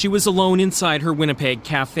night she was alone inside her Winnipeg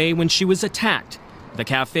cafe when she was attacked. The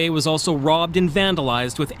cafe was also robbed and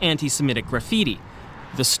vandalized with anti-Semitic graffiti.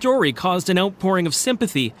 The story caused an outpouring of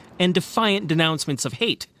sympathy and defiant denouncements of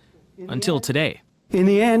hate until today. In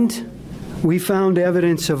the end, we found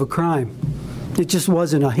evidence of a crime. It just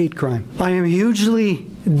wasn't a hate crime. I am hugely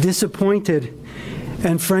disappointed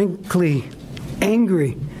and frankly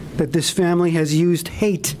angry that this family has used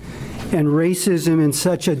hate and racism in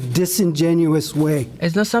such a disingenuous way.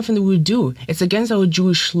 It's not something that we do. It's against our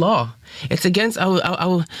Jewish law. It's against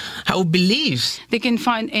our beliefs. They can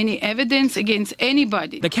find any evidence against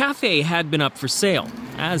anybody. The cafe had been up for sale,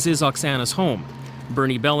 as is Oksana's home.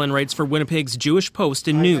 Bernie Bellin writes for Winnipeg's Jewish Post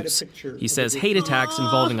and News. He says hate attacks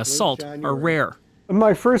involving assault are rare.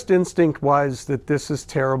 My first instinct was that this is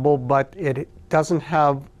terrible, but it doesn't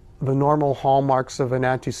have the normal hallmarks of an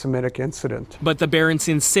anti-Semitic incident. But the Barons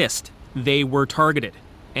insist they were targeted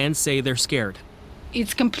and say they're scared.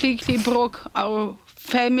 It's completely broke our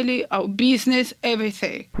family, our business,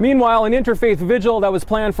 everything. Meanwhile, an interfaith vigil that was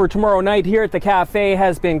planned for tomorrow night here at the cafe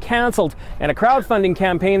has been canceled, and a crowdfunding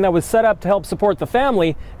campaign that was set up to help support the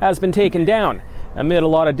family has been taken down, amid a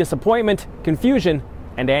lot of disappointment, confusion,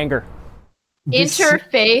 and anger.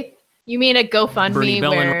 Interfaith? You mean a GoFundMe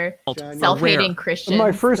where Bellin self-hating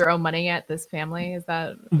Christians throw money at this family? Is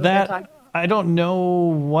that what they're talking? I don't know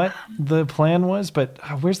what the plan was, but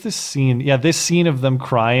where's this scene? Yeah, this scene of them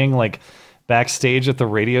crying like backstage at the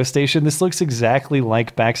radio station. This looks exactly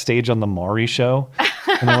like backstage on the Maury show.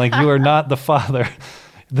 And they're like, "You are not the father.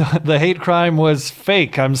 The hate crime was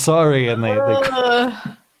fake. I'm sorry." And they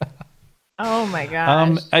oh my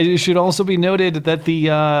gosh. It should also be noted that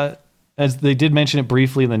the as they did mention it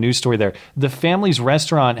briefly in the news story there, the family's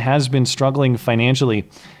restaurant has been struggling financially.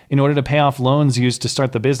 In order to pay off loans used to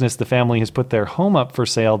start the business, the family has put their home up for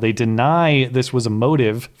sale. They deny this was a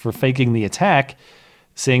motive for faking the attack,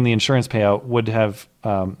 saying the insurance payout would have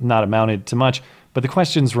not amounted to much. But the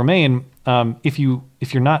questions remain, if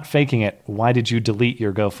you're not faking it, why did you delete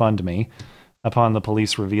your GoFundMe upon the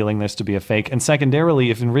police revealing this to be a fake? And secondarily,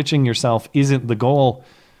 if enriching yourself isn't the goal,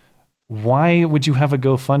 why would you have a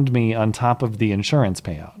GoFundMe on top of the insurance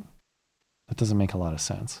payout? That doesn't make a lot of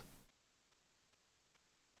sense.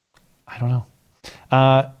 I don't know.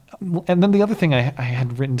 And then the other thing I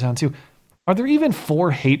had written down too, are there even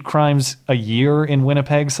 4 hate crimes a year in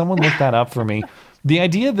Winnipeg? Someone look that up for me. The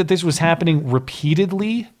idea that this was happening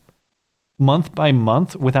repeatedly, month by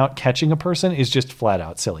month, without catching a person is just flat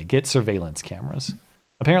out silly. Get surveillance cameras.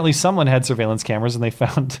 Apparently someone had surveillance cameras and they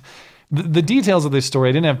found the details of this story.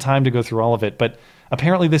 I didn't have time to go through all of it, but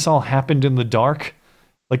apparently this all happened in the dark.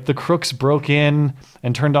 Like the crooks broke in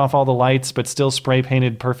and turned off all the lights, but still spray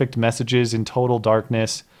painted perfect messages in total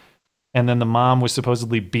darkness. And then the mom was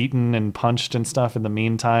supposedly beaten and punched and stuff in the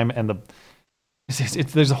meantime. And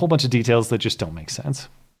there's a whole bunch of details that just don't make sense.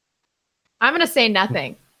 I'm going to say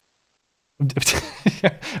nothing.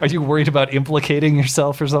 Are you worried about implicating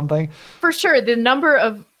yourself or something? For sure. The number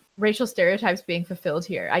of racial stereotypes being fulfilled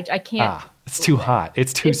here. I can't. It's too hot.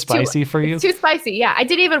 It's too spicy for you? It's too spicy. Yeah. I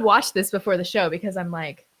didn't even watch this before the show because I'm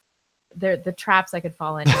like, they're the traps I could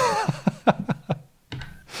fall into.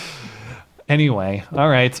 Anyway, all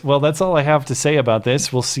right. Well, that's all I have to say about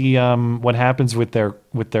this. We'll see what happens with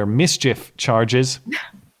their mischief charges.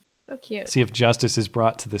 So cute. See if justice is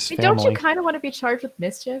brought to this family. Don't you kind of want to be charged with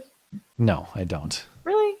mischief? No, I don't.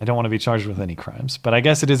 Really? I don't want to be charged with any crimes, but I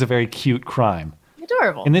guess it is a very cute crime.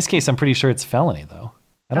 Adorable. In this case, I'm pretty sure it's felony, though.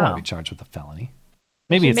 I don't want to be charged with a felony.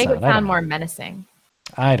 Maybe it's make not. It sound more menacing.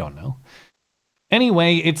 I don't know.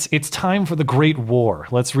 Anyway, it's time for the Great War.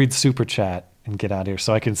 Let's read Super Chat and get out of here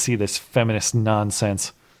so I can see this feminist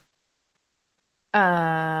nonsense. You're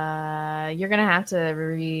gonna have to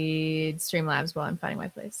read Streamlabs while I'm finding my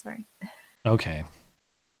place. Sorry. Okay.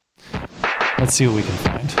 Let's see what we can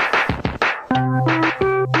find.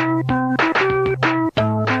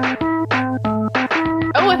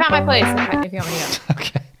 Oh, I found my place. If you want me to go.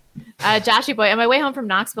 Okay. Joshy Boy, on my way home from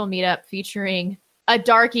Knoxville meetup featuring a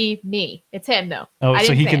darky me. It's him though. Oh,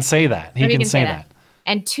 so he can say that. He can say that.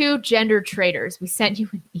 And 2 gender traitors. We sent you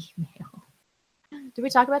an email. Did we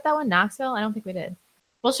talk about that one? Knoxville? I don't think we did.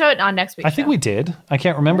 We'll show it on next week's I think we did. I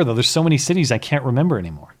can't remember though. There's so many cities I can't remember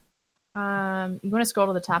anymore. You want to scroll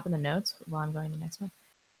to the top of the notes while I'm going to the next one?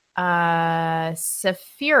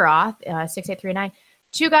 Sephiroth, 6839.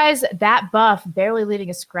 2 guys that buff, barely leaving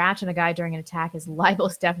a scratch on a guy during an attack is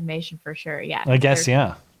libelous defamation for sure. Yeah. I guess,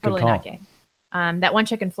 yeah. Totally not gay. That one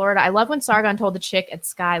chick in Florida. I love when Sargon told the chick at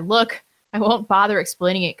Sky, look, I won't bother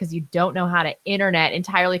explaining it because you don't know how to internet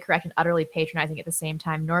entirely correct and utterly patronizing at the same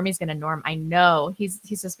time. Normie's going to norm. I know. He's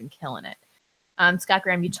just been killing it. Scott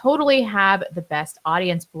Graham, you totally have the best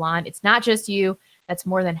audience, Blonde. It's not just you. That's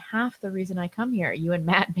more than half the reason I come here. You and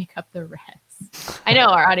Matt make up the rest. I know.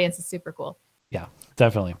 Our audience is super cool. Yeah,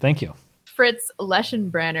 definitely. Thank you. Fritz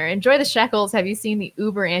Leschenbrenner. Enjoy the shekels. Have you seen the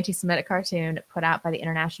uber anti-Semitic cartoon put out by the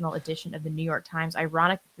international edition of the New York Times?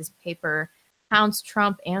 Ironic that this paper hounds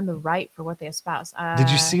Trump and the right for what they espouse. Did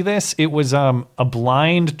you see this? It was a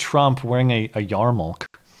blind Trump wearing a yarmulke.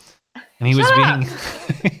 And he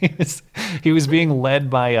was he was being led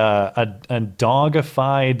by a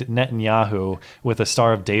dogified Netanyahu with a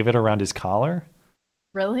Star of David around his collar.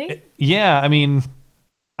 Really? Yeah, I mean,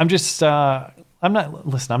 I'm just I'm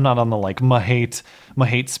not on the like my hate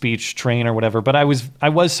speech train or whatever, but I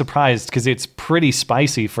was surprised because it's pretty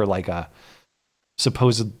spicy for like a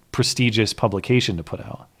supposed prestigious publication to put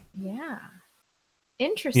out. Yeah.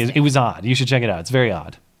 Interesting. It was odd. You should check it out. It's very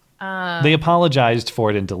odd. They apologized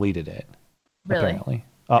for it and deleted it. Really? Apparently.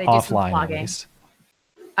 Offline, at least.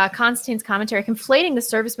 Constantine's commentary, conflating the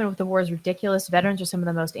servicemen with the war is ridiculous. Veterans are some of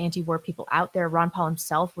the most anti-war people out there. Ron Paul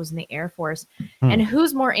himself was in the Air Force. And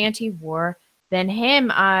who's more anti-war than him?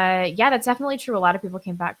 Yeah, that's definitely true. A lot of people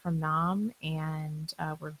came back from Nam and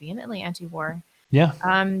were vehemently anti-war. Yeah.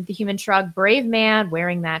 The Human Shrug, brave man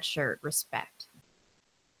wearing that shirt. Respect.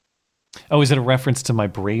 Oh, is it a reference to my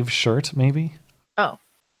Brave shirt, maybe? Oh.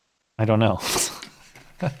 I don't know.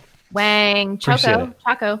 Wang, Choco.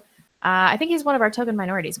 I think he's one of our token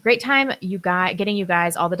minorities. Great time, getting you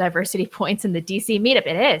guys all the diversity points in the DC meetup.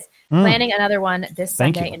 It is. Planning another one this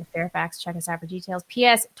Sunday in Fairfax. Check us out for details.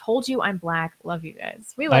 P.S. Told you I'm black. Love you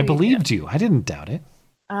guys. We love you. I believed you. I didn't doubt it.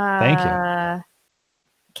 Thank you.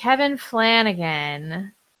 Kevin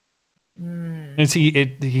Flanagan. Is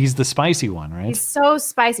he's the spicy one, right? He's so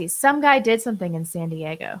spicy. Some guy did something in San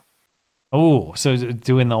Diego. Oh, so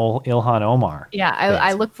doing the old Ilhan Omar. Yeah,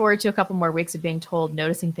 I look forward to a couple more weeks of being told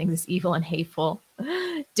noticing things is evil and hateful.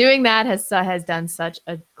 Doing that has done such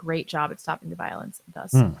a great job at stopping the violence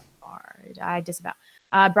thus far. I disavow.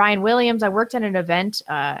 Brian Williams, I worked an event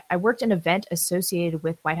associated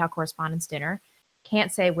with White House Correspondents' Dinner.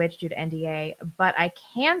 Can't say which due to NDA, but I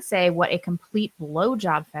can say what a complete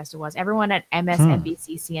blowjob fest it was. Everyone at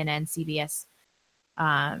MSNBC, CNN, CBS,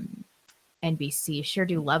 NBC sure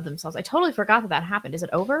do love themselves. I totally forgot that happened. Is it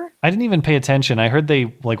over? I didn't even pay attention. I heard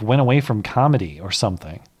they like went away from comedy or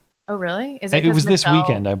something. Oh, really? It was this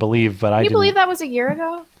weekend, I believe, but Can you believe that was a year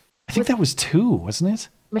ago? I think that was 2, wasn't it?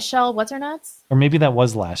 Michelle, what's her nuts? Or maybe that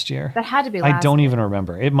was last year. That had to be last I don't even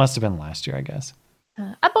remember. It must have been last year, I guess.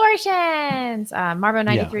 Abortions!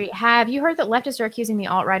 Marbo93, have you heard that leftists are accusing the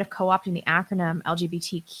alt-right of co-opting the acronym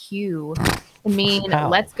LGBTQ to mean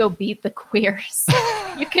let's go beat the queers?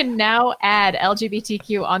 You can now add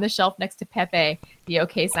LGBTQ on the shelf next to Pepe, the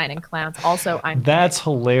OK sign, and clowns. Also, I'm That's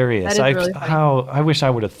hilarious. That is really funny. I wish I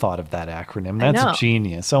would have thought of that acronym. I know. That's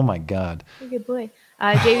genius. Oh my God. Good boy.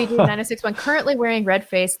 JVD9061, currently wearing red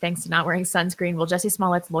face thanks to not wearing sunscreen. Will Jussie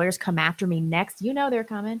Smollett's lawyers come after me next? You know they're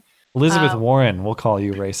coming. Elizabeth Warren will call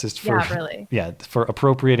you racist for really. for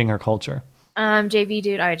appropriating her culture. JV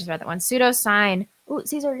dude, I just read that one. Pseudo sign. Ooh,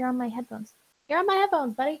 Caesar, you're on my headphones. You're on my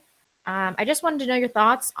headphones, buddy. I just wanted to know your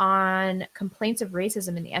thoughts on complaints of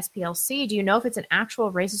racism in the SPLC. Do you know if it's an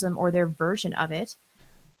actual racism or their version of it?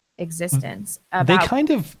 Existence. They kind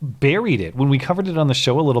of buried it when we covered it on the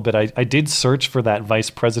show a little bit. I did search for that vice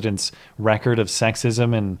president's record of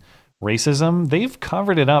sexism and racism. They've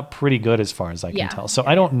covered it up pretty good as far as I can tell. So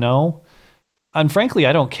I don't know. And frankly,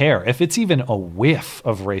 I don't care. If it's even a whiff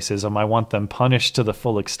of racism, I want them punished to the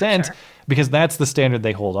full extent because that's the standard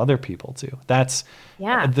they hold other people to. That's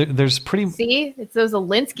there's pretty. See, it's those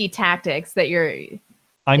Alinsky tactics that you're.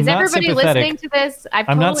 Is everybody listening to this?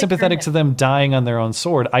 I'm not sympathetic to them dying on their own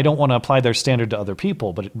sword. I don't want to apply their standard to other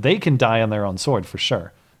people, but they can die on their own sword for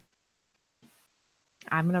sure.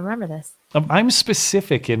 I'm gonna remember this. I'm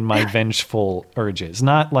specific in my vengeful urges,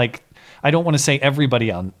 not like I don't want to say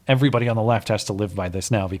everybody on the left has to live by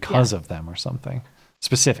this now because of them or something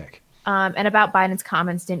specific. And about Biden's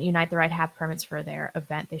comments, didn't Unite the Right have permits for their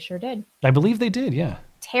event? They sure did. I believe they did. Yeah.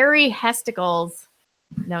 Terry Hesticles.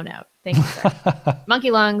 No. Thank you, sir.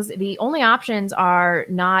 Monkey Lungs. The only options are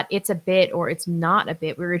not it's a bit or it's not a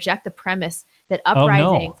bit. We reject the premise that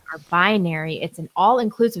uprisings are binary. It's an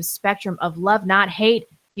all-inclusive spectrum of love, not hate.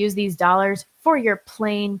 Use these dollars for your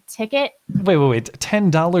plane ticket. Wait.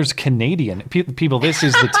 $10 Canadian. People, this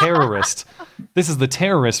is the terrorist. This is the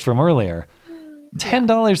terrorist from earlier.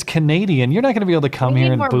 $10 Canadian. You're not going to be able to come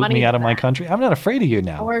here and boot me out of my country. I'm not afraid of you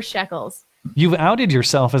now. Or shekels. You've outed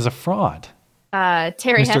yourself as a fraud.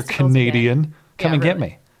 Terry Mr. Canadian, come and really. get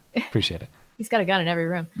me. Appreciate it. He's got a gun in every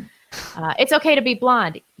room. It's okay to be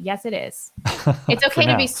blonde. Yes, it is. It's okay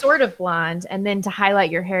to be sort of blonde and then to highlight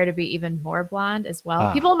your hair to be even more blonde as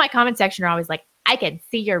well. People in my comment section are always like, I can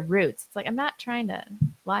see your roots. It's like, I'm not trying to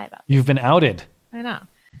lie about it. You've been outed. I know.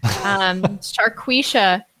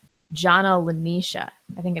 Sharquisha Jana Lanisha.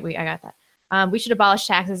 I think I got that. We should abolish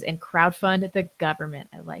taxes and crowdfund the government.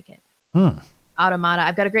 I like it. Automata.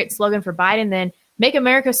 I've got a great slogan for Biden then. Make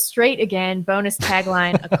America straight again. Bonus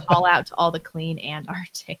tagline, a call out to all the clean and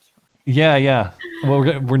articulate. Yeah. Well,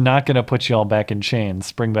 we're not going to put you all back in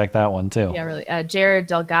chains. Bring back that one, too. Yeah, really. Jared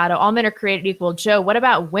Delgado. All men are created equal. Joe, what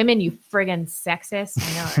about women, you friggin' sexist?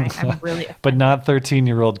 I know, right? I'm really offended. But not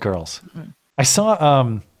 13-year-old girls. Mm-hmm.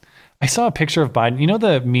 I saw a picture of Biden. You know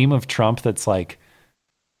the meme of Trump that's like,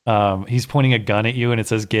 he's pointing a gun at you and it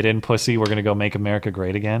says, "Get in, pussy. We're going to go make America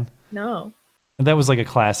great again." No. And that was like a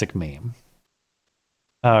classic meme.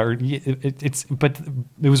 But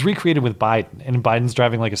it was recreated with Biden, and Biden's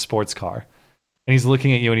driving like a sports car, and he's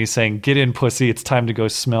looking at you and he's saying, "Get in, pussy. It's time to go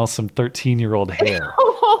smell some 13-year-old hair."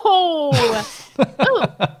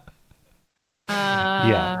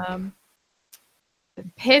 Yeah.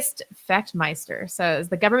 Pissed Fechtmeister says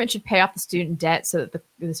the government should pay off the student debt so that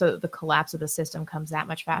the collapse of the system comes that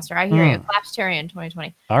much faster. I hear you. Collapsitarian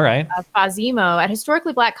 2020. All right. Fazimo, at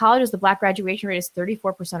historically black colleges, the black graduation rate is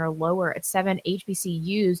 34% or lower. At 7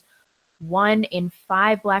 HBCUs, 1 in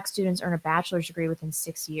 5 black students earn a bachelor's degree within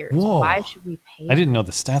 6 years. Whoa. Why should we pay? I didn't know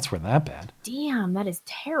the stats were that bad. Damn, that is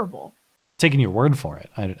terrible. Taking your word for it.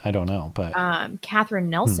 I don't know, but Catherine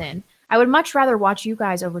Nelson. I would much rather watch you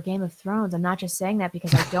guys over Game of Thrones. I'm not just saying that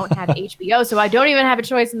because I don't have HBO, so I don't even have a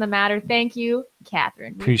choice in the matter. Thank you,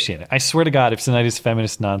 Catherine. Appreciate it. I swear to God, if tonight is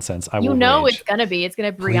feminist nonsense, I will. You know rage. It's gonna be. It's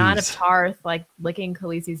gonna be Brianna of Tarth like licking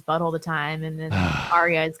Khaleesi's butt all the time, and then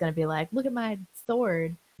Arya is gonna be like, "Look at my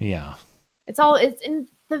sword." Yeah. It's in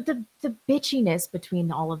the bitchiness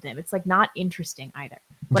between all of them. It's like not interesting either.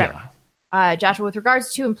 Whatever. Yeah. Joshua, with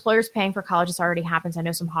regards to employers paying for college, this already happens. I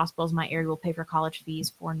know some hospitals in my area will pay for college fees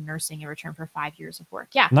for nursing in return for 5 years of work.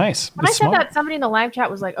 Yeah. Nice. When I said that, somebody in the live chat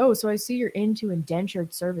was like, "Oh, so I see you're into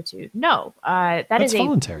indentured servitude." No, that's is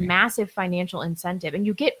voluntary. A massive financial incentive, and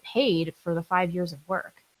you get paid for the 5 years of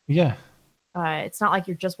work. Yeah. It's not like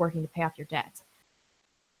you're just working to pay off your debts.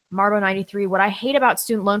 Marbo 93, what I hate about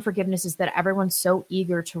student loan forgiveness is that everyone's so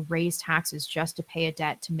eager to raise taxes just to pay a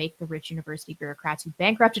debt to make the rich university bureaucrats who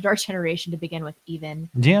bankrupted our generation to begin with even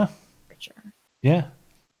richer. Yeah.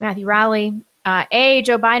 Matthew Rowley, A,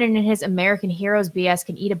 Joe Biden and his American heroes BS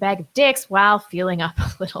can eat a bag of dicks while feeling up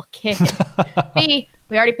a little kid. B,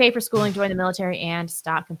 we already pay for schooling, join the military, and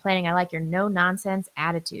stop complaining. I like your no-nonsense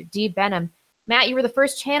attitude. D, Benham, Matt, you were the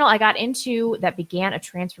first channel I got into that began a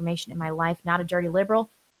transformation in my life. Not a dirty liberal.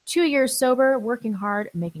 2 years sober, working hard,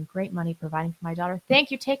 making great money, providing for my daughter.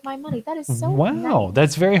 Thank you. Take my money. That is so Wow, nice.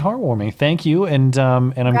 that's very heartwarming. Thank you, and I'm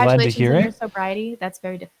glad to Congratulations hear on your it. sobriety. That's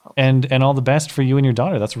very difficult. And all the best for you and your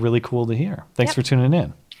daughter. That's really cool to hear. Thanks for tuning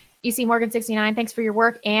in. EC Morgan 69, thanks for your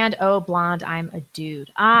work. And blonde, I'm a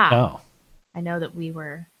dude. Oh, I know that we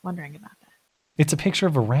were wondering about that. it's a picture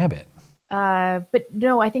of a rabbit. But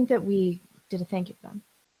no, I think that we did a thank you for them.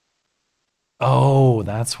 Oh,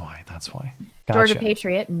 that's why. That's why. Gotcha. Georgia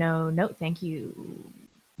Patriot, no note. Thank you,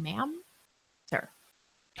 ma'am, sir.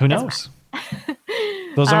 Who knows?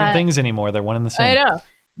 Those aren't things anymore. They're one and the same. I know.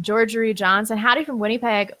 Georgery Johnson, howdy from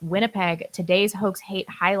Winnipeg. Today's hoax hate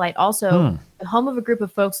highlight. Also, the home of a group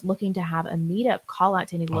of folks looking to have a meetup. Call out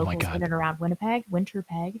to any locals in and around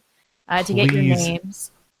Winterpeg, to get your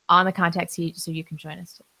names on the contact sheet so you can join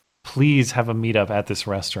us. Please have a meetup at this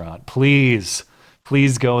restaurant. Please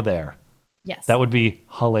go there. Yes. That would be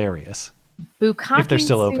hilarious. Bukaki if they're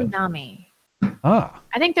still open. Tsunami. I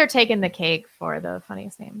think they're taking the cake for the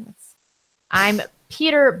funniest name. I'm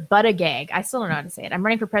Peter Buttigieg. I still don't know how to say it. I'm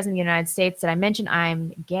running for president of the United States. Did I mention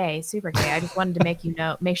I'm gay? Super gay. I just wanted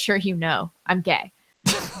to make sure you know I'm gay.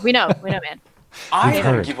 We know, man. I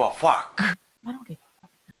don't give a fuck. I don't give a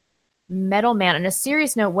fuck. Metal Man. On a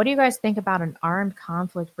serious note, what do you guys think about an armed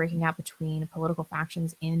conflict breaking out between political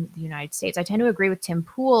factions in the United States? I tend to agree with Tim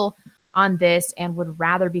Pool on this and would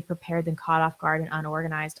rather be prepared than caught off guard and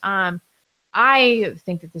unorganized. I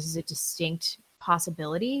think that this is a distinct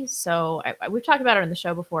possibility. So we've talked about it on the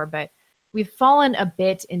show before, but we've fallen a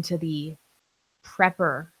bit into the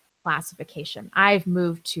prepper classification. I've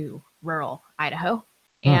moved to rural Idaho,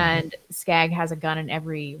 and Skag has a gun in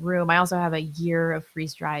every room. I also have a year of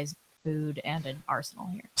freeze-dried food and an arsenal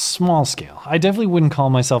here. Small scale. I definitely wouldn't call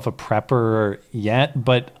myself a prepper yet,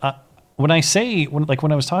 but when I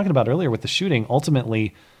was talking about earlier with the shooting,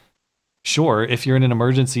 ultimately, sure, if you're in an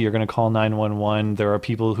emergency, you're going to call 911. There are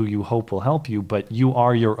people who you hope will help you, but you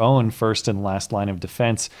are your own first and last line of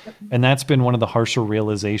defense. And that's been one of the harsher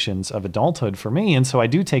realizations of adulthood for me. And so I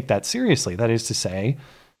do take that seriously. That is to say,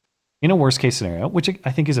 in a worst case scenario, which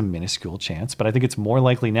I think is a minuscule chance, but I think it's more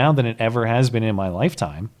likely now than it ever has been in my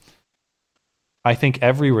lifetime. I think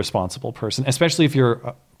every responsible person, especially if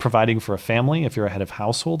you're providing for a family, if you're a head of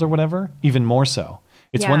household or whatever, even more so.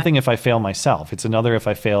 It's one thing if I fail myself. It's another if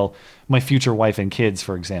I fail my future wife and kids,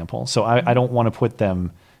 for example. So I don't want to put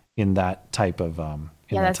them in that type of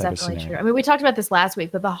that's definitely true. I mean, we talked about this last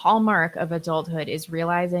week, but the hallmark of adulthood is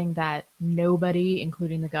realizing that nobody,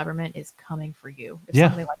 including the government, is coming for you. If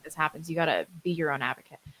something like this happens, you got to be your own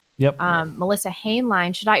advocate. Yep. Melissa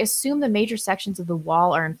Hainline, should I assume the major sections of the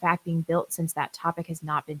wall are in fact being built since that topic has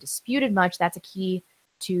not been disputed much? That's a key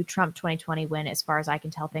to Trump 2020 win, as far as I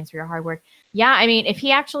can tell. Thanks for your hard work. Yeah, I mean, if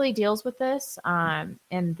he actually deals with this and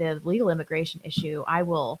the legal immigration issue, I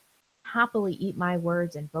will happily eat my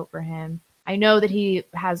words and vote for him. I know that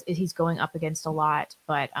he's going up against a lot,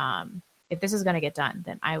 but if this is going to get done,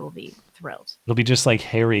 then I will be thrilled. It'll be just like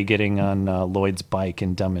Harry getting on Lloyd's bike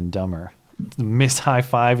in Dumb and Dumber. Miss high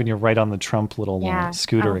five and you're right on the Trump little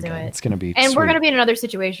scooter again. It's going to be and sweet. We're going to be in another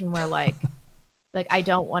situation where like I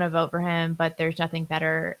don't want to vote for him, but there's nothing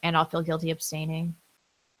better, and I'll feel guilty abstaining.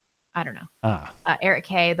 I don't know. Eric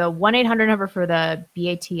K, the 1-800 number for the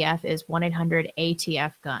BATF is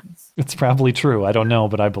 1-800-ATF guns. It's probably true. I don't know,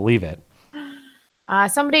 but I believe it.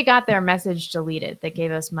 Somebody got their message deleted that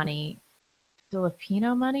gave us money,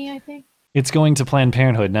 Filipino money, I think. It's going to Planned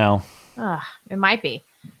Parenthood now. It might be.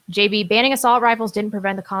 JB, banning assault rifles didn't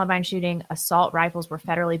prevent the Columbine shooting. Assault rifles were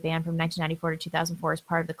federally banned from 1994 to 2004 as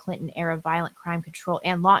part of the Clinton-era Violent Crime Control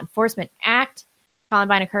and Law Enforcement Act.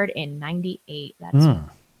 Columbine occurred in 98. That's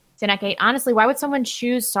Synagogue 8. Honestly, why would someone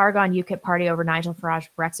choose Sargon UKIP party over Nigel Farage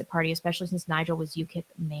Brexit party, especially since Nigel was UKIP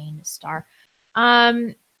main star?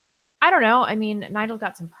 I don't know. I mean, Nigel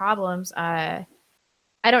got some problems. I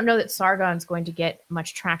don't know that Sargon's going to get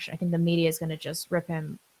much traction. I think the media is going to just rip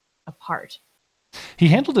him apart. He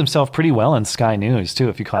handled himself pretty well in Sky News, too,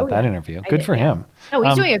 if you caught that interview. Good for him. No,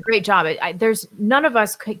 he's doing a great job. There's none of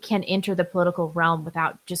us can enter the political realm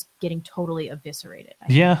without just getting totally eviscerated.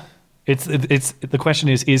 It's the question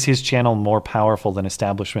is his channel more powerful than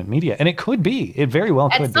establishment media? And it could be. It very well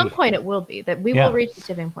could be. At some point it will be. That we will reach the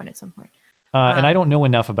tipping point at some point. And I don't know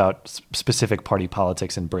enough about specific party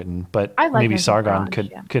politics in Britain, but maybe Sargon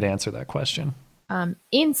could answer that question.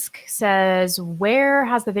 Insk says, where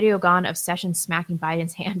has the video gone of Sessions smacking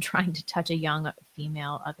Biden's hand trying to touch a young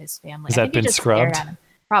female of his family? Has that been scrubbed?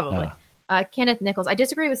 Probably. Kenneth Nichols, I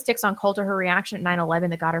disagree with Styx on Coulter. Her reaction at 9/11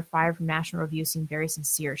 that got her fired from National Review seemed very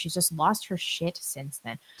sincere. She's just lost her shit since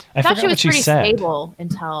then. I thought she was pretty stable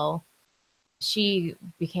until she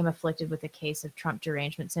became afflicted with a case of Trump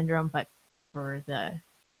derangement syndrome, but from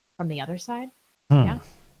the other side. Yeah.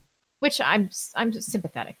 Which I'm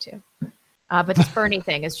sympathetic to. But this Bernie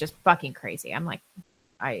thing is just fucking crazy. I'm like,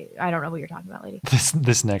 I don't know what you're talking about, lady.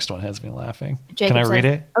 This next one has me laughing. Jacob Can I read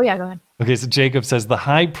it? Oh yeah, go ahead. Okay, so Jacob says the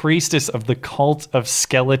high priestess of the cult of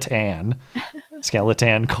Skeleton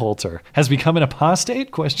Coulter has become an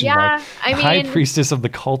apostate? Question mark. I mean, high priestess of the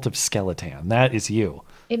cult of Skeleton. That is you.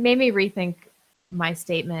 It made me rethink my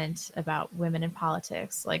statement about women in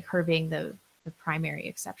politics, like her being the primary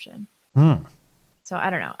exception. So I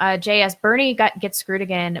don't know. JS Bernie gets screwed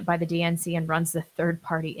again by the DNC and runs the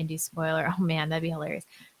third-party indie spoiler. Oh man, that'd be hilarious.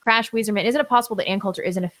 Crash Weezerman, isn't it possible that Ann Coulter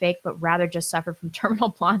isn't a fake, but rather just suffered from terminal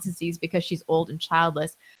blonde disease because she's old and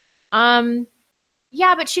childless?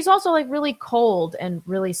 Yeah, but she's also like really cold and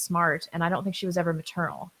really smart, and I don't think she was ever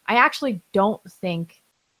maternal. I actually don't think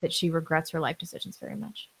that she regrets her life decisions very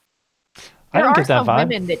much. There are some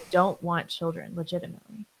women that don't want children,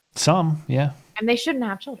 legitimately. Some, yeah. And they shouldn't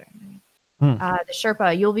have children. The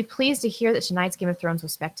Sherpa, you'll be pleased to hear that tonight's Game of Thrones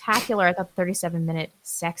was spectacular. I thought the 37-minute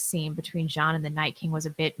sex scene between Jon and the Night King was a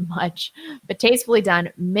bit much, but tastefully done.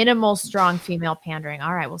 Minimal, strong female pandering.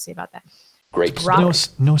 All right, we'll see about that. Great. No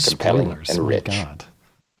spoilers. And rich. Oh my God.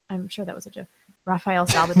 I'm sure that was a joke. Rafael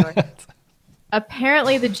Salvador.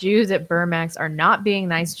 Apparently, the Jews at Burmax are not being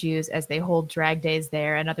nice Jews as they hold drag days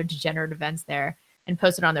there and other degenerate events there, and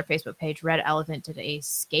posted on their Facebook page. Red Elephant did a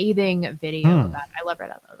scathing video about it. I love Red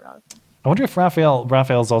Elephant. I wonder if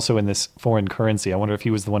Raphael's also in this foreign currency. I wonder if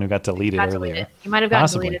he was the one who got deleted earlier. He might have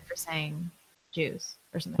gotten deleted for saying Jews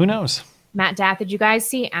or something. Who knows? Matt Dath, did you guys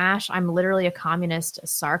see Ash? I'm literally a communist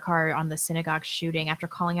Sarkar on the synagogue shooting. After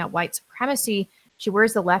calling out white supremacy, she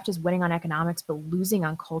worries the left is winning on economics but losing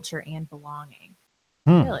on culture and belonging.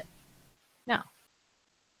 Really? No.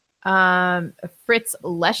 Fritz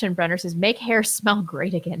Leschenbrenner says, make hair smell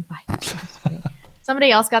great again.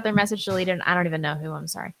 Somebody else got their message deleted. I don't even know who. I'm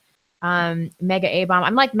sorry. Mega A-Bomb.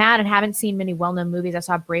 I'm like mad and haven't seen many well-known movies. I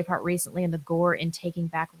saw Braveheart recently and the gore in taking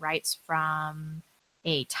back rights from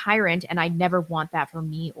a tyrant, and I never want that for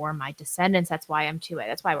me or my descendants. That's why I'm 2A.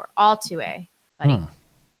 That's why we're all 2A, buddy.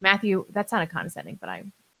 Matthew, that sounded condescending, but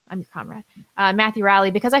I'm your comrade. Matthew Riley,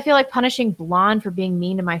 because I feel like punishing Blonde for being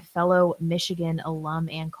mean to my fellow Michigan alum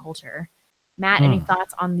and Coulter. Matt, any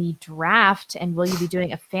thoughts on the draft? And will you be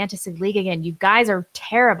doing a fantasy league again? You guys are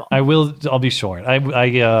terrible. I'll be short. I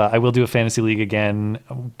will do a fantasy league again.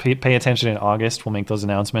 Pay attention in August. We'll make those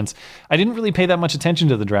announcements. I didn't really pay that much attention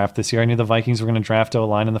to the draft this year. I knew the Vikings were going to draft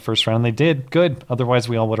O-line in the first round. They did. Good. Otherwise,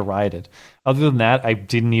 we all would have rioted. Other than that, I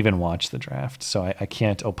didn't even watch the draft, so I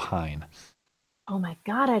can't opine. Oh my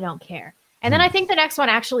God, I don't care. And then I think the next one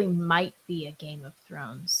actually might be a Game of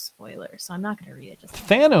Thrones spoiler, so I'm not going to read it.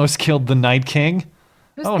 Thanos killed the Night King.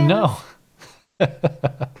 Who's oh, Thanos? No.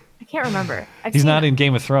 I can't remember. He's not in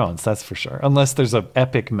Game of Thrones, that's for sure. Unless there's an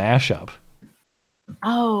epic mashup.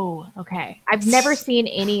 Oh, okay. I've never seen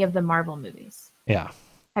any of the Marvel movies. Yeah.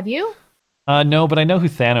 Have you? No, but I know who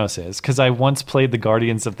Thanos is, because I once played the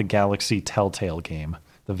Guardians of the Galaxy Telltale game,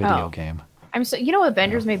 the video game.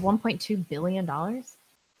 Avengers made $1.2 billion?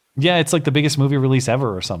 Yeah, it's like the biggest movie release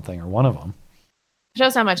ever or something, or one of them.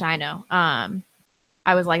 Shows how much I know.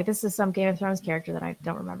 I was like, this is some Game of Thrones character that I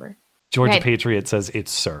don't remember. Georgia Patriot says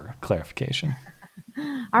it's Sir. Clarification.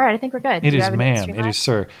 All right, I think we're good. It is, man. It is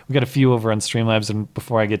Sir. We got a few over on Streamlabs, and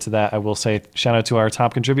before I get to that, I will say shout out to our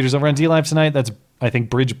top contributors over on DLive tonight. That's, I think,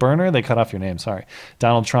 Bridge Burner. They cut off your name. Sorry.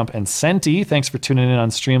 Donald Trump and Senti. Thanks for tuning in on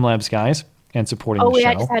Streamlabs, guys, and supporting the show.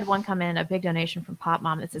 I just had one come in, a big donation from Pop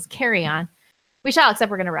Mom that says, carry on. We shall, except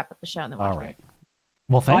we're going to wrap up the show. And then all right.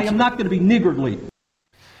 Well, thank you. I am not going to be niggardly.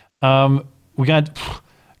 We got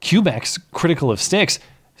Quebec's critical of Styx.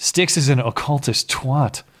 Styx is an occultist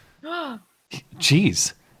twat.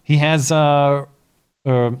 Jeez. He has,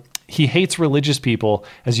 he hates religious people,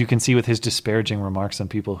 as you can see with his disparaging remarks on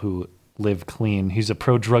people who live clean. He's a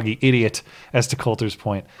pro-druggy idiot, as to Coulter's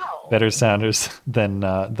point. Better sounders than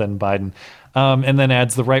Biden. And then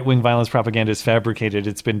adds, the right-wing violence propaganda is fabricated.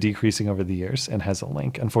 It's been decreasing over the years, and has a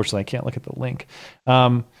link. Unfortunately, I can't look at the link.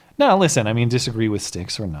 No, listen, I mean, disagree with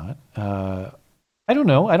Styx or not. I don't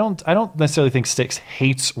know. I don't necessarily think Styx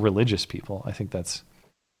hates religious people. I think that's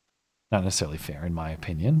not necessarily fair in my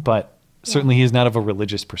opinion, but certainly he is not of a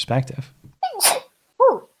religious perspective. I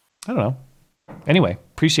don't know. Anyway,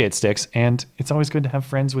 appreciate Styx, and it's always good to have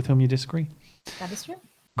friends with whom you disagree. That is true.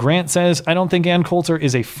 Grant says, I don't think Ann Coulter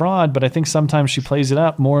is a fraud, but I think sometimes she plays it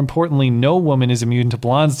up. More importantly, no woman is immune to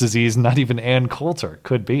Blonde's disease, not even Ann Coulter.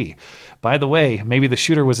 Could be. By the way, maybe the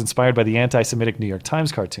shooter was inspired by the anti-Semitic New York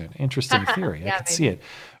Times cartoon. Interesting theory. I could see it.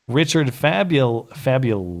 Richard Fabulous?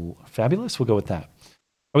 We'll go with that.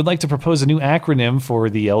 I would like to propose a new acronym for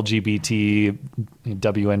the LGBT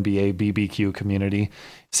WNBA BBQ community.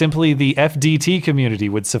 Simply the FDT community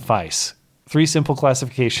would suffice. 3 simple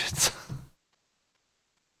classifications.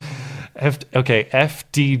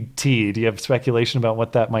 FDT. Do you have speculation about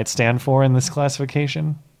what that might stand for in this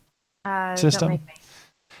classification system?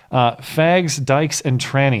 Fags, dykes, and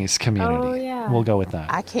trannies community. Oh, yeah. We'll go with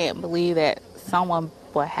that. I can't believe that someone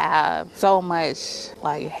would have so much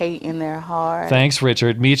like hate in their heart. Thanks,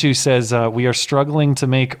 Richard. Michu says, we are struggling to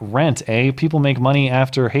make rent, A. People make money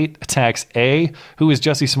after hate attacks, A. Who is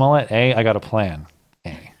Jussie Smollett? A. I got a plan,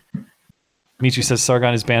 A. Michu says,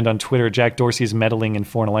 Sargon is banned on Twitter. Jack Dorsey is meddling in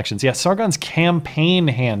foreign elections. Yeah, Sargon's campaign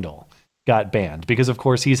handle got banned because, of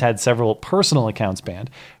course, he's had several personal accounts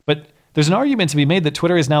banned. But there's an argument to be made that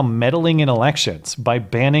Twitter is now meddling in elections by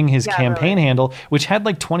banning his campaign handle, which had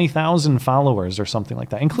like 20,000 followers or something like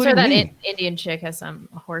that, including me. Indian chick has some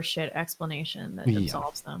horseshit explanation that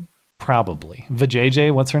absolves them. Probably.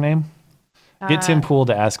 Vijay, what's her name? Get Tim Pool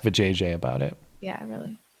to ask Vijay about it. Yeah,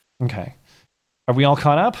 really. Okay. Are we all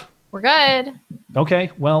caught up? We're good.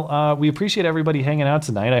 Okay. Well, we appreciate everybody hanging out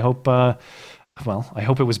tonight. I hope, I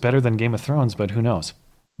hope it was better than Game of Thrones, but who knows?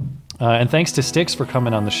 And thanks to Styx for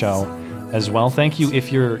coming on the show as well. Thank you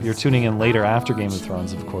if you're tuning in later after Game of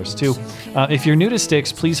Thrones, of course, too. If you're new to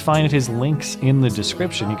Styx, please find his links in the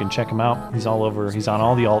description. You can check him out. He's all over. He's on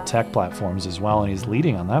all the alt tech platforms as well, and he's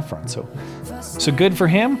leading on that front. So good for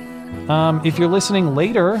him. If you're listening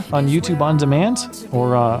later on YouTube On Demand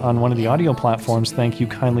or on one of the audio platforms, thank you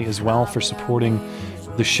kindly as well for supporting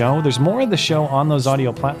the show. There's more of the show on those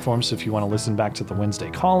audio platforms, so if you want to listen back to the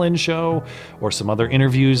Wednesday call-in show or some other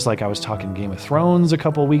interviews, like I was talking Game of Thrones a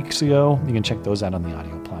couple weeks ago, you can check those out on the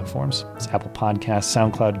audio platforms. It's Apple Podcasts,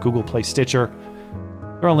 SoundCloud, Google Play, Stitcher.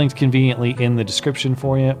 They're all linked conveniently in the description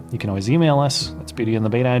for you. You can always email us. That's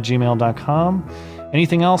beautyandthebeta@gmail.com.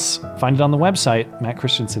 Anything else, find it on the website,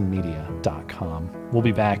 mattchristiansenmedia.com. We'll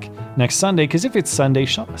be back next Sunday, because if it's Sunday,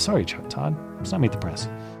 sorry, Todd, it's not Meet the Press.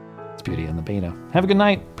 It's Beauty and the Beta. Have a good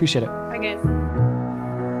night. Appreciate it. Bye,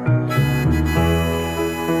 guys.